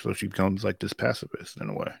fighting, so she becomes like this pacifist in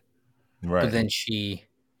a way. Right. But then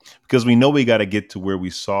because we know we got to get to where we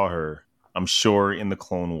saw her, I'm sure, in the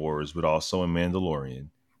Clone Wars, but also in Mandalorian,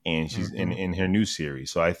 and she's in her new series.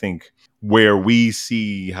 So I think where we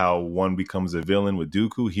see how one becomes a villain with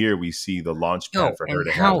Dooku, here we see the launch pad for her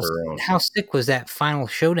to have her own. How sick was that final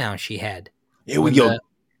showdown she had? It was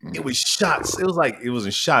shots. It was like, it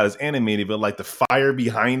wasn't shot, it's animated, but like the fire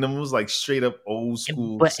behind them was like straight up old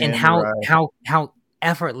school. And how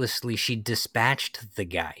effortlessly she dispatched the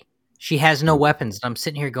guy. She has no weapons. And I'm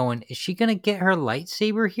sitting here going, is she going to get her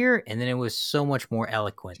lightsaber here? And then it was so much more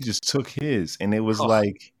eloquent. She just took his. And it was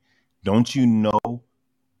like, don't you know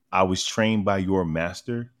I was trained by your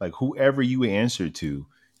master? Like whoever you answered to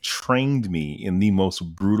trained me in the most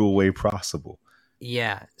brutal way possible.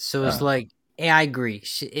 Yeah. So it's like, yeah, I agree.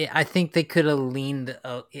 I think they could have leaned,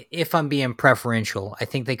 if I'm being preferential, I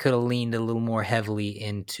think they could have leaned a little more heavily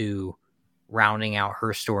into rounding out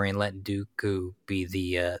her story and letting Dooku be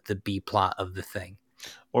the B plot of the thing,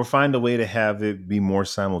 or find a way to have it be more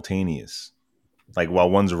simultaneous, like while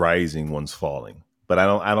one's rising, one's falling. But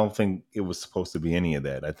I don't think it was supposed to be any of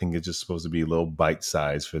that. I think it's just supposed to be a little bite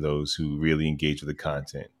size for those who really engage with the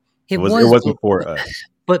content. It wasn't for us.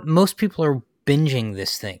 But most people are binging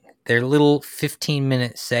this thing. They're little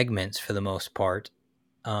 15-minute segments for the most part.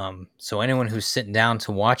 So anyone who's sitting down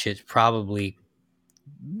to watch it probably.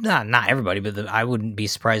 Not everybody, but I wouldn't be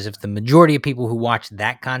surprised if the majority of people who watch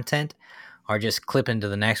that content are just clipping to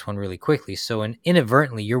the next one really quickly. So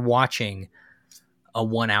inadvertently, you're watching a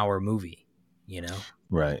 1-hour movie,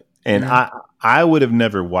 Right. And I would have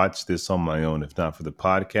never watched this on my own if not for the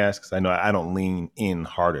podcast, because I know I don't lean in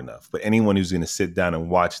hard enough. But anyone who's going to sit down and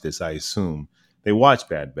watch this, I assume they watch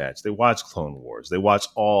Bad Batch, they watch Clone Wars, they watch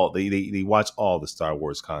all they watch all the Star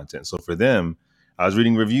Wars content. So for them, I was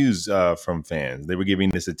reading reviews from fans. They were giving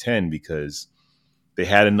this a 10 because they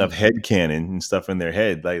had enough headcanon and stuff in their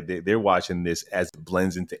head. Like they're watching this as it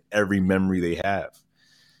blends into every memory they have.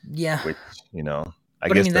 Yeah. Which, I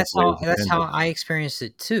But guess I mean, that's how I experienced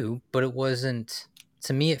it too. But it wasn't,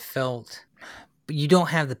 to me, it felt, you don't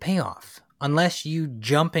have the payoff. Unless you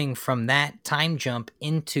jumping from that time jump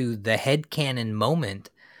into the headcanon moment.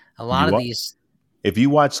 A lot of these. If you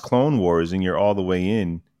watch Clone Wars and you're all the way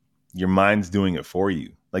in, your mind's doing it for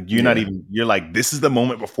you. Like you're not even, you're like, this is the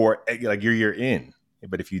moment before, like you're in.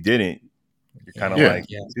 But if you didn't, you're kind of like,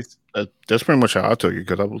 that's pretty much how I took it.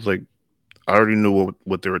 Because I was like, I already knew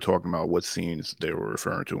what they were talking about, what scenes they were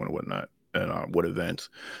referring to and whatnot, and what events.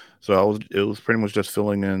 So it was pretty much just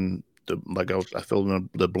filling in I filled in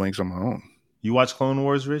the blanks on my own. You watch Clone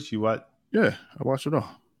Wars, Rich? You watch? Yeah, I watched it all.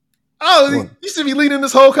 Oh, you should be leading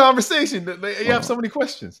this whole conversation. You have so many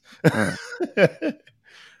questions.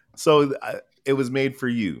 So it was made for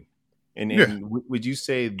you. And would you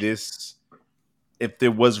say this, if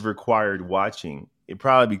there was required watching, it'd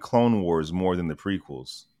probably be Clone Wars more than the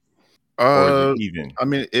prequels? Even? I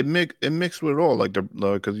mean, it mixed with it all. Like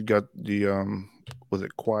because you got the was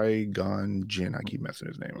it Qui-Gon Jinn? I keep messing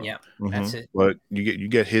his name up. Yeah, that's it. But you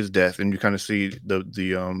get his death, and you kind of see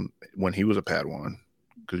the when he was a Padawan,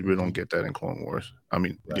 because you really don't get that in Clone Wars. I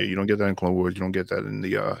mean, you don't get that in Clone Wars. You don't get that in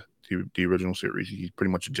the original series. He's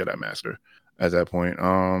pretty much a Jedi Master at that point.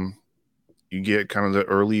 You get kind of the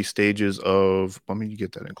early stages of. I mean, you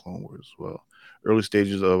get that in Clone Wars as well. Early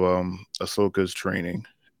stages of Ahsoka's training,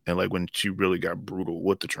 and like when she really got brutal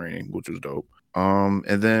with the training, which was dope.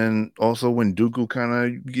 And then also when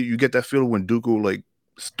Dooku you get that feel when Dooku like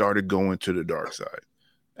started going to the dark side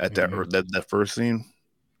at that first scene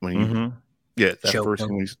when he first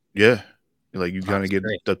scene like you kind of get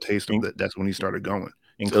the taste of that. That's when he started going.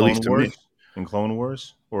 In Clone Wars? In Clone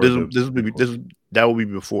Wars? Or that will be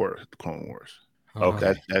before the Clone Wars.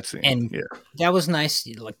 Okay. That scene. And that was nice.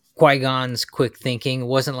 Like Qui-Gon's quick thinking. It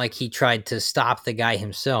wasn't like he tried to stop the guy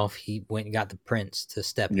himself. He went and got the prince to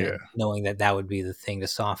step in, knowing that would be the thing to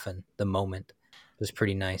soften the moment. It was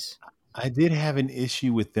pretty nice. I did have an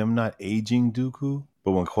issue with them not aging Dooku,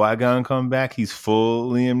 but when Qui-Gon come back, he's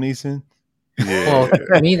full Liam Neeson. Well,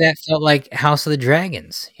 to me, that felt like House of the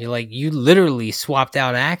Dragons. You literally swapped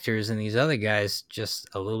out actors, and these other guys just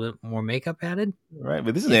a little bit more makeup added. Right,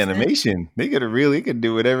 but this is animation. They can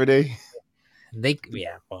do whatever they.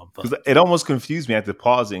 Because it almost confused me. I had to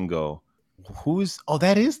pause it and go,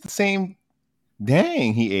 that is the same.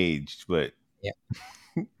 Dang, he aged, but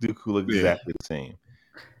Dooku looked exactly the same.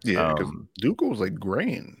 Yeah, because Dooku was like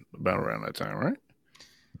graying about around that time, right?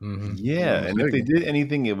 Mm-hmm. Yeah, and if they did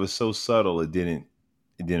anything, it was so subtle it didn't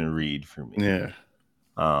read for me. Yeah.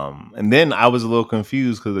 And then I was a little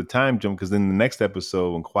confused because of the time jump. Because then the next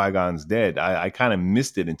episode, when Qui-Gon's dead, I kind of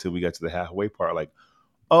missed it until we got to the halfway part. Like,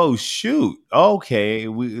 oh shoot, okay,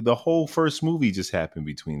 the whole first movie just happened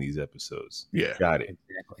between these episodes. Yeah, got it.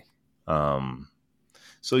 Exactly.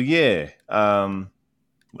 So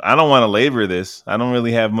I don't want to labor this. I don't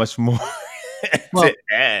really have much more to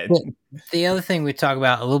add. The other thing we talk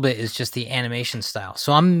about a little bit is just the animation style.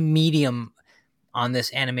 So I'm medium on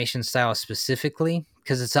this animation style specifically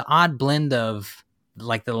because it's an odd blend of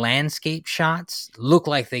like the landscape shots look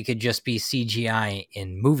like they could just be CGI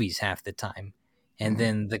in movies half the time. And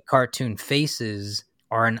then the cartoon faces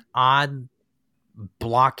are an odd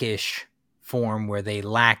blockish form where they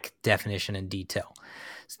lack definition and detail.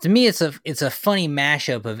 So to me, it's a funny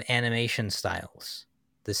mashup of animation styles.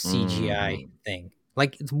 The CGI thing,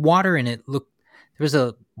 like water in it. Look, there was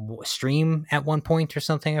a stream at one point or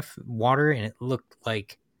something of water, and it looked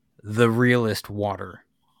like the realest water.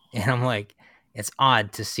 And I'm like, it's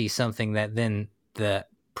odd to see something that then the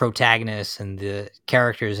protagonists and the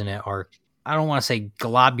characters in it are, I don't want to say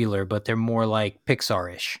globular, but they're more like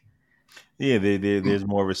Pixar-ish. Yeah, there's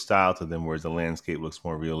more of a style to them, whereas the landscape looks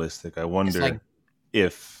more realistic. I wonder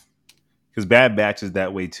if, because Bad Batch is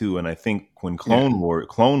that way too, and I think when Clone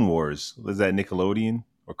Wars was that Nickelodeon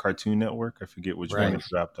or Cartoon Network, I forget which one it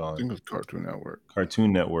dropped on. I think it was Cartoon Network.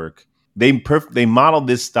 Cartoon Network. They modeled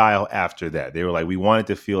this style after that. They were like, we want it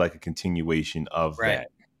to feel like a continuation of that.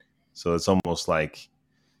 So it's almost like.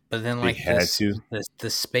 But then, like the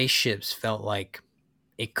spaceships felt like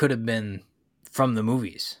it could have been from the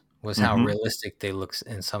movies. Was how realistic they looked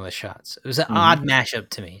in some of the shots. It was an odd mashup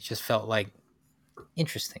to me. It just felt like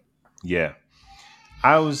interesting. Yeah,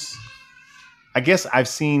 I guess I've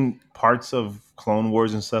seen parts of Clone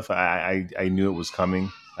Wars and stuff. I knew it was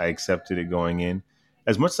coming. I accepted it going in.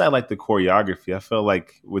 As much as I like the choreography, I felt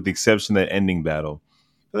like, with the exception of that ending battle,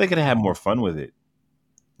 they could have had more fun with it.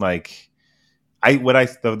 Like,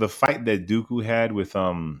 the fight that Dooku had with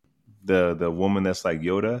the woman that's like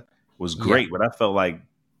Yoda was great, but I felt like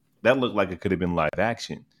that looked like it could have been live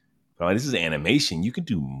action. But like, this is animation. You can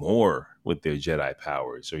do more with their Jedi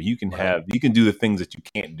powers, or you can do the things that you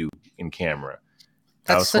can't do in camera.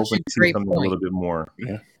 That's I was such hoping a to see great something point. a little bit more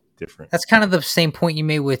different. That's kind of the same point you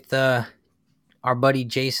made with our buddy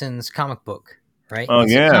Jason's comic book, right? Oh,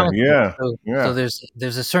 It's a yeah, comic yeah, book, yeah. So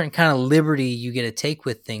there's a certain kind of liberty you get to take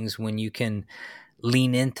with things when you can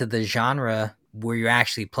lean into the genre where you're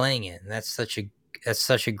actually playing it. And that's such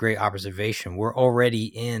a great observation. We're already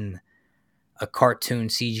in a cartoon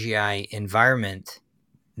CGI environment.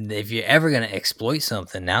 If you're ever going to exploit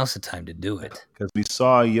something, now's the time to do it. Because we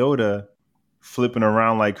saw Yoda flipping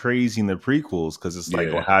around like crazy in the prequels, because it's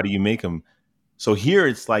like, well, how do you make him? So here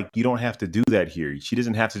it's like you don't have to do that here. She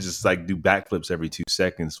doesn't have to just like do backflips every 2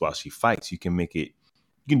 seconds while she fights. You can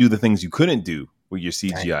do the things you couldn't do with your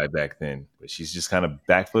CGI back then. But she's just kind of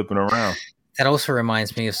backflipping around. That also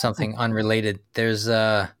reminds me of something unrelated. There's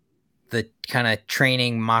the kind of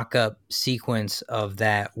training mock-up sequence of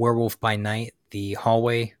that Werewolf by Night, the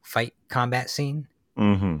hallway fight combat scene,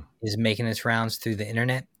 is making its rounds through the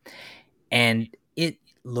internet. And it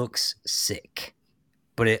looks sick.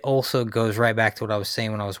 But it also goes right back to what I was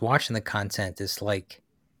saying when I was watching the content. It's like,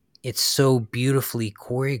 it's so beautifully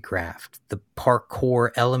choreographed. The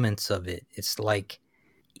parkour elements of it. It's like,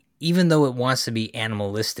 even though it wants to be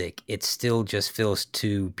animalistic, it still just feels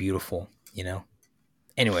too beautiful, you know?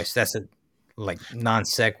 Anyways, that's a like non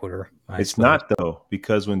sequitur. It's not though,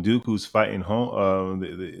 because when Dooku's fighting home,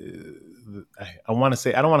 I want to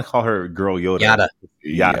say, I don't want to call her Girl Yoda.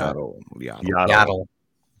 Yaddle.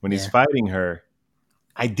 When he's fighting her,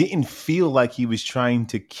 I didn't feel like he was trying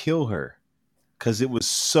to kill her because it was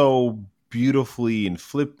so beautifully and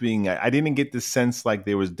flipping. I didn't get the sense like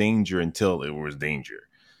there was danger until it was danger.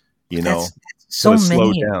 You know, so many.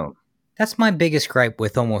 Slow down. That's my biggest gripe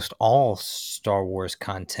with almost all Star Wars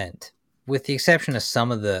content, with the exception of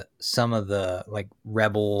some of the like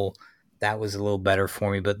Rebel. That was a little better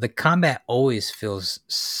for me, but the combat always feels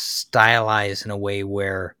stylized in a way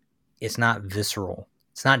where it's not visceral.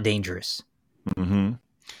 It's not dangerous. Mm-hmm.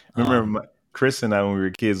 Remember, Chris and I, when we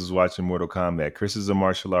were kids, was watching Mortal Kombat. Chris is a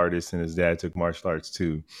martial artist, and his dad took martial arts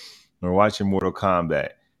too. We're watching Mortal Kombat,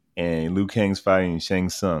 and Liu Kang's fighting Shang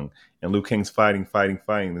Tsung, and Liu Kang's fighting.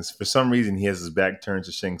 And for some reason, he has his back turned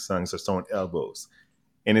to Shang Tsung, so throwing elbows.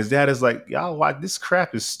 And his dad is like, "Y'all watch, this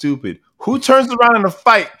crap is stupid. Who turns around in a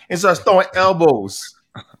fight and starts throwing elbows?"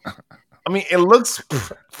 I mean, it looks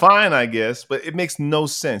fine, I guess, but it makes no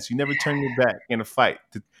sense. You never turn your back in a fight.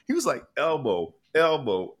 He was like, elbow.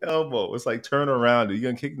 It's like, turn around. You're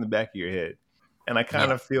going to kick in the back of your head. And I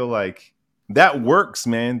kind of feel like that works,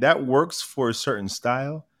 man. That works for a certain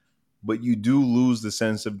style, but you do lose the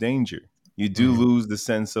sense of danger. You do lose the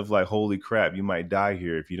sense of like, holy crap, you might die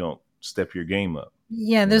here if you don't step your game up.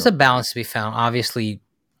 Yeah, there's a balance to be found. Obviously,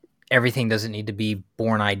 everything doesn't need to be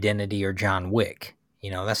Bourne Identity or John Wick. You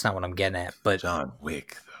know, that's not what I'm getting at. But John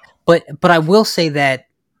Wick, though. But I will say that,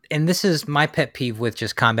 and this is my pet peeve with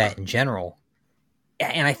just combat in general,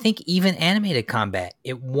 and I think even animated combat,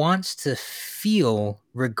 it wants to feel,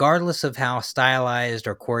 regardless of how stylized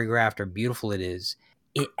or choreographed or beautiful it is,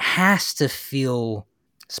 it has to feel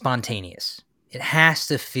spontaneous. It has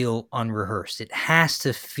to feel unrehearsed. It has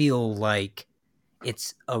to feel like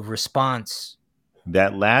it's a response.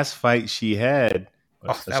 That last fight she had, that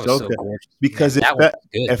was so gorgeous. Because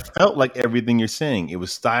it felt like everything you're saying. It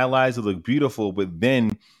was stylized, it looked beautiful, but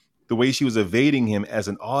then the way she was evading him as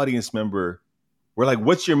an audience member, we're like,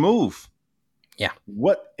 what's your move? Yeah.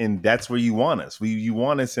 What? And that's where you want us. You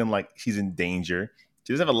want us in like, she's in danger.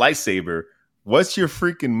 She doesn't have a lightsaber. What's your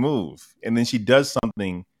freaking move? And then she does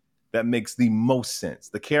something that makes the most sense.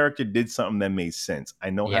 The character did something that made sense. I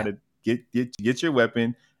know how to get your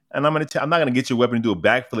weapon, and I'm not gonna get your weapon and do a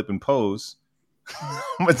backflip and pose.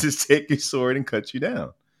 I'm gonna just take your sword and cut you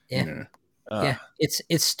down. Yeah. It's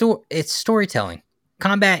storytelling.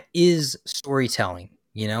 Combat is storytelling,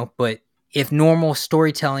 you know, but if normal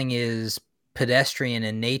storytelling is pedestrian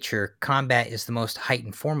in nature, combat is the most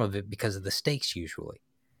heightened form of it because of the stakes usually.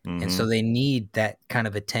 Mm-hmm. And so they need that kind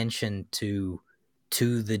of attention to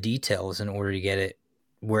the details in order to get it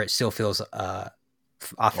where it still feels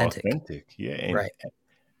authentic. Yeah. Right.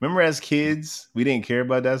 Remember as kids, we didn't care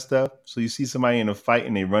about that stuff. So you see somebody in a fight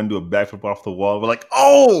and they run to a backflip off the wall. We're like,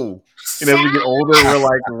 oh! And as we get older, we're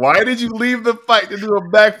like, why did you leave the fight to do a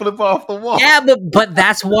backflip off the wall? Yeah, but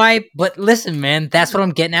that's why. But listen, man, that's what I'm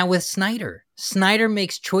getting at with Snyder. Snyder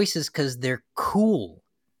makes choices because they're cool,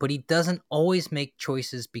 but he doesn't always make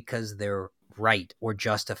choices because they're right or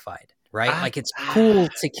justified. right? Like it's cool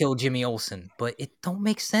to kill Jimmy Olsen, but it don't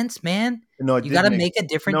make sense, man. No, you got to make a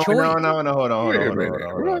different choice. No, hold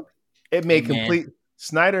on. It made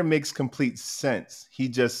Snyder makes complete sense. He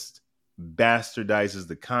just bastardizes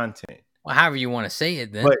the content. Well, however you want to say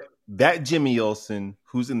it, then. But that Jimmy Olsen,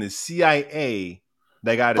 who's in the CIA,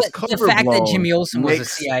 that got his cover the fact blown, that Jimmy Olsen was a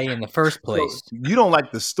CIA in the first place. So you don't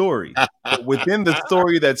like the story. But within the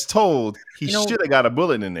story that's told, he should have got a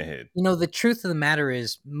bullet in the head. You know, the truth of the matter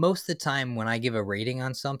is, most of the time when I give a rating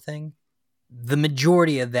on something, the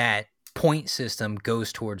majority of that point system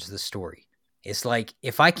goes towards the story. It's like,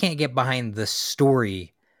 if I can't get behind the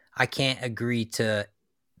story, I can't agree to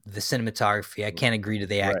the cinematography. I can't agree to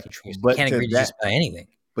the acting choice. I can't agree to just about anything.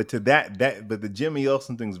 But to but the Jimmy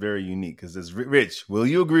Olsen thing is very unique because it's Rich. Will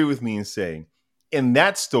you agree with me in saying, in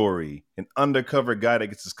that story, an undercover guy that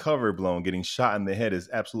gets his cover blown, getting shot in the head, is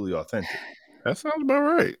absolutely authentic? That sounds about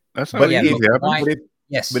right. That sounds easy.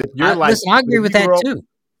 Yes, but if you're listen, I agree with that too.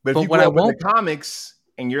 But if you grow up in the comics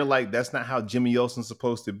and you're like, that's not how Jimmy Olsen's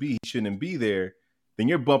supposed to be, he shouldn't be there, then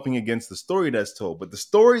you're bumping against the story that's told. But the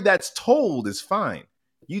story that's told is fine.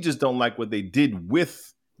 You just don't like what they did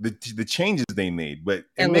with the changes they made. But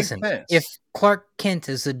it makes sense. If Clark Kent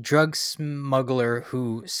is a drug smuggler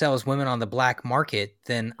who sells women on the black market,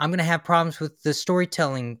 then I'm going to have problems with the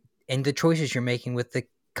storytelling and the choices you're making with the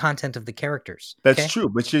content of the characters. That's true,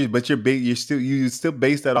 but you still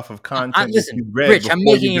base that off of content. Listen, you read, Rich, I'm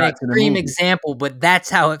making an extreme example, but that's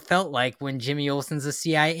how it felt like when Jimmy Olsen's a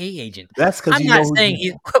CIA agent. That's because I'm not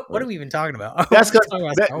saying what are we even talking about? That's because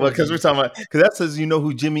we're talking about because that says you know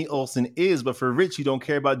who Jimmy Olsen is, but for Rich, you don't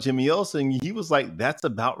care about Jimmy Olsen. He was like, that's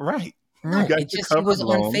about right. No, it just he was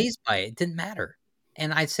unfazed by it. It didn't matter,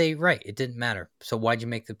 and I'd say it didn't matter. So why'd you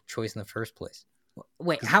make the choice in the first place?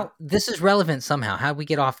 Wait, how this is relevant somehow? How we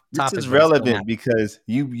get off topic? This is relevant because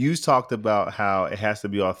you talked about how it has to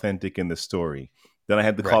be authentic in the story. Then I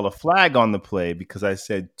had to call a flag on the play because I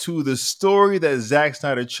said to the story that Zack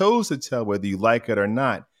Snyder chose to tell, whether you like it or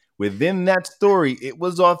not. Within that story, it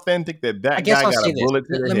was authentic that guy got a bullet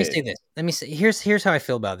to the head. Let me say this. Let me say here's how I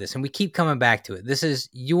feel about this, and we keep coming back to it. This is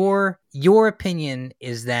your opinion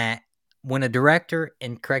is that when a director,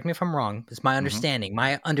 and correct me if I'm wrong, it's my understanding.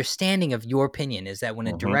 My understanding of your opinion is that when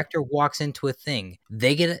a director walks into a thing,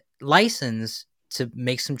 they get a license to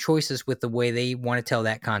make some choices with the way they want to tell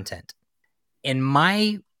that content. In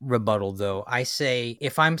my rebuttal, though, I say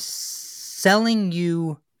if I'm selling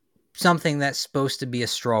you something that's supposed to be a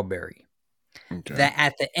strawberry, that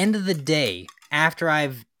at the end of the day, after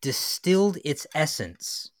I've distilled its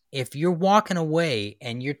essence, if you're walking away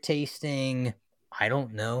and you're tasting, I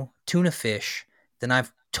don't know, tuna fish, then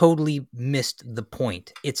I've totally missed the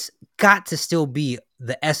point. It's got to still be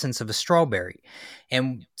the essence of a strawberry.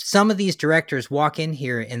 And some of these directors walk in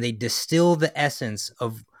here and they distill the essence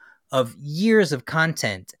of years of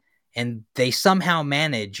content, and they somehow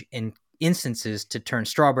manage in instances to turn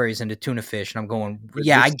strawberries into tuna fish. And I'm going,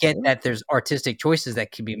 I get that there's artistic choices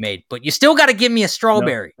that can be made, but you still got to give me a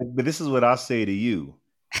strawberry. No, but this is what I'll say to you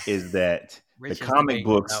is that the comic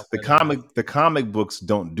books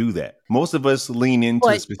don't do that. Most of us lean into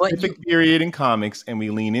a specific period in comics and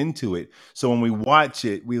we lean into it. So when we watch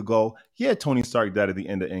it, we'll go, yeah, Tony Stark died at the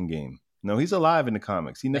end of Endgame. No, he's alive in the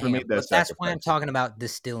comics. He never made that sacrifice. That's why I'm talking about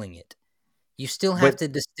distilling it. You still have to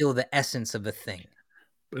distill the essence of a thing.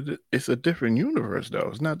 But it's a different universe, though.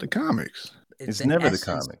 It's not the comics. It's never the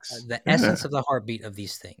comics. The essence of the heartbeat of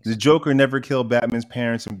these things. The Joker never killed Batman's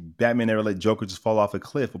parents, and Batman never let Joker just fall off a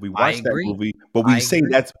cliff. But we watched that movie. But we say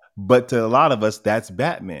but to a lot of us, that's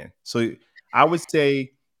Batman. So I would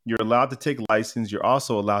say you're allowed to take license. You're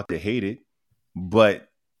also allowed to hate it. But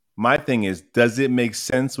my thing is, does it make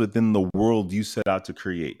sense within the world you set out to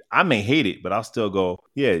create? I may hate it, but I'll still go,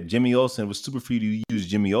 yeah, Jimmy Olsen, it was stupid for you to use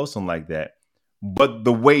Jimmy Olsen like that. But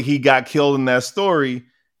the way he got killed in that story,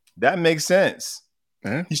 that makes sense.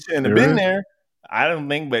 Yeah, he shouldn't have been there. I don't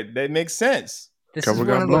think, but that makes sense. This is one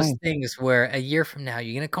of those things where a year from now,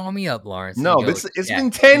 you're going to call me up, Lawrence. No, it's been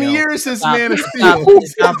 10 years since Man of Steel.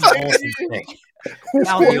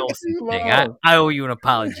 I owe you an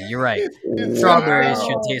apology. You're right. Strawberries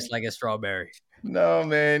should taste like a strawberry. No,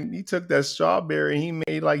 man. He took that strawberry and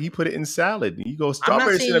he put it in salad. You go,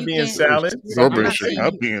 strawberries shouldn't be in salad. Strawberries should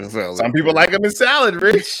not be in salad. Some people like them in salad,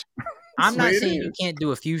 Rich. I'm not saying you can't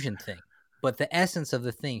do a fusion thing, but the essence of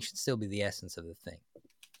the thing should still be the essence of the thing.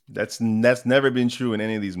 That's never been true in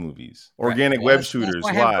any of these movies. Organic web shooters.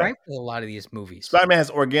 That's why I have gripe with a lot of these movies. Spider-Man has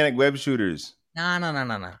organic web shooters. No.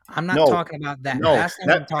 I'm not No, talking about that. no, That's not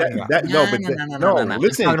what I'm talking about. no, No, but no, that, no, no, no, no. no, no. I'm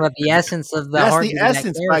Listen, talking about the essence of the that's heartbeat the of that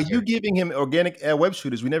essence. By you character. giving him organic web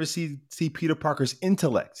shooters, we never see Peter Parker's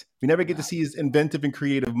intellect. We never get to see his inventive and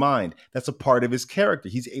creative mind. That's a part of his character.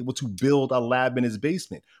 He's able to build a lab in his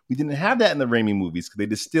basement. We didn't have that in the Raimi movies because they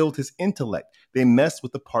distilled his intellect. They messed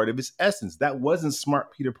with the part of his essence. That wasn't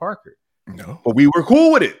smart Peter Parker. No. But we were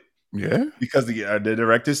cool with it. Yeah. Because the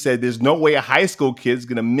director said there's no way a high school kid's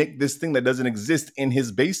going to make this thing that doesn't exist in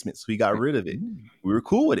his basement. So he got rid of it. We were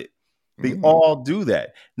cool with it. They all do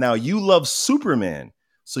that. Now, you love Superman,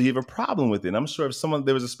 so you have a problem with it. I'm sure if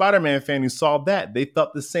there was a Spider-Man fan who saw that, they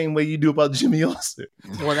felt the same way you do about Jimmy Olsen.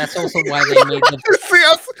 Well, that's also why they made the...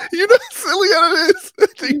 See, you know how silly it is?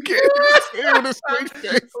 You can't even say it with a straight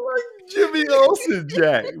face. Like Jimmy Olsen,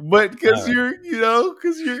 Jack. But because you're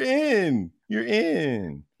in. You're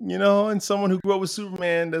in. And someone who grew up with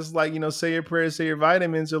Superman that's like, say your prayers, say your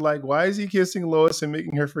vitamins, are like, why is he kissing Lois and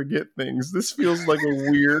making her forget things? This feels like a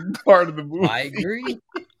weird part of the movie. I agree.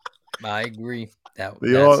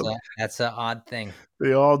 That's an odd thing.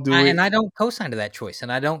 They all do it. And I don't co-sign to that choice.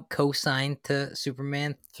 And I don't co-sign to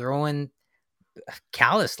Superman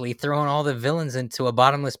callously throwing all the villains into a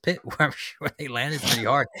bottomless pit where I'm sure they landed pretty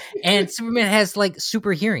hard. And Superman has like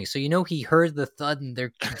super hearing, so he heard the thud and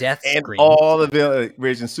their death and scream. All the villains,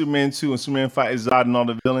 Rich, and Superman 2 and Superman 5 Zod and all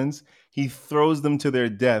the villains, he throws them to their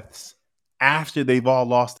deaths after they've all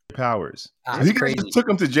lost their powers. So he just took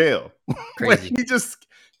them to jail. Crazy. He just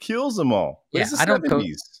kills them all. Yeah, I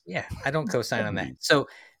don't co-sign on that. So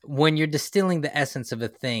when you're distilling the essence of a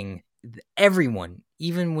thing, everyone,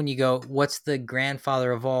 even when you go, what's the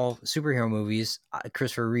grandfather of all superhero movies?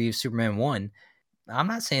 Christopher Reeve's Superman 1. I'm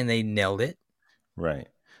not saying they nailed it. Right.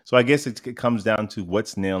 So I guess it comes down to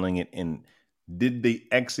what's nailing it, and did they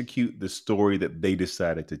execute the story that they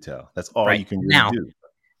decided to tell? That's all you can really do.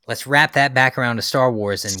 Let's wrap that back around to Star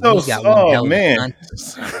Wars, and we got one. Man!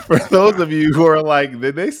 For those of you who are like,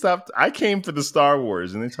 they stopped. I came for the Star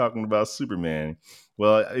Wars, and they're talking about Superman.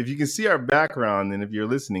 Well, if you can see our background, and if you're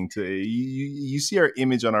listening to it, you see our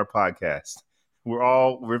image on our podcast. We're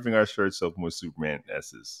all ripping our shirts open with Superman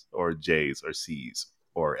S's or J's or C's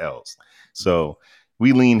or L's. So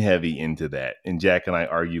we lean heavy into that. And Jack and I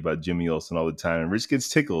argue about Jimmy Olsen all the time. And Rich gets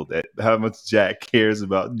tickled at how much Jack cares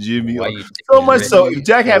about Jimmy Olsen. So much so, if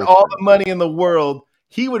Jack had all the money in the world,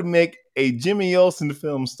 he would make a Jimmy Olsen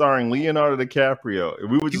film starring Leonardo DiCaprio. And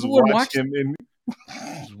we would just watch him in...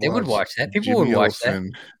 They would watch that. People Jimmy would watch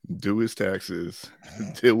Olsen do his taxes,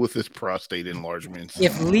 deal with his prostate enlargements.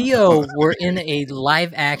 If Leo were in a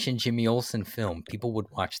live-action Jimmy Olsen film, people would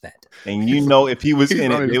watch that. And if he was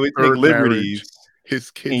in it, they would take liberties.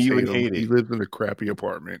 His kids hate it. He lives in a crappy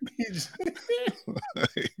apartment.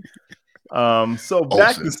 So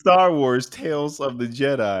back to Star Wars: Tales of the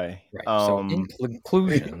Jedi. Right. So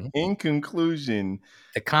in conclusion,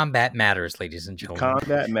 the combat matters, ladies and gentlemen.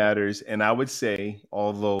 Combat matters, and I would say,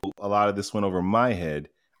 although a lot of this went over my head,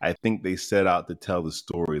 I think they set out to tell the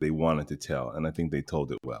story they wanted to tell, and I think they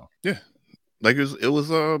told it well. Yeah, like it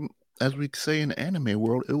was as we say in the anime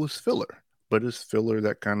world, it was filler, but it's filler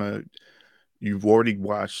that kind of you've already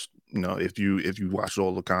watched. If you watched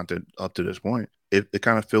all the content up to this point, it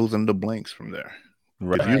kind of fills in the blanks from there.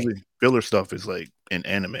 Right. Usually filler stuff is like in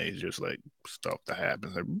anime, it's just like stuff that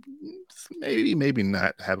happens. Like maybe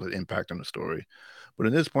not have an impact on the story. But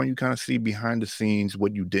at this point, you kind of see behind the scenes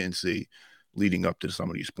what you didn't see leading up to some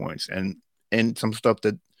of these points. And some stuff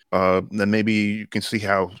that maybe you can see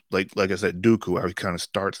how, like I said, Dooku, how he kind of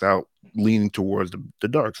starts out leaning towards the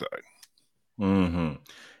dark side. Mm-hmm.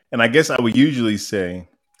 And I guess I would usually say,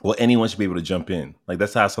 well, anyone should be able to jump in. Like,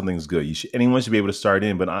 that's how something's good. Anyone should be able to start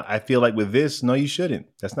in. But I feel like with this, no, you shouldn't.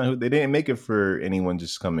 That's not they didn't make it for anyone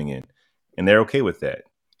just coming in. And they're okay with that.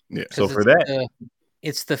 Yeah. So for that,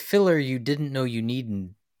 it's the filler you didn't know you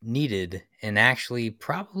needed and actually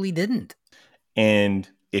probably didn't. And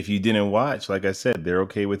if you didn't watch, like I said, they're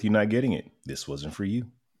okay with you not getting it. This wasn't for you.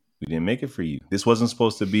 We didn't make it for you. This wasn't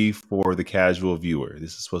supposed to be for the casual viewer.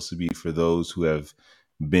 This is supposed to be for those who have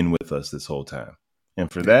been with us this whole time. And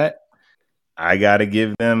for that, I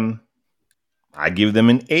give them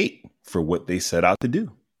an 8 for what they set out to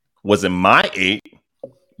do. Wasn't my 8,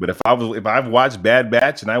 but if I've watched Bad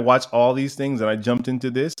Batch and I watched all these things and I jumped into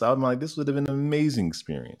this, I'm like, this would have been an amazing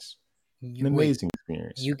experience.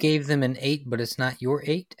 Experience. You gave them an 8, but it's not your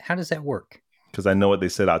 8? How does that work? Because I know what they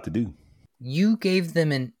set out to do. You gave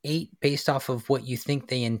them an 8 based off of what you think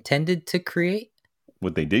they intended to create?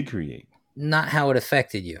 What they did create. Not how it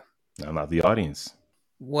affected you. I'm not the audience.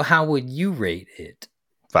 Well, how would you rate it?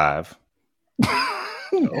 5.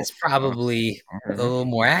 mean? That's probably a little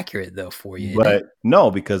more accurate though for you. But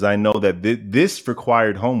no, because I know that this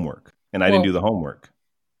required homework, and I didn't do the homework.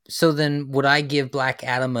 So then would I give Black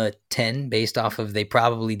Adam a 10 based off of they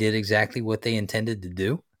probably did exactly what they intended to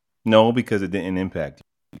do? No, because it didn't impact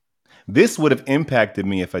you. This would have impacted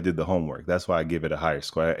me if I did the homework. That's why I give it a higher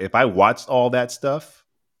score. If I watched all that stuff,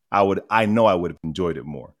 I know I would have enjoyed it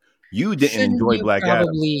more. You didn't enjoy Black Adam.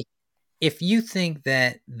 If you think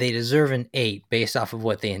that they deserve an 8 based off of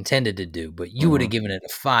what they intended to do, but you would have given it a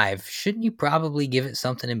 5, shouldn't you probably give it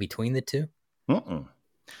something in between the two?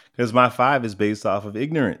 Because my 5 is based off of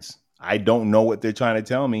ignorance. I don't know what they're trying to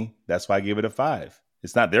tell me. That's why I give it a 5.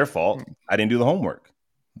 It's not their fault. I didn't do the homework.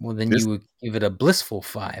 Well, then you would give it a blissful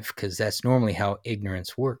 5 because that's normally how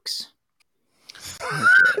ignorance works.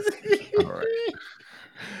 All right.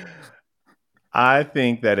 I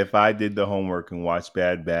think that if I did the homework and watched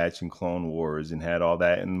Bad Batch and Clone Wars and had all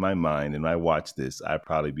that in my mind and I watched this, I'd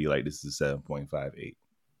probably be like, this is a 7.58.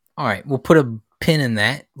 All right, we'll put a pin in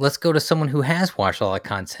that. Let's go to someone who has watched all the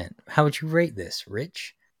content. How would you rate this,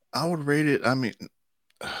 Rich? I would rate it. I mean,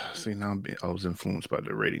 see, now I was influenced by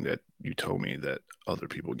the rating that you told me that other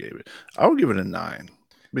people gave it. I would give it a 9.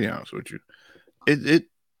 Be honest with you.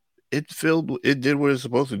 It did what it's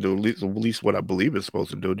supposed to do, at least what I believe it's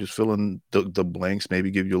supposed to do. Just fill in the blanks,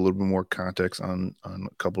 maybe give you a little bit more context on a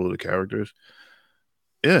couple of the characters.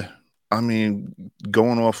 Yeah. I mean,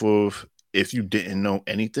 going off of if you didn't know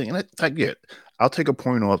anything, and I get, I'll take a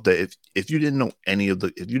point off that if you didn't know any of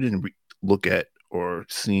if you didn't look at or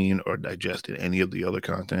seen or digested any of the other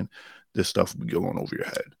content, this stuff would be going over your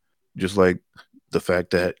head. Just like the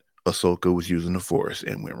fact that Ahsoka was using the Force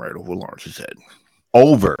and went right over Lawrence's head.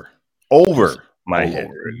 Over my head.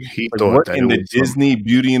 He thought that in the Disney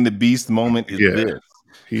Beauty and the Beast moment is this.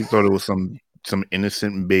 He thought it was some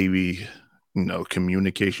innocent baby,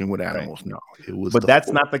 communication with animals. No, it was. But that's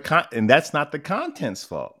not and that's not the content's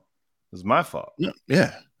fault. It was my fault.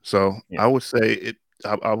 Yeah. So I would say it.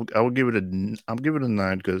 I would give it I'm giving it a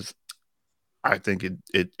 9 because I think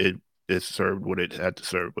it served what it had to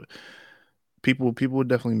serve. But people would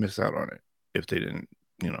definitely miss out on it if they didn't,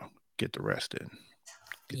 get the rest in.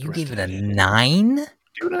 You gave it a 9?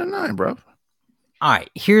 Give it a 9, bro. All right,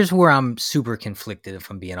 here's where I'm super conflicted, if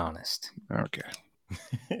I'm being honest. Okay.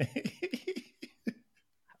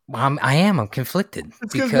 I'm conflicted.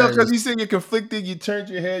 It's because you said you're conflicted, you turned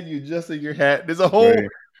your head, you adjusted your hat. There's a whole,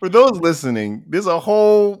 for those listening, there's a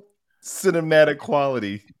whole cinematic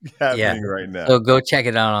quality happening right now. So go check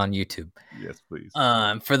it out on YouTube. Yes, please.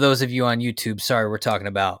 For those of you on YouTube, sorry, we're talking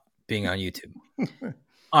about being on YouTube.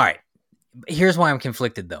 All right. Here's why I'm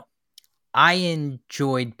conflicted, though. I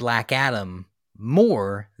enjoyed Black Adam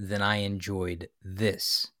more than I enjoyed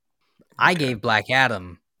this. Okay. I gave Black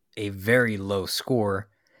Adam a very low score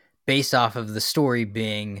based off of the story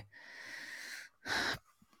being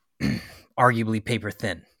arguably paper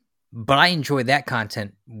thin. But I enjoyed that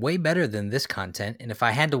content way better than this content. And if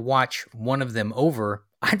I had to watch one of them over,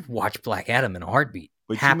 I'd watch Black Adam in a heartbeat.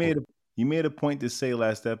 But you made a point to say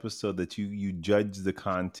last episode that you judged the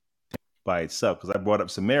content by itself, because I brought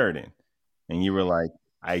up Samaritan and you were like,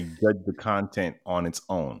 I judge the content on its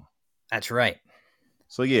own. That's right.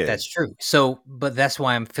 So yeah, that's true. So, but that's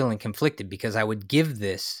why I'm feeling conflicted, because I would give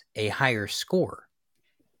this a higher score,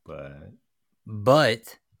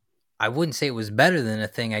 but I wouldn't say it was better than a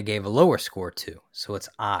thing I gave a lower score to. So it's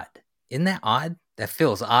odd. Isn't that odd? That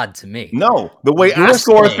feels odd to me. No, the way I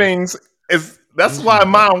score things is, that's why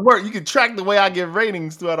mine work. You can track the way I give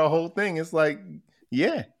ratings throughout the whole thing. It's like,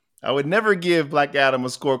 yeah, I would never give Black Adam a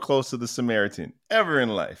score close to the Samaritan ever in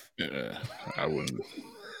life. Yeah, I wouldn't.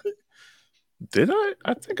 Did I?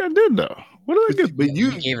 I think I did though. What did I give? But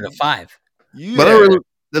you gave it a 5. But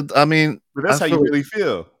that's how you really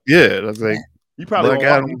feel. Yeah, that's like you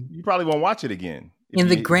probably won't watch it again. In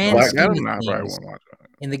the grand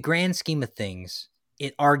scheme of things,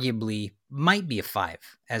 it arguably might be a 5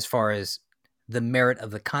 as far as the merit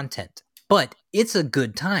of the content. But it's a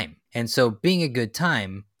good time, and so being a good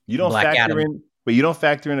time, you don't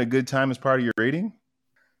factor in a good time as part of your rating.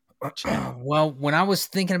 Well, when I was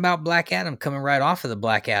thinking about Black Adam, coming right off of the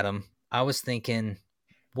Black Adam, I was thinking,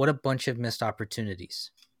 what a bunch of missed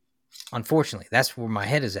opportunities. Unfortunately, that's where my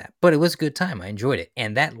head is at. But it was a good time. I enjoyed it.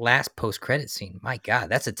 And that last post-credit scene, my God,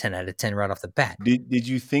 that's a 10 out of 10 right off the bat. Did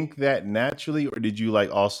you think that naturally, or did you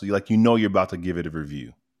you're about to give it a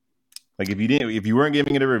review? Like if you weren't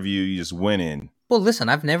giving it a review, you just went in. Well, listen,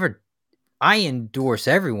 I endorse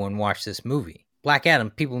everyone watch this movie. Black Adam,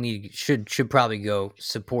 people should probably go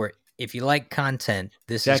support. If you like content,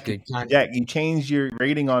 this is good content. Jack, you changed your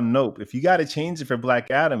rating on Nope. If you got to change it for Black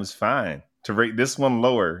Adam, it's fine. to rate this one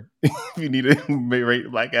lower. If you need to rate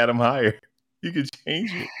Black Adam higher, you can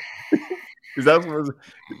change it. Because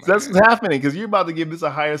that's what's happening. Because you're about to give this a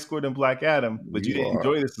higher score than Black Adam, but you didn't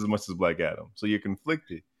enjoy this as much as Black Adam, so you're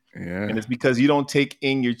conflicted. Yeah, and it's because you don't take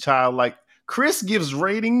in your child. Like Chris gives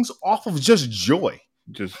ratings off of just joy.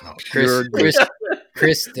 Just pure.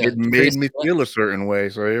 Chris, it made me feel a certain way,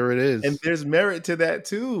 so here it is. And there's merit to that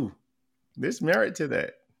too. There's merit to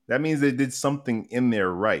that. That means they did something in there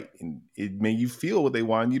right, and it made you feel what they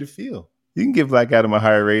wanted you to feel. You can give Black Adam a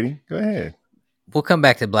higher rating. Go ahead. We'll come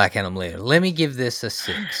back to Black Adam later. Let me give this a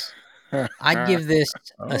 6. I give this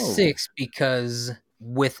a 6 because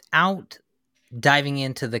without diving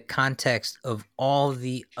into the context of all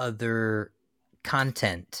the other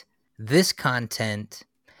content, this content,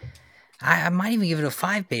 I might even give it a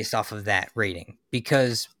 5 based off of that rating,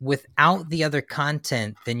 because without the other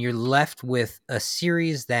content, then you're left with a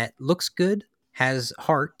series that looks good, has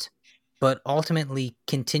heart, but ultimately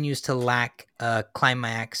continues to lack a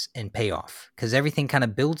climax and payoff, because everything kind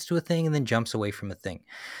of builds to a thing and then jumps away from a thing.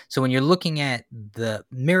 So when you're looking at the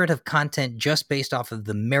merit of content just based off of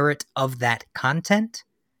the merit of that content,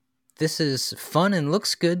 this is fun and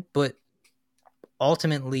looks good, but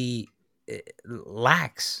ultimately it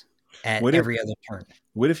lacks at every other turn.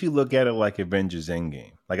 What if you look at it like Avengers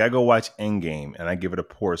Endgame? Like I go watch Endgame and I give it a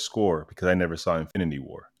poor score because I never saw Infinity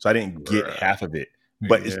War. So I didn't get half of it.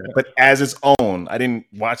 But but as its own, I didn't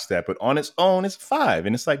watch that. But on its own, it's 5.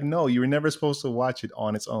 And it's like, no, you were never supposed to watch it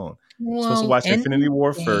on its own. You're supposed to watch Infinity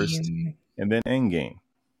War first and then Endgame.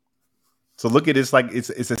 So look at this like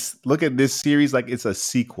look at this series like it's a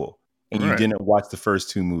sequel, and you didn't watch the first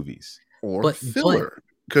 2 movies. Or filler.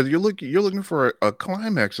 Because you're looking for a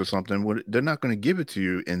climax or something. They're not going to give it to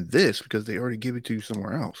you in this because they already give it to you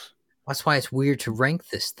somewhere else. That's why it's weird to rank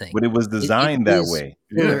this thing. But it was designed that way.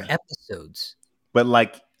 Filler episodes. But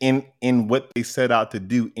like in what they set out to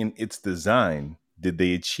do in its design, did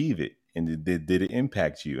they achieve it? And did it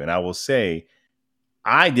impact you? And I will say,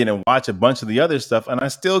 I didn't watch a bunch of the other stuff, and I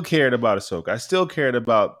still cared about Ahsoka. I still cared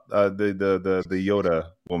about the Yoda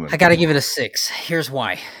woman. I got to give it a 6. Here's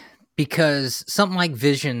why. Because something like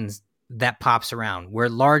Visions that pops around, where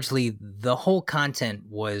largely the whole content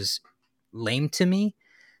was lame to me,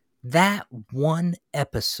 that one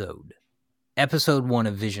episode 1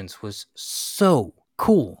 of Visions was so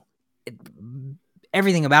cool.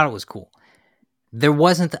 Everything about it was cool. There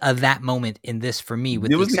wasn't that moment in this for me.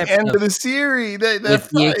 It was the end of the series. With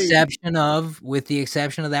the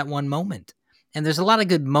exception of that one moment. And there's a lot of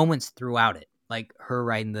good moments throughout it, like her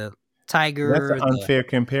riding the tiger. That's an unfair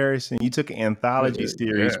comparison. You took an anthology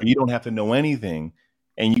series, but you don't have to know anything,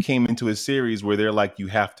 and you came into a series where they're like, you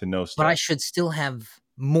have to know stuff. But I should still have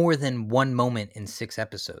more than one moment in 6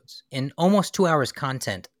 episodes. In almost 2 hours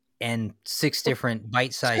content and 6 different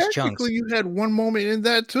bite-sized chunks. You had one moment in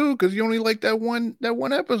that too, because you only like that one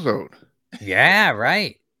episode. Yeah,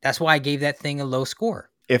 right. That's why I gave that thing a low score.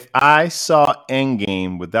 If I saw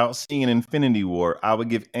Endgame without seeing Infinity War, I would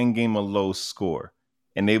give Endgame a low score.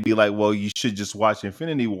 And they'd be like, well, you should just watch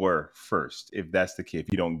Infinity War first, if that's the case,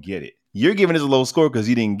 if you don't get it. You're giving it a low score because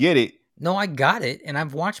you didn't get it. No, I got it, and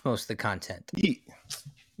I've watched most of the content.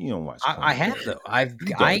 You don't watch I have, though. I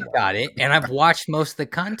got it, and I've watched most of the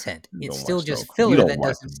content. It's still just filler that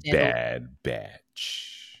doesn't stand out. Bad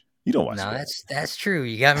Batch. You don't watch that's true.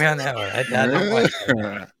 You got me on that one. I don't watch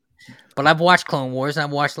that. But I've watched Clone Wars, and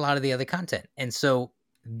I've watched a lot of the other content. And so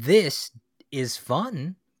this is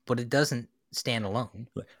fun, but it doesn't stand alone.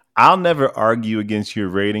 I'll never argue against your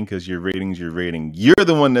rating because your rating's your rating. You're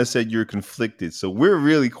the one that said you're conflicted. So we're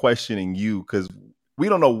really questioning you because we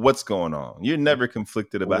don't know what's going on. You're never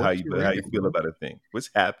conflicted about how you feel about a thing. What's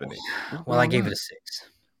happening? Well, I gave it a 6.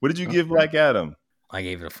 What did you give Black Adam? I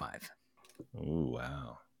gave it a 5. Oh,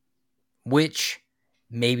 wow. Which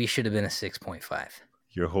maybe should have been a 6.5.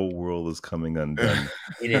 Your whole world is coming undone.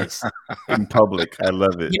 It is. In public. I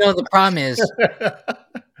love it. You know, the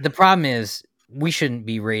problem is we shouldn't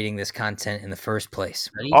be rating this content in the first place.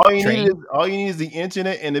 Right? All you need is the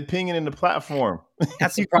internet and opinion and the platform.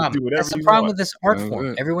 That's the problem. That's the problem with this art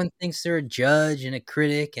form. Everyone thinks they're a judge and a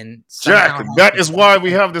critic, and Jack, that is why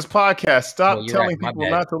we have this podcast. Stop telling people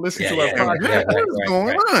not to listen to our podcast. What's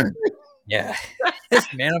going on? Yeah,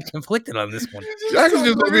 man, I'm conflicted on this one. Jack is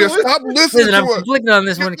just gonna be stop listening. Listen, I'm conflicted on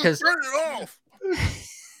this one because turn it off.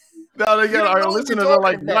 Now they got our listeners are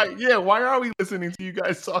like, why are we listening to you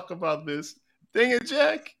guys talk about this? Dang it,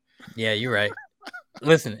 Jack. Yeah, you're right.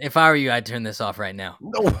 Listen, if I were you, I'd turn this off right now.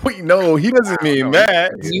 No, he doesn't mean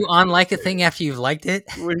that. You unlike a thing after you've liked it?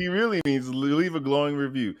 What he really means is leave a glowing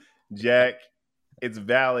review. Jack, it's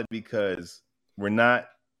valid because we're not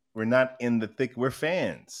in the thick. We're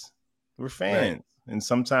fans. We're fans. Right. And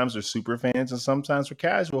sometimes we're super fans, and sometimes we're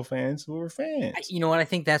casual fans, but we're fans. You know what? I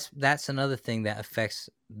think that's another thing that affects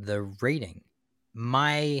the rating.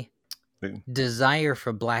 My desire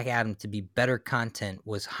for Black Adam to be better content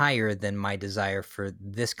was higher than my desire for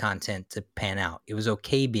this content to pan out. It was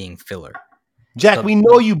okay being filler. Jack, we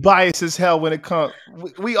know you biased as hell when it comes.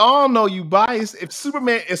 We all know you biased. If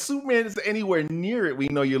Superman is anywhere near it, we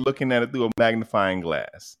know you're looking at it through a magnifying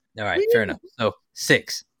glass. All right, fair enough. So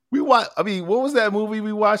 6. What was that movie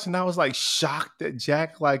we watched? And I was like shocked that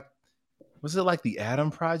Jack, was it like the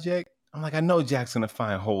Adam Project? I'm like, I know Jack's gonna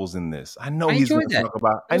find holes in this. I know he's gonna talk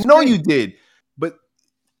about. I know you did, but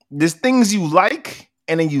there's things you like.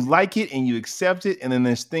 And then you like it and you accept it. And then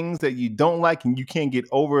there's things that you don't like and you can't get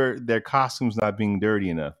over their costumes not being dirty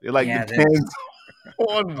enough. It depends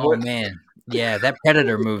on what. Oh, man. Yeah, that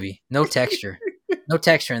Predator movie. No texture. No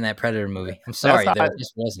texture in that Predator movie. I'm sorry. There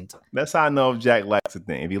just wasn't. That's how I know if Jack likes a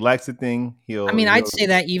thing. If he likes a thing, I'd say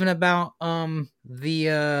that even about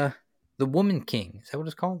the Woman King. Is that what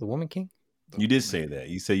it's called? The Woman King? You did say that.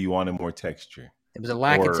 You said you wanted more texture. It was a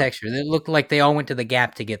lack of texture. It looked like they all went to the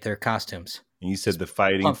Gap to get their costumes. And you said the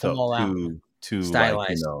fighting felt too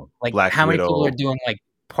stylized. Like Black how many Widow. People are doing like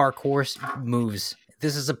parkour moves?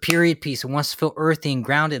 This is a period piece. It wants to feel earthy and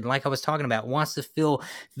grounded. Like I was talking about, it wants to feel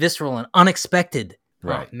visceral and unexpected.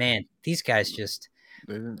 Right. Oh, man, these guys just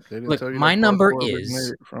they didn't look. Tell you my number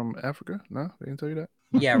is from Africa. No, they didn't tell you that.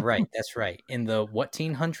 Yeah, right. That's right. In the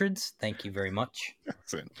 1800s. Thank you very much.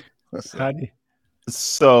 Listen.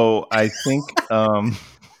 So I think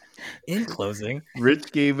in closing,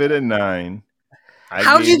 Rich gave it a 9.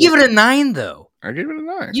 How'd you give it a 9 though? I gave it a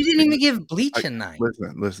 9. You didn't even give Bleach a 9.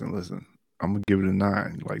 Listen. I'm gonna give it a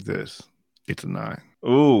 9 like this. It's a 9.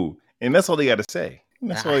 Ooh, and that's all they got to say.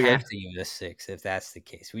 That's all I have to give it a 6 if that's the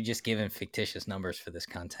case. We just given fictitious numbers for this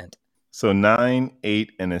content. So 9,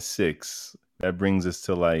 8, and a 6. That brings us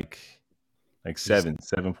to like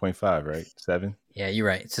 7.5, right? 7. Yeah, you're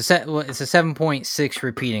right. It's a 7.6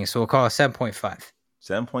 repeating, so we'll call it 7.5.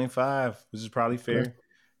 7.5, which is probably fair.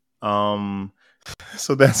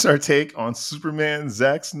 So that's our take on Superman,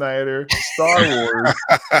 Zack Snyder, Star Wars,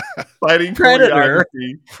 fighting Predator,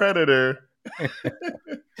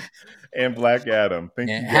 and Black Adam. Thank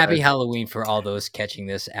you. Happy Halloween for all those catching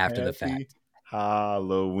this after the fact.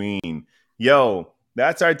 Halloween. Yo,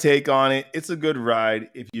 that's our take on it. It's a good ride.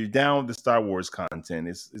 If you're down with the Star Wars content,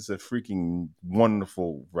 it's a freaking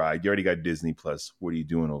wonderful ride. You already got Disney Plus. What are you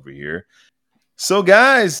doing over here? So,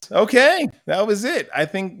 guys, okay, that was it. I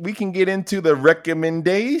think we can get into the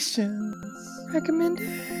recommendations. The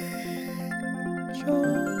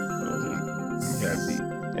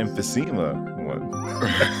emphysema one.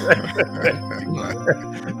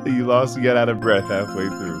 You got out of breath halfway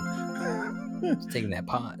through. Just taking that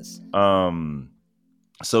pause.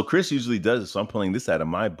 So Chris usually does it, so I'm pulling this out of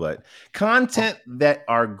my butt. Content that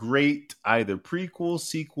are great, either prequels,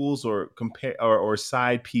 sequels, or or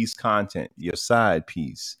side piece content. Your side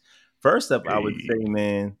piece. First up, I would say,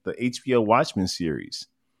 man, the HBO Watchmen series.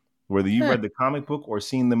 Whether you read the comic book or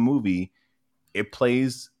seen the movie, it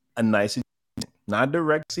plays a nice, not a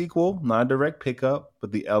direct sequel, not a direct pickup,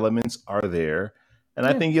 but the elements are there, and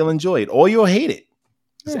I think you'll enjoy it, or you'll hate it.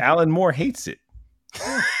 Because Alan Moore hates it.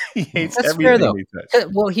 He hates everything fair, he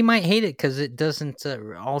touches. Well, he might hate it because it doesn't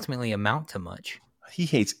ultimately amount to much. He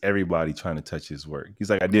hates everybody trying to touch his work. He's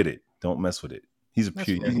like, I did it. Don't mess with it. He's a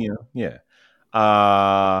pure, yeah.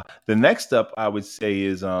 The next up I would say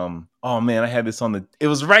is, oh man, I had this on it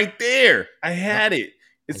was right there. I had it.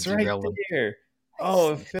 It's right there.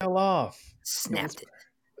 Oh, it fell off. Snapped it.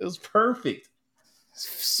 It was perfect.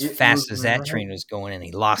 As fast as that train was going and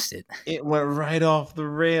he lost it. It went right off the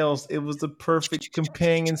rails. It was the perfect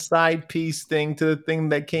companion side piece thing to the thing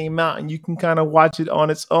that came out, and you can kind of watch it on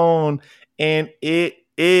its own. And it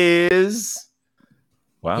is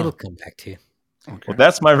It'll come back to you. Okay. Well,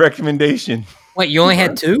 that's my recommendation. Wait, you only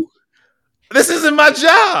had 2? This isn't my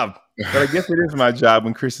job. But I guess it is my job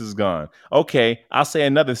when Chris is gone. Okay, I'll say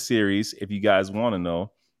another series if you guys want to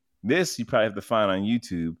know. This you probably have to find on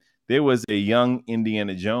YouTube. There was a Young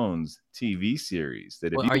Indiana Jones TV series.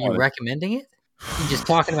 Are you recommending it? You're just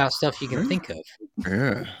talking about stuff you can think of.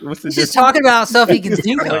 Yeah. He's just talking about stuff you can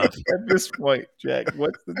think of. At this point, Jack,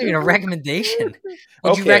 what's the a recommendation?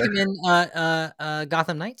 Would you recommend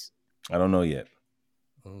Gotham Knights? I don't know yet.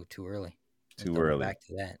 Oh, too early. Too early. Back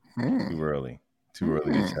to that. Too early. Too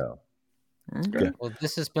early to tell. Okay. Yeah. Well,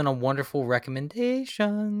 this has been a wonderful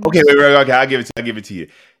recommendation. Okay, okay, I'll give it to you.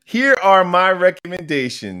 Here are my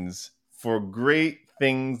recommendations for great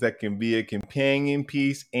things that can be a companion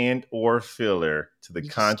piece and or filler to the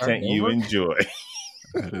content you enjoy.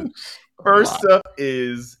 First up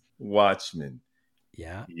is Watchmen.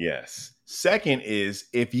 Yeah. Yes. Second is,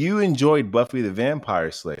 if you enjoyed Buffy the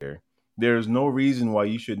Vampire Slayer, there is no reason why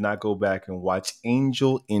you should not go back and watch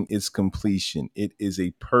Angel in its completion. It is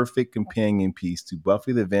a perfect companion piece to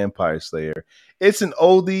Buffy the Vampire Slayer. It's an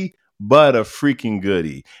oldie, but a freaking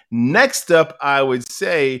goodie. Next up, I would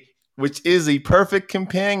say, which is a perfect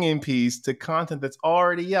companion piece to content that's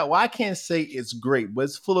already out. Well, I can't say it's great, but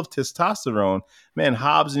it's full of testosterone. Man,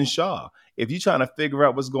 Hobbs and Shaw. If you're trying to figure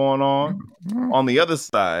out what's going on the other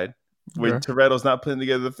side, when Toretto's not putting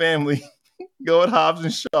together the family, go with Hobbs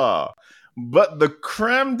and Shaw. But the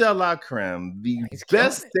creme de la creme, the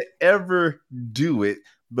best to ever do it,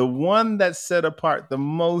 the one that's set apart the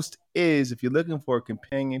most is, if you're looking for a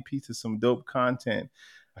companion piece of some dope content,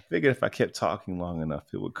 I figured if I kept talking long enough,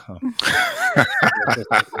 it would come.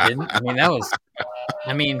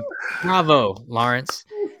 Bravo, Lawrence.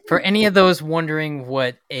 For any of those wondering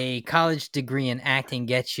what a college degree in acting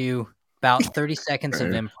gets you, about 30 seconds of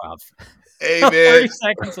improv. Hey, man.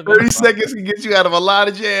 30 seconds can get you out of a lot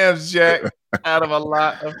of jams, Jack. Out of a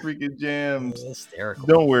lot of freaking jams. Hysterical.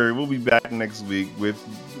 Don't worry. We'll be back next week with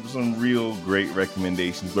some real great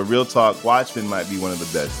recommendations. But real talk, Watchmen might be one of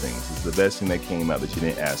the best things. It's the best thing that came out that you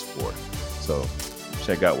didn't ask for. So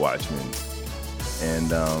check out Watchmen.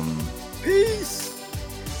 And peace.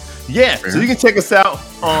 Yeah, so you can check us out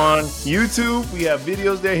on YouTube. We have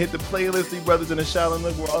videos there. Hit the playlist, Three Brothers in a Shaolin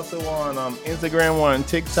Look. We're also on Instagram. We're on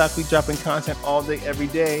TikTok. We dropping content all day, every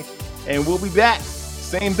day. And we'll be back.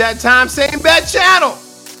 Same bat time, same bat channel.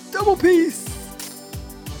 Double peace.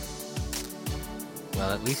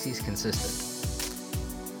 Well, at least he's consistent.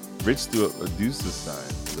 Rich threw a deuces sign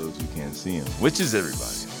for those who can't see him, which is everybody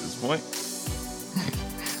at this point.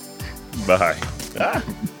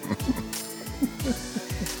 Bye.